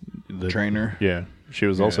 The trainer. Yeah, she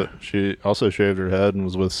was she also shaved her head and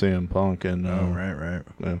was with CM Punk. And right.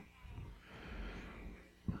 Yeah.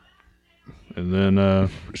 And then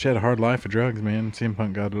she had a hard life of drugs, man. CM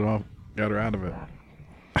Punk got her out of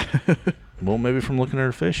it. Well, maybe from looking at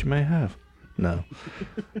her face, she may have. No,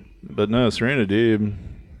 but no, Serena Deeb.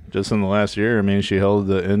 Just in the last year, I mean, she held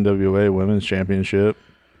the NWA Women's Championship.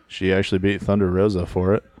 She actually beat Thunder Rosa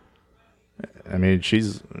for it. I mean, she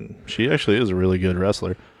actually is a really good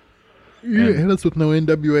wrestler. You hit us with no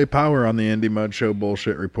NWA power on the Indy Mud Show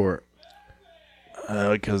bullshit report.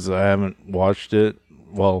 Because I haven't watched it.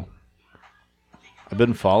 Well, I've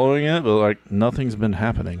been following it, but like nothing's been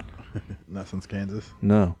happening. Not since Kansas.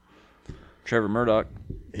 No. Trevor Murdoch.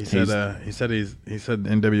 He said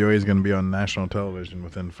NWA is going to be on national television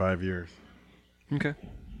within 5 years. Okay.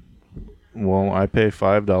 Well, I pay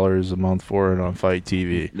 $5 a month for it on Fight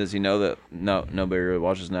TV. Does he know that nobody really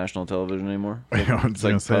watches national television anymore?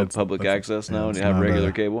 It's like public access now, and you have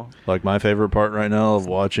regular cable. Like my favorite part right now of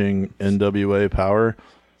watching NWA Power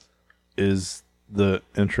is the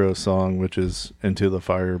intro song, which is "Into the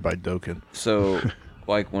Fire" by Dokken. So,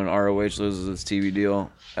 like when ROH loses its TV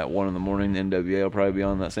deal at 1 a.m, the NWA will probably be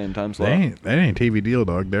on that same time slot. They ain't TV deal,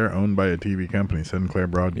 dog. They're owned by a TV company, Sinclair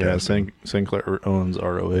Broadcasting. Yeah, Sinclair owns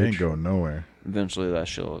ROH. They ain't going nowhere. Eventually, that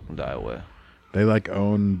shit will die away. They like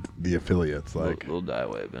own the affiliates. Like It'll die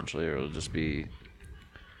away eventually, or it'll just be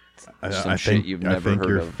I some shit think you've never heard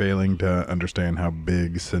you're of. failing to understand how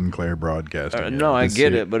big Sinclair Broadcasting is. No, I The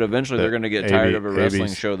get C- it, but eventually they're going to get tired of a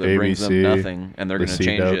wrestling show that brings them ABC, nothing, and they're going to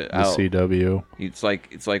change it out. The CW. It's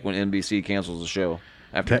like when NBC cancels a show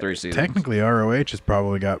after 3 seasons. Technically, ROH has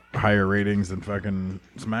probably got higher ratings than fucking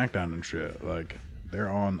SmackDown and shit. Like they're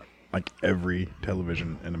on like every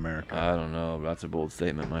television in America. I don't know. That's a bold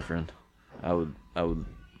statement, my friend. I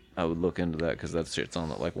would look into that because that shit's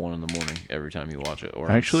on at like 1 in the morning every time you watch it, or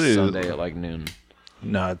Actually, on Sunday at like noon.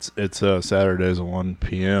 No, it's Saturdays at 1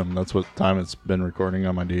 p.m. That's what time it's been recording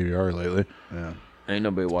on my DVR lately. Yeah, Ain't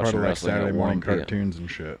nobody part watching of like wrestling Saturday at morning 1 p.m. cartoons and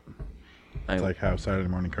shit. It's like how Saturday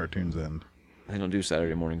morning cartoons end. They don't do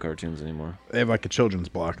Saturday morning cartoons anymore. They have like a children's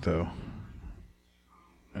block though,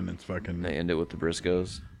 and it's fucking They end it with the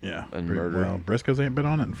Briscoes. yeah. and murder. Well, Briscoes ain't been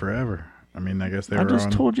on it in forever. I mean, I guess they I were just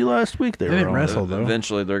on. told you last week they didn't were on wrestle it. though.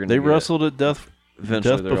 Eventually, they're going to They wrestled at Death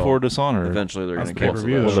Eventually, they're Before all- Dishonor. Eventually, they're That's going to cancel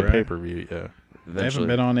pay-per-view, that. Well, though, the right? pay-per-view, yeah. They haven't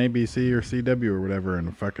been on ABC or CW or whatever in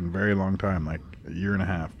a fucking very long time, like a year and a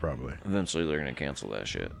half probably. Eventually, they're going to cancel that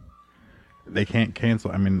shit. They can't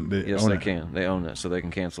cancel. I mean, they Yes, own they it. can. They own it, so they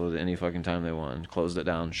can cancel it any fucking time they want. Close it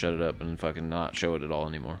down, shut it up, and fucking not show it at all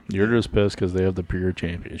anymore. You're just pissed because they have the Pure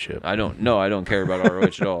Championship. I don't care about ROH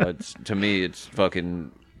at all. It's to me, it's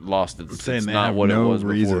fucking lost. It's saying they not have what no it was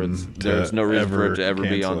before. reason There's to no reason for ever it to ever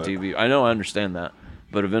be on cancel it. TV. I know, I understand that,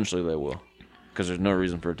 but eventually they will, because there's no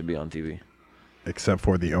reason for it to be on TV. Except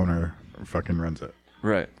for the owner fucking runs it.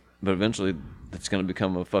 Right, but eventually it's going to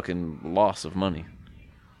become a fucking loss of money.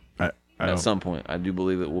 I At don't, some point, I do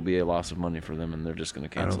believe it will be a loss of money for them, and they're just going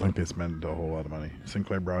to I don't cancel think it. they spend a whole lot of money.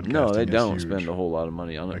 Sinclair Broadcasting No, they is don't huge. spend a whole lot of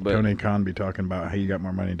money on it. Like but Tony Khan be talking about how you got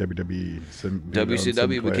more money WWE.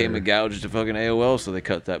 WCW became a gouge to fucking AOL, so they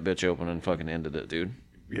cut that bitch open and fucking ended it, dude.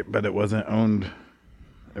 Yeah, but it wasn't owned.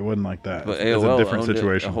 It wasn't like that. But It's AOL a different owned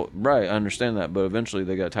situation. Right, I understand that, but eventually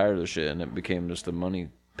they got tired of the shit, and it became just a money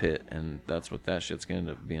pit, and that's what that shit's going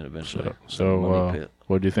to end up being eventually. It's a So, money pit.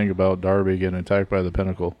 what do you think about Darby getting attacked by the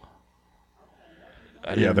Pinnacle?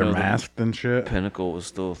 I Yeah, didn't they're know the masked and shit. Pinnacle was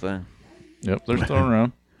still a thing. Yep, they're still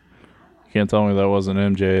around. You can't tell me that wasn't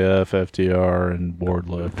MJF, FTR, and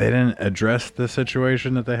Wardlow. They didn't address the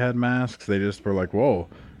situation that they had masks. They just were like, "Whoa,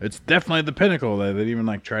 it's definitely the Pinnacle." They didn't even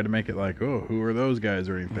like try to make it like, "Oh, who are those guys?"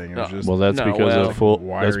 or anything. It was No. just Well, that's No, because well, of full.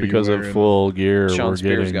 why That's are you because of wearing- full gear. Sean we're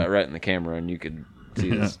Spears getting. got right in the camera, and you could see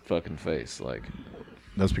his fucking face. Like,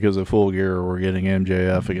 That's because of full gear. We're getting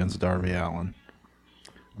MJF against Darby Allin.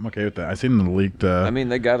 I'm okay with that. I seen the leaked. I mean,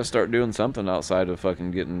 they got to start doing something outside of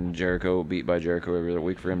fucking getting Jericho beat by Jericho every other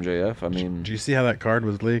week for MJF. I mean, Did you see how that card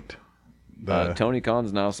was leaked? Tony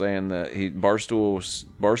Khan's now saying that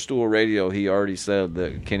Barstool Radio. He already said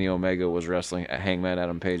that Kenny Omega was wrestling at Hangman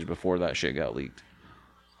Adam Page before that shit got leaked.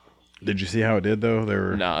 Did you see how it did though? They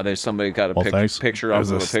were Nah, there's somebody got a Well, thanks. picture It off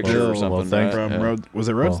was of a a picture still. or Well, something. thanks. right? from Yeah. Road. Was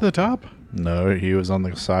it Road Well, to the Top? No, he was on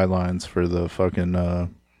the sidelines for the fucking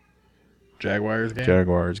Jaguars game.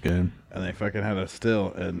 Jaguars game. And they fucking had a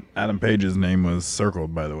still, and Adam Page's name was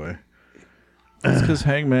circled, by the way. That's because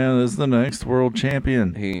Hangman is the next world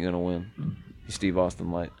champion. He ain't gonna win. He's Steve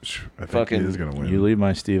Austin light. I think Fucking- he is gonna win. You leave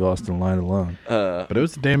my Steve Austin line alone. But it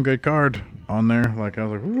was a damn good card on there. Like I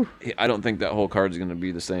was like, "Woo!" I don't think that whole card's gonna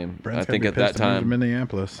be the same. Brent's I think gonna at be that pissed to move to time.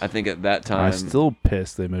 Minneapolis. I think at that time. I'm still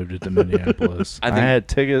pissed they moved it to Minneapolis. I I,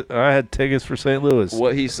 think- had tickets for St. Louis.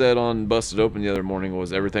 What he said on Busted Open the other morning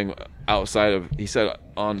was everything outside of. He said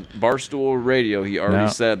on Barstool Radio, he already Now-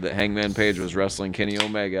 said that Hangman Page was wrestling Kenny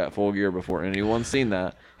Omega at Full Gear before anyone seen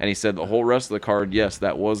that. And he said the whole rest of the card, yes,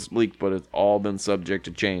 that was leaked, but it's all been subject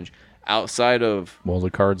to change. Outside of Well, the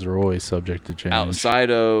cards are always subject to change. outside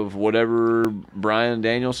of whatever Bryan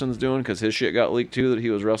Danielson's doing, because his shit got leaked too, that he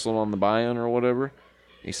was wrestling on the buy-in or whatever.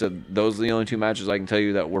 He said those are the only two matches I can tell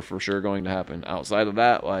you that were for sure going to happen. Outside of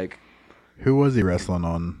that, like Who was he wrestling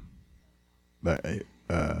on? That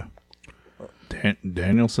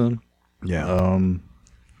Danielson, yeah,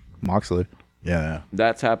 Moxley. yeah.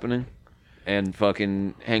 that's happening, and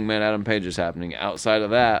fucking Hangman Adam Page is happening. Outside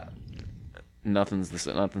of that, nothing's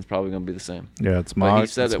probably gonna be the same. Yeah, it's But he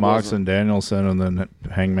Mox, said it's it Mox wasn't- and Danielson, and then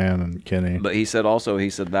Hangman and Kenny. But he said that was Oh,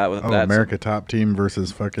 that's America Top Team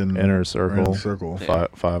versus fucking Inner Circle. Inner Circle.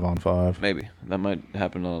 Five on five. maybe that might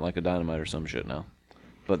happen on like a Dynamite or some shit now.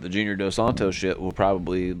 But the Junior Dos Santos shit will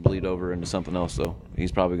probably bleed over into something else though.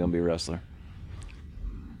 He's probably gonna be a wrestler.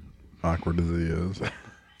 Awkward as he is.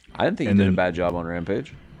 I didn't think he And did a then- bad job on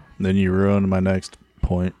Rampage. Then you ruined my next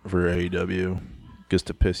point for AEW, just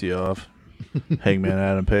to piss you off. Hangman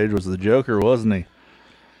Adam Page was the Joker, wasn't he?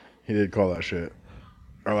 He did call that shit.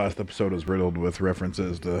 Our last episode was riddled with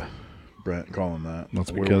references to Brent calling that.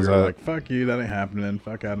 That's Where because we were I- like, fuck you, that ain't happening.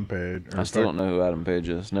 Fuck Adam Page. I still don't know who Adam Page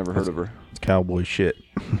is. Never heard of her. It's cowboy shit.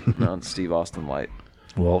 No, it's Steve Austin Light.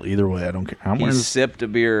 Well, either way, I don't care. I'm He wearing sipped a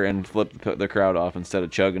beer and flipped the crowd off instead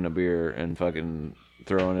of chugging a beer and fucking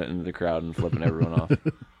throwing it into the crowd and flipping everyone off.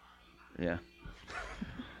 Yeah.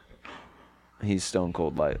 He's Stone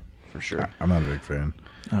Cold Light, for sure. I'm not a big fan.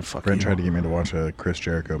 fuck Brent you. tried to get me to watch a Chris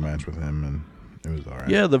Jericho match with him, and it was all right.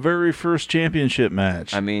 Yeah, the very first championship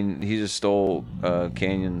match. I mean, he just stole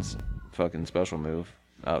Canyon's fucking special move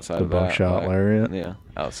outside The of that. buckshot lariat? Yeah,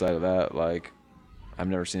 outside of that, like, I've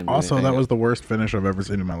never seen him do Also, anything that was the worst finish I've ever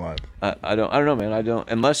seen in my life. I don't know, man. I don't,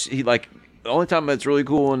 unless he, like, the only time it's really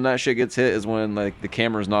cool when that shit gets hit is when, like, the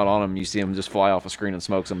camera's not on him. You see him just fly off a screen and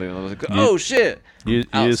smoke somebody. And I was like, oh, shit. You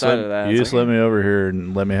just, Outside of that, you it's just like- let me over here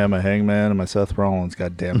and let me have my Hangman and my Seth Rollins.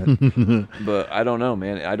 God damn it! But I don't know,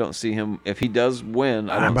 man. I don't see him. If he does win,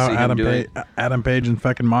 I How don't about see him Adam doing. Page, Adam Page and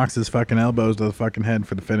fucking Mox's fucking elbows to the fucking head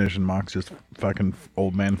for the finish, and Mox just fucking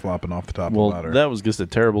old man flopping off the top Well, of the ladder. that was just a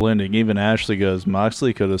terrible ending. Even Ashley goes,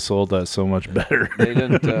 Moxley could have sold that so much better. They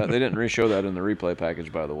didn't re-show that in the replay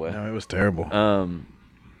package, by the way. No, it was terrible.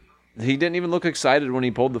 He didn't even look excited when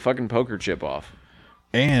he pulled the fucking poker chip off.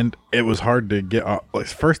 And it was hard to get off. Like,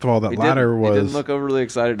 first of all, that He ladder didn't, he didn't was look overly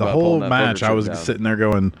excited the about whole pulling that poker match. chip I was down. sitting there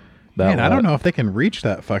going, That man, I don't la- know if they can reach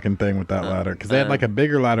that fucking thing with that ladder, because they had like a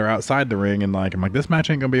bigger ladder outside the ring, and like I'm like, this match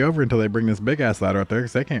ain't gonna be over until they bring this big ass ladder out there,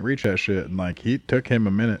 because they can't reach that shit. And like he took him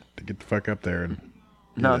a minute to get the fuck up there. And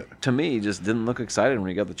No, get it. to me, he just didn't look excited when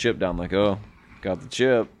he got the chip down. Like, oh, got the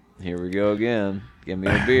chip. Here we go again. Give me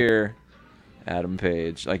a beer. Adam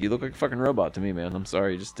Page. Like, you look like a fucking robot to me, man. I'm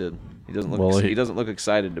sorry, he just did. He doesn't look. Well, he doesn't look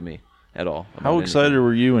excited to me at all. about How excited anything.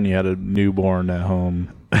 were you when you had a newborn at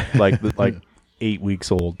home, like 8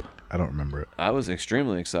 weeks old? I don't remember it. I was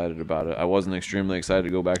extremely excited about it. I wasn't extremely excited to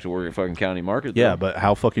go back to work at fucking County Market. Yeah, though. but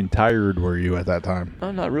how fucking tired were you at that time?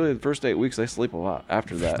 No, not really. The first 8 weeks, I sleep a lot.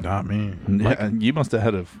 After that, Not me. Yeah, you must have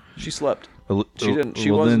had a. she slept. She didn't-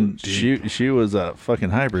 she well, then wasn't- she was a fucking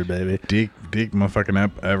hybrid, baby. Deke motherfucking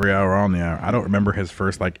up every hour on the hour. I don't remember his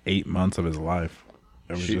first like 8 months of his life.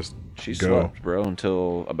 It was just She go. slept, bro,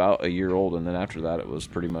 until about a year old, and then after that, it was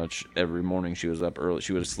pretty much every morning she was up early.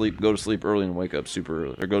 She would go to sleep early and wake up super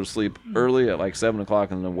early, or go to sleep early at like 7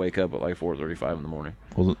 o'clock and then wake up at like 4:35 in the morning.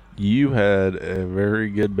 Well, you had a very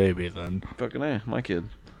good baby then. Fucking A, my kid,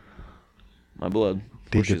 my blood.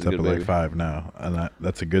 Of Deke course she's gets a up good at like baby. 5 now, and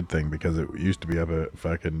that's a good thing, because it used to be up at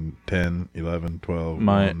fucking 10, 11, 12.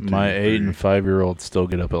 My 1, 2, my 8 3. and 5-year-olds still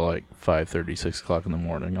get up at like 5:30, 6 o'clock in the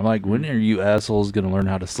morning. I'm like, when are you assholes gonna learn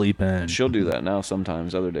how to sleep in? She'll do that now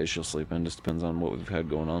sometimes. Other days she'll sleep in. Just depends on what we've had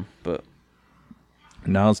going on. But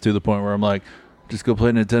Now it's to the point where I'm like, just go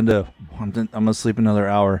play Nintendo. I'm gonna sleep another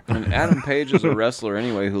hour. and Adam Page is a wrestler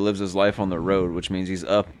anyway who lives his life on the road, which means he's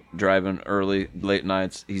up driving early, late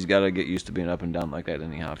nights. He's got to get used to being up and down like that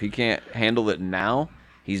anyhow. If he can't handle it now,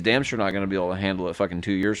 he's damn sure not going to be able to handle it fucking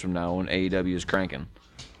 2 years from now when AEW is cranking.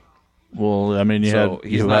 Well, I mean, So,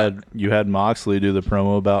 he's not- you had Moxley do the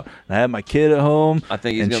promo about I had my kid at home, I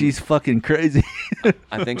think he's and gonna- she's fucking crazy.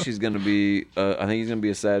 I think she's going to be. I think he's going to be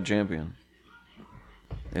a sad champion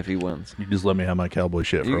if he wins. You just let me have my cowboy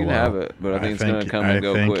shit You for a can while. have it, but I think it's going to come and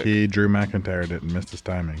go I think quick. he Drew McIntyred it and missed his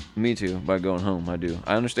timing. Me too. By going home, I do.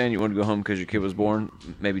 I understand you want to go home because your kid was born.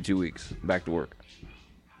 Maybe 2 weeks back to work.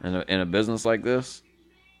 And in a business like this,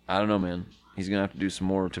 I don't know, man. He's gonna have to do some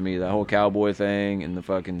more to me. That whole cowboy thing and the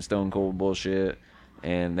fucking Stone Cold bullshit.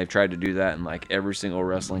 And they've tried to do that in like every single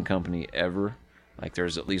wrestling company ever. Like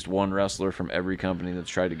there's at least one wrestler from every company that's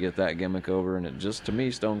tried to get that gimmick over, and it just to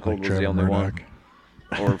me, Stone Cold Like was the Trevor only Murdoch.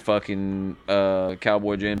 one. Or fucking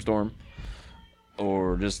Cowboy James Storm.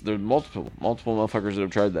 Or just there's multiple motherfuckers that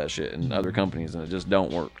have tried that shit in other companies and it just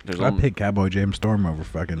don't work. I pick Cowboy James Storm over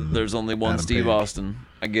fucking. There's only one Adam Steve Page. Austin.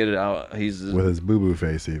 I get it. He's With his boo boo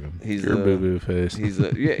face, even. he's Your boo boo face.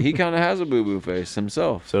 yeah. He kind of has a boo boo face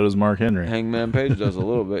himself. So does Mark Henry. Hangman Page does a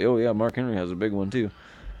little bit. Oh yeah, Mark Henry has a big one too.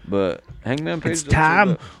 But Hangman Page. It's does a little time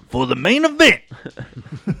bit. for the main event.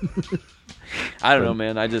 I don't know,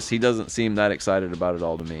 man. He doesn't seem that excited about it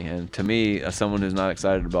all to me. And to me, as someone who's not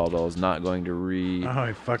excited about it all is not going to Oh,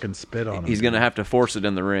 he fucking spit on him. He's going to have to force it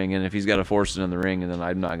in the ring, and if he's got to force it in the ring, then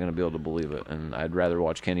I'm not going to be able to believe it. And I'd rather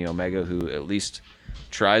watch Kenny Omega, who at least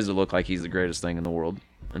tries to look like he's the greatest thing in the world,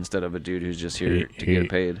 instead of a dude who's just here to get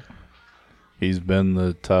paid. He's been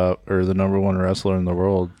the top or the number one wrestler in the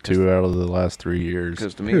world 2 out of the last 3 years.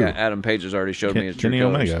 Because to me, Who? Adam Page has already showed me his true Kenny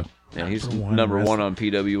colors. Omega. Yeah, he's Number one number one wrestler. on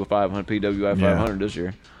PWI 500 this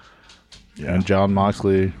year. Yeah. And John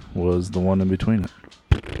Moxley was the one in between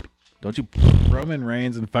it. Don't you? Roman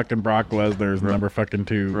Reigns and fucking Brock Lesnar is number fucking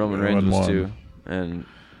 2. Roman Reigns was 2, and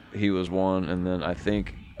he was 1, and then I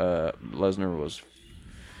think Lesnar was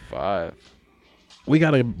 5. We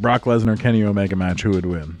got a Brock Lesnar Kenny Omega match. Who would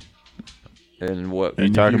win? And what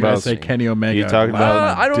And talking you guys about- say Kenny Omega? you talking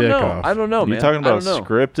about- I don't dick know. off. I don't know, Are man. you talking about I don't know.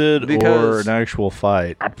 scripted or Because- an actual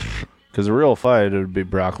fight? Because a real fight, it would be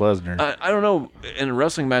Brock Lesnar. I don't know in a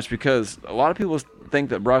wrestling match, because a lot of people think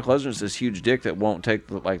that Brock Lesnar's this huge dick that won't take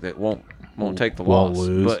the won't take the Won't loss,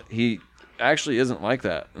 lose. but he actually isn't like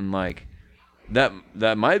that, and like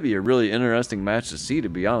that might be a really interesting match to see. To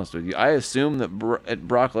be honest with you, I assume that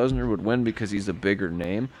Brock Lesnar would win because he's a bigger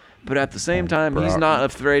name, but at the same time, he's not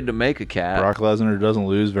afraid to make a cat. Brock Lesnar doesn't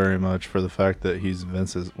lose very much for the fact that he's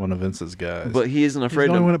one of Vince's guys. But he isn't He's afraid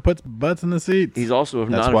the only one to. that puts butts in the seats. He's also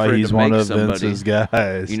that's not why afraid he's to one make of somebody. Vince's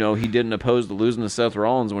guys. You know, he didn't oppose to losing to Seth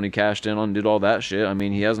Rollins when he cashed in on and did all that shit. I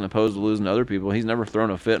mean, he hasn't opposed to losing to other people. He's never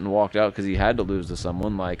thrown a fit and walked out because he had to lose to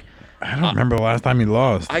someone. Like, I don't remember the last time he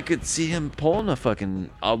lost. I could see him pulling a fucking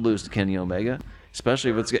 "I'll lose to Kenny Omega,"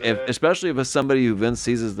 especially if it's somebody who Vince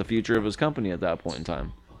sees as the future of his company at that point in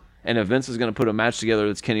time. And if Vince is going to put a match together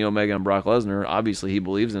that's Kenny Omega and Brock Lesnar, obviously he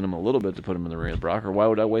believes in him a little bit to put him in the ring with Brock. Or why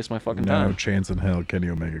would I waste my fucking No time? chance in hell Kenny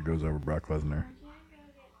Omega goes over Brock Lesnar.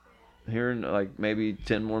 Here in like maybe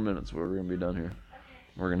 10 more minutes, we're going to be done here.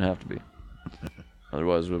 We're going to have to be.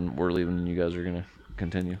 Otherwise, when we're leaving, and you guys are going to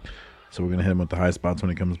continue. So we're going to hit him with the high spots when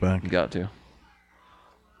he comes back. You got to.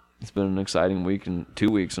 It's been an exciting week and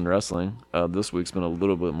 2 weeks in wrestling. This week's been a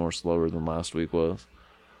little bit more slower than last week was.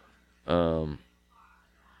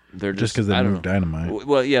 They're Just because they I don't moved know. Dynamite.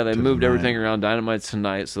 Well, yeah, they to moved tonight. everything around Dynamite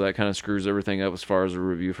tonight, so that kind of screws everything up as far as a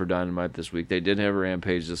review for Dynamite this week. They did have a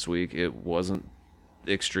Rampage this week. It wasn't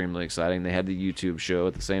extremely exciting. They had the YouTube show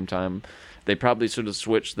at the same time. They probably should have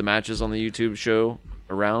switched the matches on the YouTube show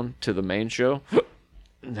around to the main show.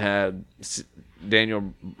 Had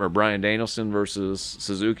Bryan Danielson versus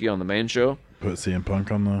Suzuki on the main show. Put CM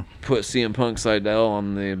Punk on the... Put CM Punk Seidel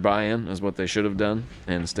on the buy-in is what they should have done,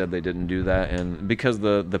 and instead they didn't do that, and because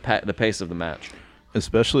the pace of the match.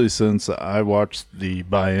 Especially since I watched the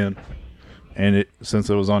buy-in, and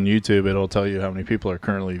since it was on YouTube, it'll tell you how many people are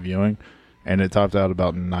currently viewing, and it topped out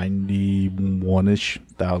about 91-ish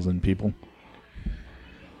thousand people.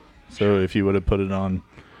 So if you would have put it on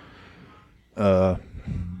the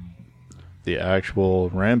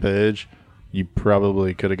actual Rampage, you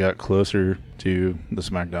probably could have got closer to the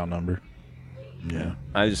SmackDown number. Yeah.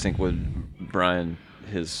 I just think with Bryan,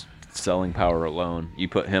 his selling power alone, you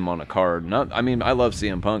put him on a card. I mean, I love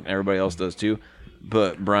CM Punk, and everybody else does too,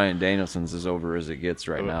 but Bryan Danielson's as over as it gets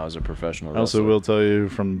right now as a professional I also wrestler. will tell you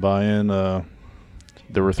from buy-in,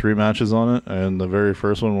 there were 3 matches on it, and the very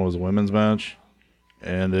first one was a women's match,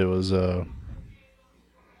 and it was God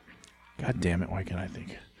damn it, why can't I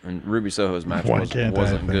think? And Ruby Soho's match Why wasn't can't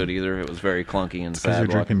I good think? either. It was very clunky and Because sad. you're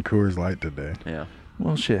drinking Coors Light today. Yeah.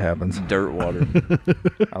 Well, shit happens. Dirt water.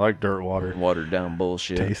 I like dirt water. Watered down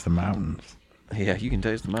bullshit. Taste the mountains. Yeah, you can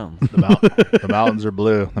taste the mountains. The mountains are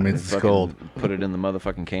blue. That means it's Fucking cold. Put it in the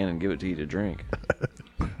motherfucking can and give it to you to drink.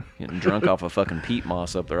 Getting drunk off of fucking peat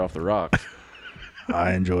moss up there off the rocks.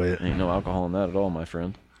 I enjoy it. Ain't no alcohol in that at all, my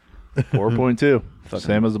friend. 4.2.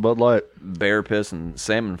 Same as the Bud Light. Bear piss and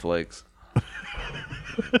salmon flakes.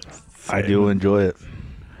 I do enjoy it.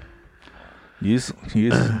 You just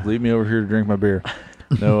leave me over here to drink my beer.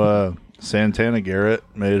 No, Santana Garrett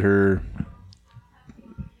made her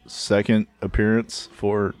second appearance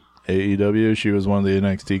for AEW. She was one of the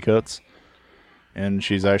NXT cuts, and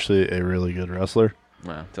she's actually a really good wrestler.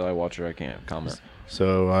 Nah, until I watch her, I can't comment.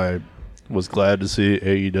 So I was glad to see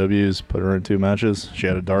AEW's put her in 2 matches. She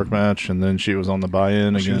had a dark match, and then she was on the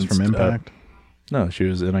buy-in She was against from Impact? no, she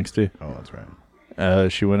was NXT. Oh, that's right.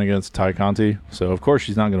 She went against Ty Conti, so of course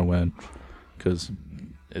she's not going to win because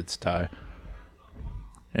it's Ty.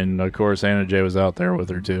 And of course Anna Jay was out there with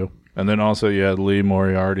her too. And then also you had Lee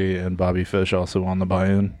Moriarty and Bobby Fish also on the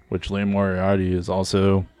buy-in, which Lee Moriarty is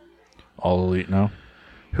also all elite now.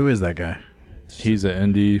 Who is that guy? He's an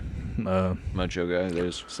Indy. Mudshow guy, they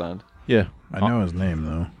just signed. Yeah, I know his name,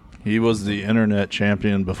 though. he was the internet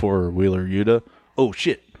champion before Wheeler Yuta. Oh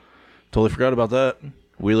shit, totally forgot about that.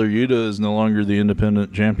 Wheeler Yuta is no longer the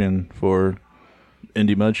independent champion for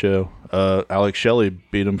Indy Mudshow. Alex Shelley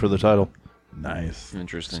beat him for the title. Nice.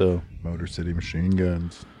 Interesting. So Motor City Machine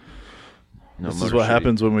Guns. No this is Motor what City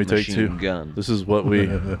happens when we take Machine 2. Gun. This is what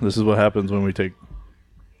happens when we take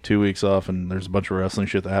 2 weeks off, and there's a bunch of wrestling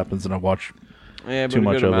shit that happens, and I watch. Yeah, but too a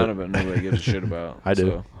much good of amount it. of it nobody gives a shit about. I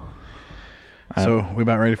do. So, So, we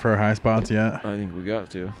about ready for our high spots yet? I think we got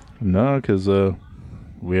to. No, because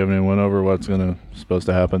we haven't even went over what's supposed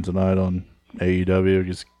to happen tonight on AEW.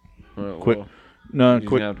 Just Quick. Well, No, you're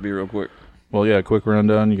quick. gonna have to be real quick. Well, yeah, quick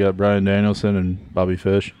rundown. You got Bryan Danielson and Bobby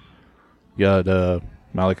Fish. You got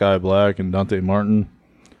Malachi Black and Dante Martin.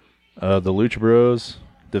 The Lucha Bros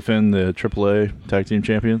defend the AAA Tag Team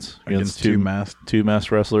Champions Against two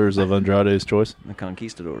masked wrestlers of Andrade's choice. The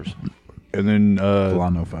Conquistadors. And then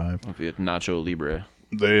Volano 5. If you had Nacho Libre.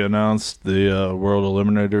 they announced the World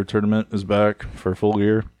Eliminator Tournament is back for Full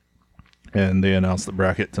Gear. And they announced the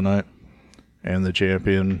bracket tonight. And the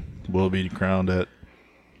champion will be crowned at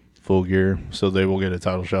Full Gear, so they will get a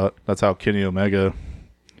title shot. That's how Kenny Omega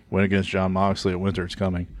went against Jon Moxley at Winter's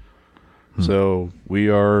Coming. So we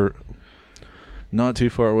are not too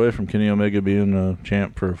far away from Kenny Omega being a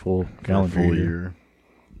champ for a full calendar year.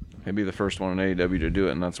 He'd be the first one in AEW to do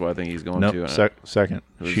it, and that's why I think he's going Nope, to. second.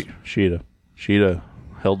 Sheeta. Sheeta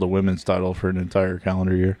held the women's title for an entire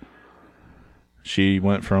calendar year. She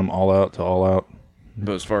went from All Out to All Out.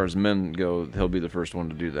 But as far as men go, he'll be the first one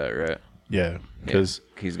to do that, right? Yeah, because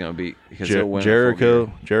he's going to be he'll win Jericho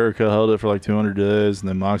held it for like 200 days, and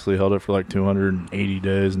then Moxley held it for like 280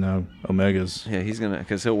 days. Now Omega's. Yeah, he's gonna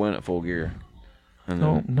because he'll win at Full Gear. And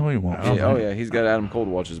then, No, he won't. yeah, he's got Adam Cole to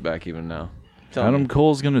watch his back even now. Adam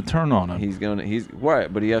Cole's gonna turn on him. He's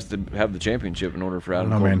right, but he has to have the championship in order for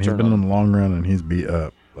Adam Cole man, to he's turn been on in him. the long run and he's beat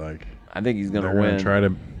up. Like I think he's gonna they're win. gonna try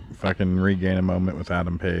to fucking regain a moment with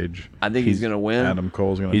Adam Page. I think he's gonna win. Adam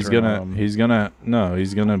Cole's gonna. He's turn gonna. on him. He's gonna. No,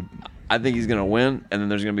 he's gonna. I think he's gonna win, and then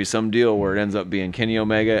there's gonna be some deal where it ends up being Kenny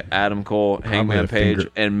Omega, Adam Cole, Hangman a Page,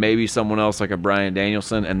 finger- and maybe someone else like a Bryan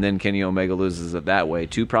Danielson, and then Kenny Omega loses it that way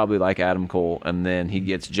to probably like Adam Cole, and then he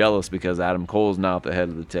gets jealous because Adam Cole's now at the head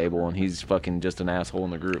of the table, and he's fucking just an asshole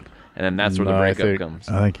in the group, and then that's where the No, I breakup think- comes.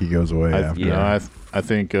 I think he goes away after. yeah. I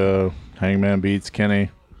think Hangman beats Kenny,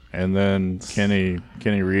 and then Kenny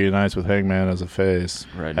reunites with Hangman as a face.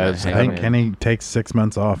 Right, As not I think Hangman. Kenny takes 6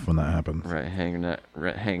 months off when that happens. Right,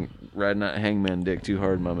 riding that Hangman dick too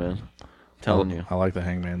hard, my man. Telling you. I like the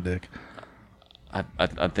Hangman dick.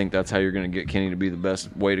 I think that's how you're going to get Kenny to be the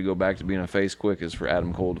best way to go back to being a face quick is for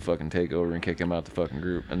Adam Cole to fucking take over and kick him out the fucking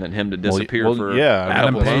group. And then him to disappear for yeah, a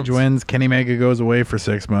Adam couple Page months. wins. Kenny Omega goes away for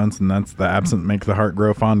 6 months, and that's the absent makes the heart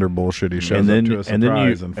grow fonder bullshit. He shows up to a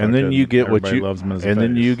surprise, and then you get what everybody you loves him as a and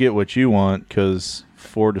then face. you get what you want because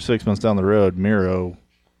 4 to 6 months down the road, Miro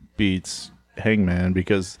beats Hangman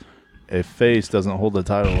because a face doesn't hold the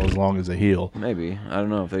title as long as a heel. Maybe. I don't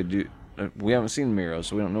know if they do. We haven't seen Miro,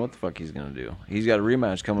 so we don't know what the fuck he's going to do. He's got a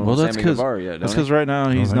rematch coming with that's Sammy Guevara yet, that's don't because right now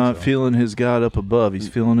he's think not so. feeling his God up above. He's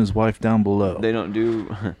feeling his wife down below. They don't do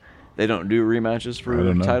rematches I for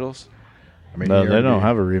don't know. titles. I mean, No, he they don't already-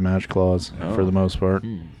 have a rematch clause for the most part.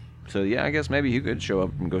 So yeah, I guess maybe he could show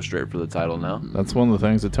up and go straight for the title now. That's one of the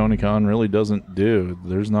things that Tony Khan really doesn't do.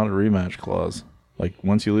 There's not a rematch clause. Like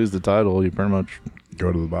once you lose the title, you pretty much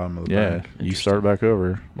go to the bottom of the bank. you start back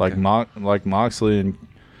over. Like Okay. like Moxley and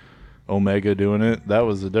Omega doing it. That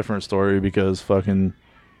was a different story because fucking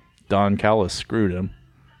Don Callis screwed him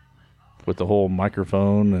with the whole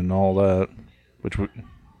microphone and all that.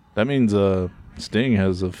 That means Sting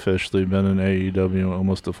has officially been in AEW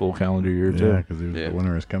almost a full calendar year too. Yeah, because he was Yeah. the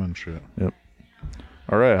winner is coming shit.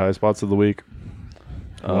 All right, high spots of the week.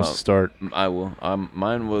 Who wants to start? I will.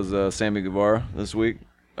 Mine was Sammy Guevara this week.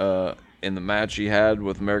 In the match he had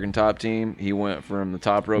with American Top Team, he went from the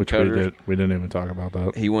top rope Which cutter. we didn't even talk about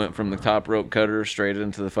that. He went from the top rope cutter straight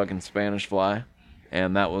into the fucking Spanish Fly,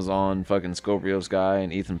 and that was on fucking Scorpio Sky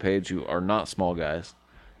and Ethan Page, who are not small guys.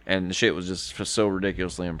 And the shit was just so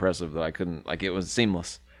ridiculously impressive that I couldn't, like, it was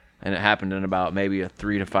seamless. And it happened in about maybe a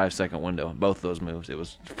 3 to 5 second window, both those moves. It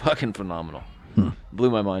was fucking phenomenal.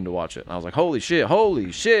 Blew my mind to watch it. And I was like, holy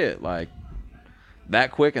shit. Like,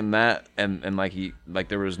 that quick and that, and like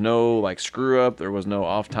there was no, like, screw up, there was no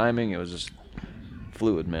off timing. It was just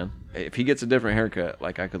fluid, man. If he gets a different haircut,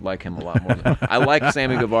 like, I could like him a lot more. I like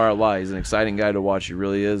Sammy Guevara a lot. He's an exciting guy to watch. He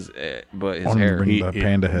really is. But his I want him to hair, bring the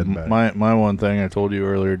panda head back. My one thing I told you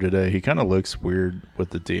earlier today, he kind of looks weird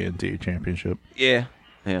with the TNT championship. yeah.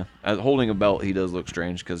 Holding a belt, he does look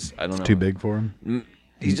strange because I don't know. Too big for him.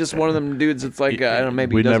 He's just one of them dudes. It's like I don't know.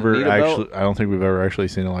 Maybe we he doesn't never need a actually. belt. I don't think we've ever actually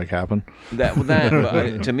seen it like happen. But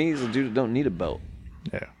to me, he's a dude that don't need a belt.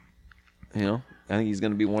 Yeah. You know, I think he's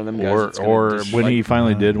going to be one of them guys. that's gonna Or just, when like, he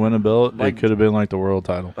finally did win a belt, like- it could have been like the world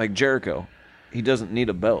title. like Jericho, he doesn't need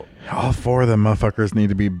a belt. All 4 of them motherfuckers need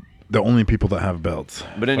to be the only people that have belts.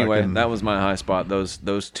 But anyway, Fucking- that was my high spot. Those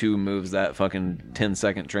 2 moves, that fucking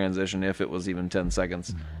 10-second transition, if it was even 10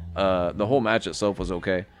 seconds. The whole match itself was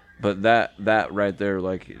okay, but that right there,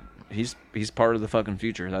 like, he's part of the fucking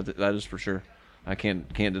future. That is for sure. I can't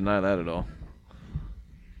deny that at all.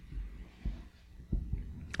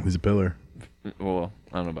 He's a pillar. Well,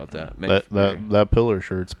 I don't know about that. Maybe That pillar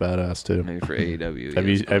shirt's badass too. maybe for AEW.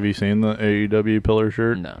 Have you seen the AEW pillar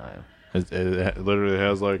shirt? No, It literally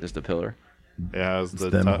has like just a pillar. it has the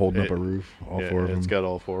them top, holding up a roof. All four of them. It's got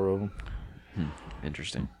all four of them.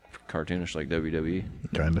 Interesting. Cartoonish like WWE.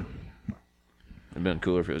 Kind of. It'd been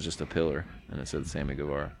cooler if it was just a pillar and it said Sammy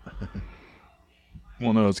Guevara.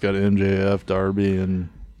 Well, no, it's got MJF, Darby, and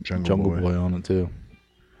Jungle Boy on it too.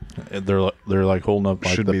 They're like holding up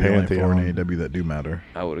like Should the be the only four Pantheon. in AEW that do matter.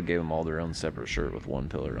 I would have gave them all their own separate shirt with one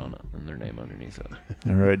pillar on it and their name underneath it.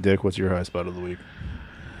 All right, Dick, what's your high spot of the week?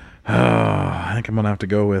 I think I'm gonna have to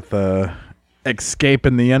go with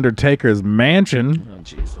escaping the Undertaker's mansion. Oh,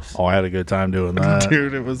 Jesus. Oh, I had a good time doing that.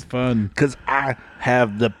 Dude, it was fun. Because I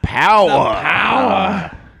have the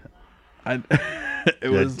power. It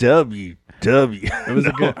was WW. it was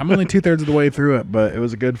a good. I'm only 2/3 of the way through it, but it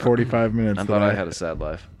was a good 45 minutes. I thought I had a sad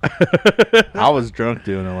life. I was drunk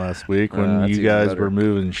doing it last week when that's you even guys better. were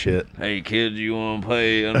moving shit. Hey, kids, you want to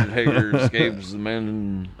play Undertaker escapes the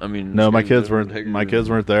man? No, my escapes kids the weren't. Undertaker? My kids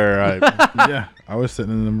weren't there. Yeah, I was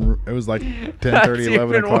sitting in the. It was like 10:30,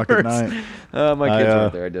 11 o'clock at night. My kids I,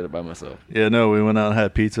 weren't there. I did it by myself. Yeah, no, we went out and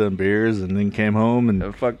had pizza and beers, and then came home and.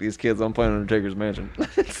 Oh, fuck these kids. I'm playing Undertaker's Mansion.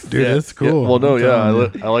 Dude, it's cool. Yeah, well, no, I'm yeah,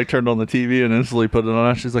 telling you. I like turned on the TV and instantly put it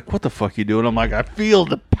on. She's like, "What the fuck you doing?" I'm like, "I feel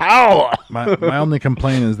the power." My only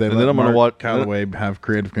complaint is they And let then I'm gonna Mark watch- Calloway have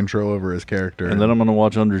creative control over his character, And then I'm gonna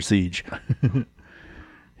watch Under Siege.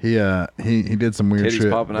 he did some weird Titties shit.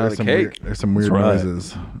 popping out of the some cake. Weird, there's some weird That's right.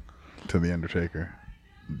 noises to the Undertaker,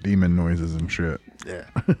 demon noises and shit. Yeah.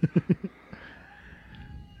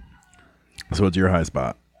 So what's your high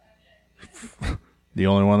spot? The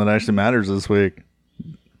only one that actually matters this week.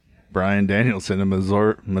 Brian Danielson and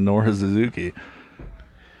Minoru Suzuki.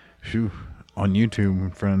 Phew. On YouTube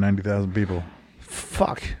in front of 90,000 people.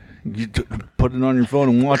 Fuck. You put it on your phone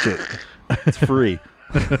and watch it. It's free.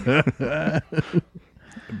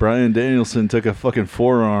 Brian Danielson took a fucking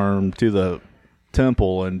forearm to the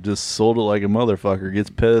temple and just sold it like a motherfucker. Gets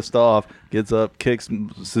pissed off, gets up, kicks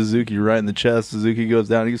Suzuki right in the chest. Suzuki goes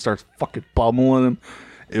down. He starts fucking pummeling him.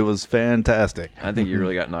 It was fantastic. I think he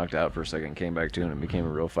really got knocked out for a second, came back to it, and it became a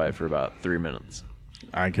real fight for about 3 minutes.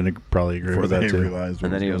 I can probably agree Before with they that too. realized what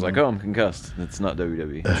And then he was going like, on. "Oh, I'm concussed. It's not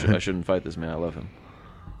WWE. I shouldn't fight this man. I love him."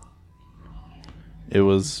 It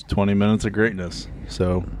was 20 minutes of greatness.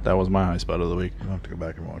 So that was my high spot of the week. I'll have to go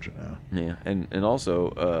back and watch it now. Yeah, and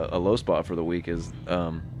also a low spot for the week is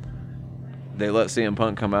they let CM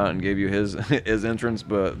Punk come out and gave you his entrance,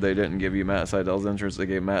 but they didn't give you Matt Seidel's entrance. They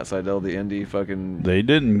gave Matt Seidel the Indy fucking They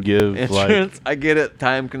didn't give entrance. I get it,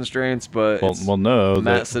 time constraints, but it's no.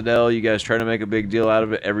 Matt Seidel. You guys try to make a big deal out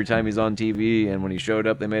of it every time he's on TV, and when he showed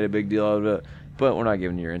up, they made a big deal out of it. But we're not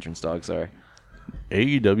giving you your entrance, dog. Sorry.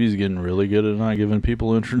 AEW's getting really good at not giving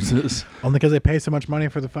people entrances. Only because they pay so much money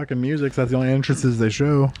for the fucking music. So that's the only entrances they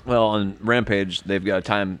show. Well, on Rampage, they've got a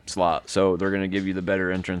time slot, so they're going to give you the better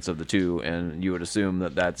entrance of the two, and you would assume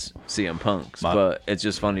that that's CM Punk's. But it's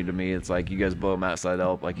just funny to me. It's like you guys blow Matt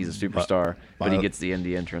Seidel up like he's a superstar, but he gets the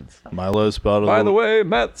indie entrance. My low spot of By the way,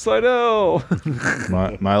 Matt Seidel!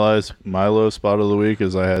 my low spot of the week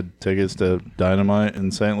is I had tickets to Dynamite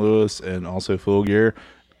in St. Louis and also Full Gear,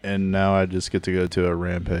 and now I just get to go to a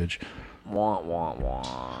Rampage. Wah, wah,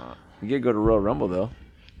 wah. You get to go to Royal Rumble, though.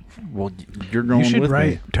 Well, you're going You should with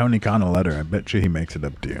write me. Tony Khan a letter. I bet you he makes it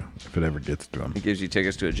up to you if it ever gets to him. He gives you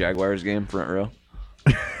tickets to a Jaguars game, front row.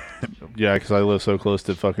 Yeah, because I live so close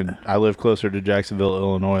to I live closer to Jacksonville,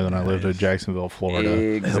 Illinois than I live to Jacksonville,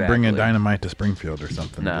 Florida. He'll bring in Dynamite to Springfield or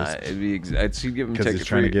something. Nah, it'd be I'd give him Because tickets he's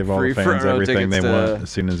trying to give all free the front fans row everything they tickets want to- as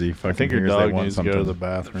soon as he fucking I think your hears they dog want needs something. to go to the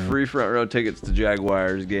bathroom. free front row tickets to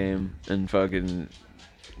Jaguars game, and fucking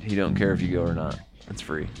he don't care if you go or not. It's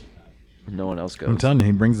free. No one else goes. I'm telling you,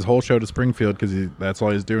 he brings his whole show to Springfield because that's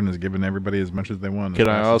all he's doing is giving everybody as much as they want. Can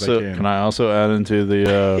I also add into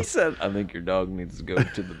the? He said, "I think your dog needs to go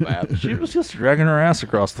to the bathroom." She was just dragging her ass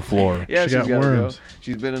across the floor. Yeah, She she's got gotta worms. go.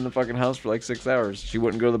 She's been in the fucking house for like 6 hours. She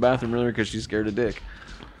wouldn't go to the bathroom earlier because she's scared of dick.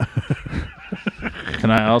 Can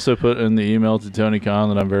I also put in the email to Tony Khan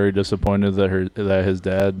that I'm very disappointed that his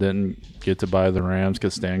dad didn't get to buy the Rams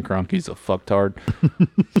because Stan Kroenke's a fucktard.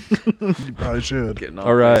 You probably should. Getting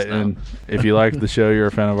All right, this now. and if you like the show, you're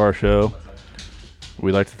a fan of our show.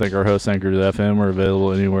 We'd like to thank our host, Anchors FM. We're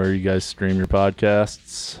available anywhere you guys stream your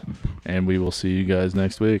podcasts, and we will see you guys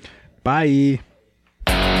next week. Bye.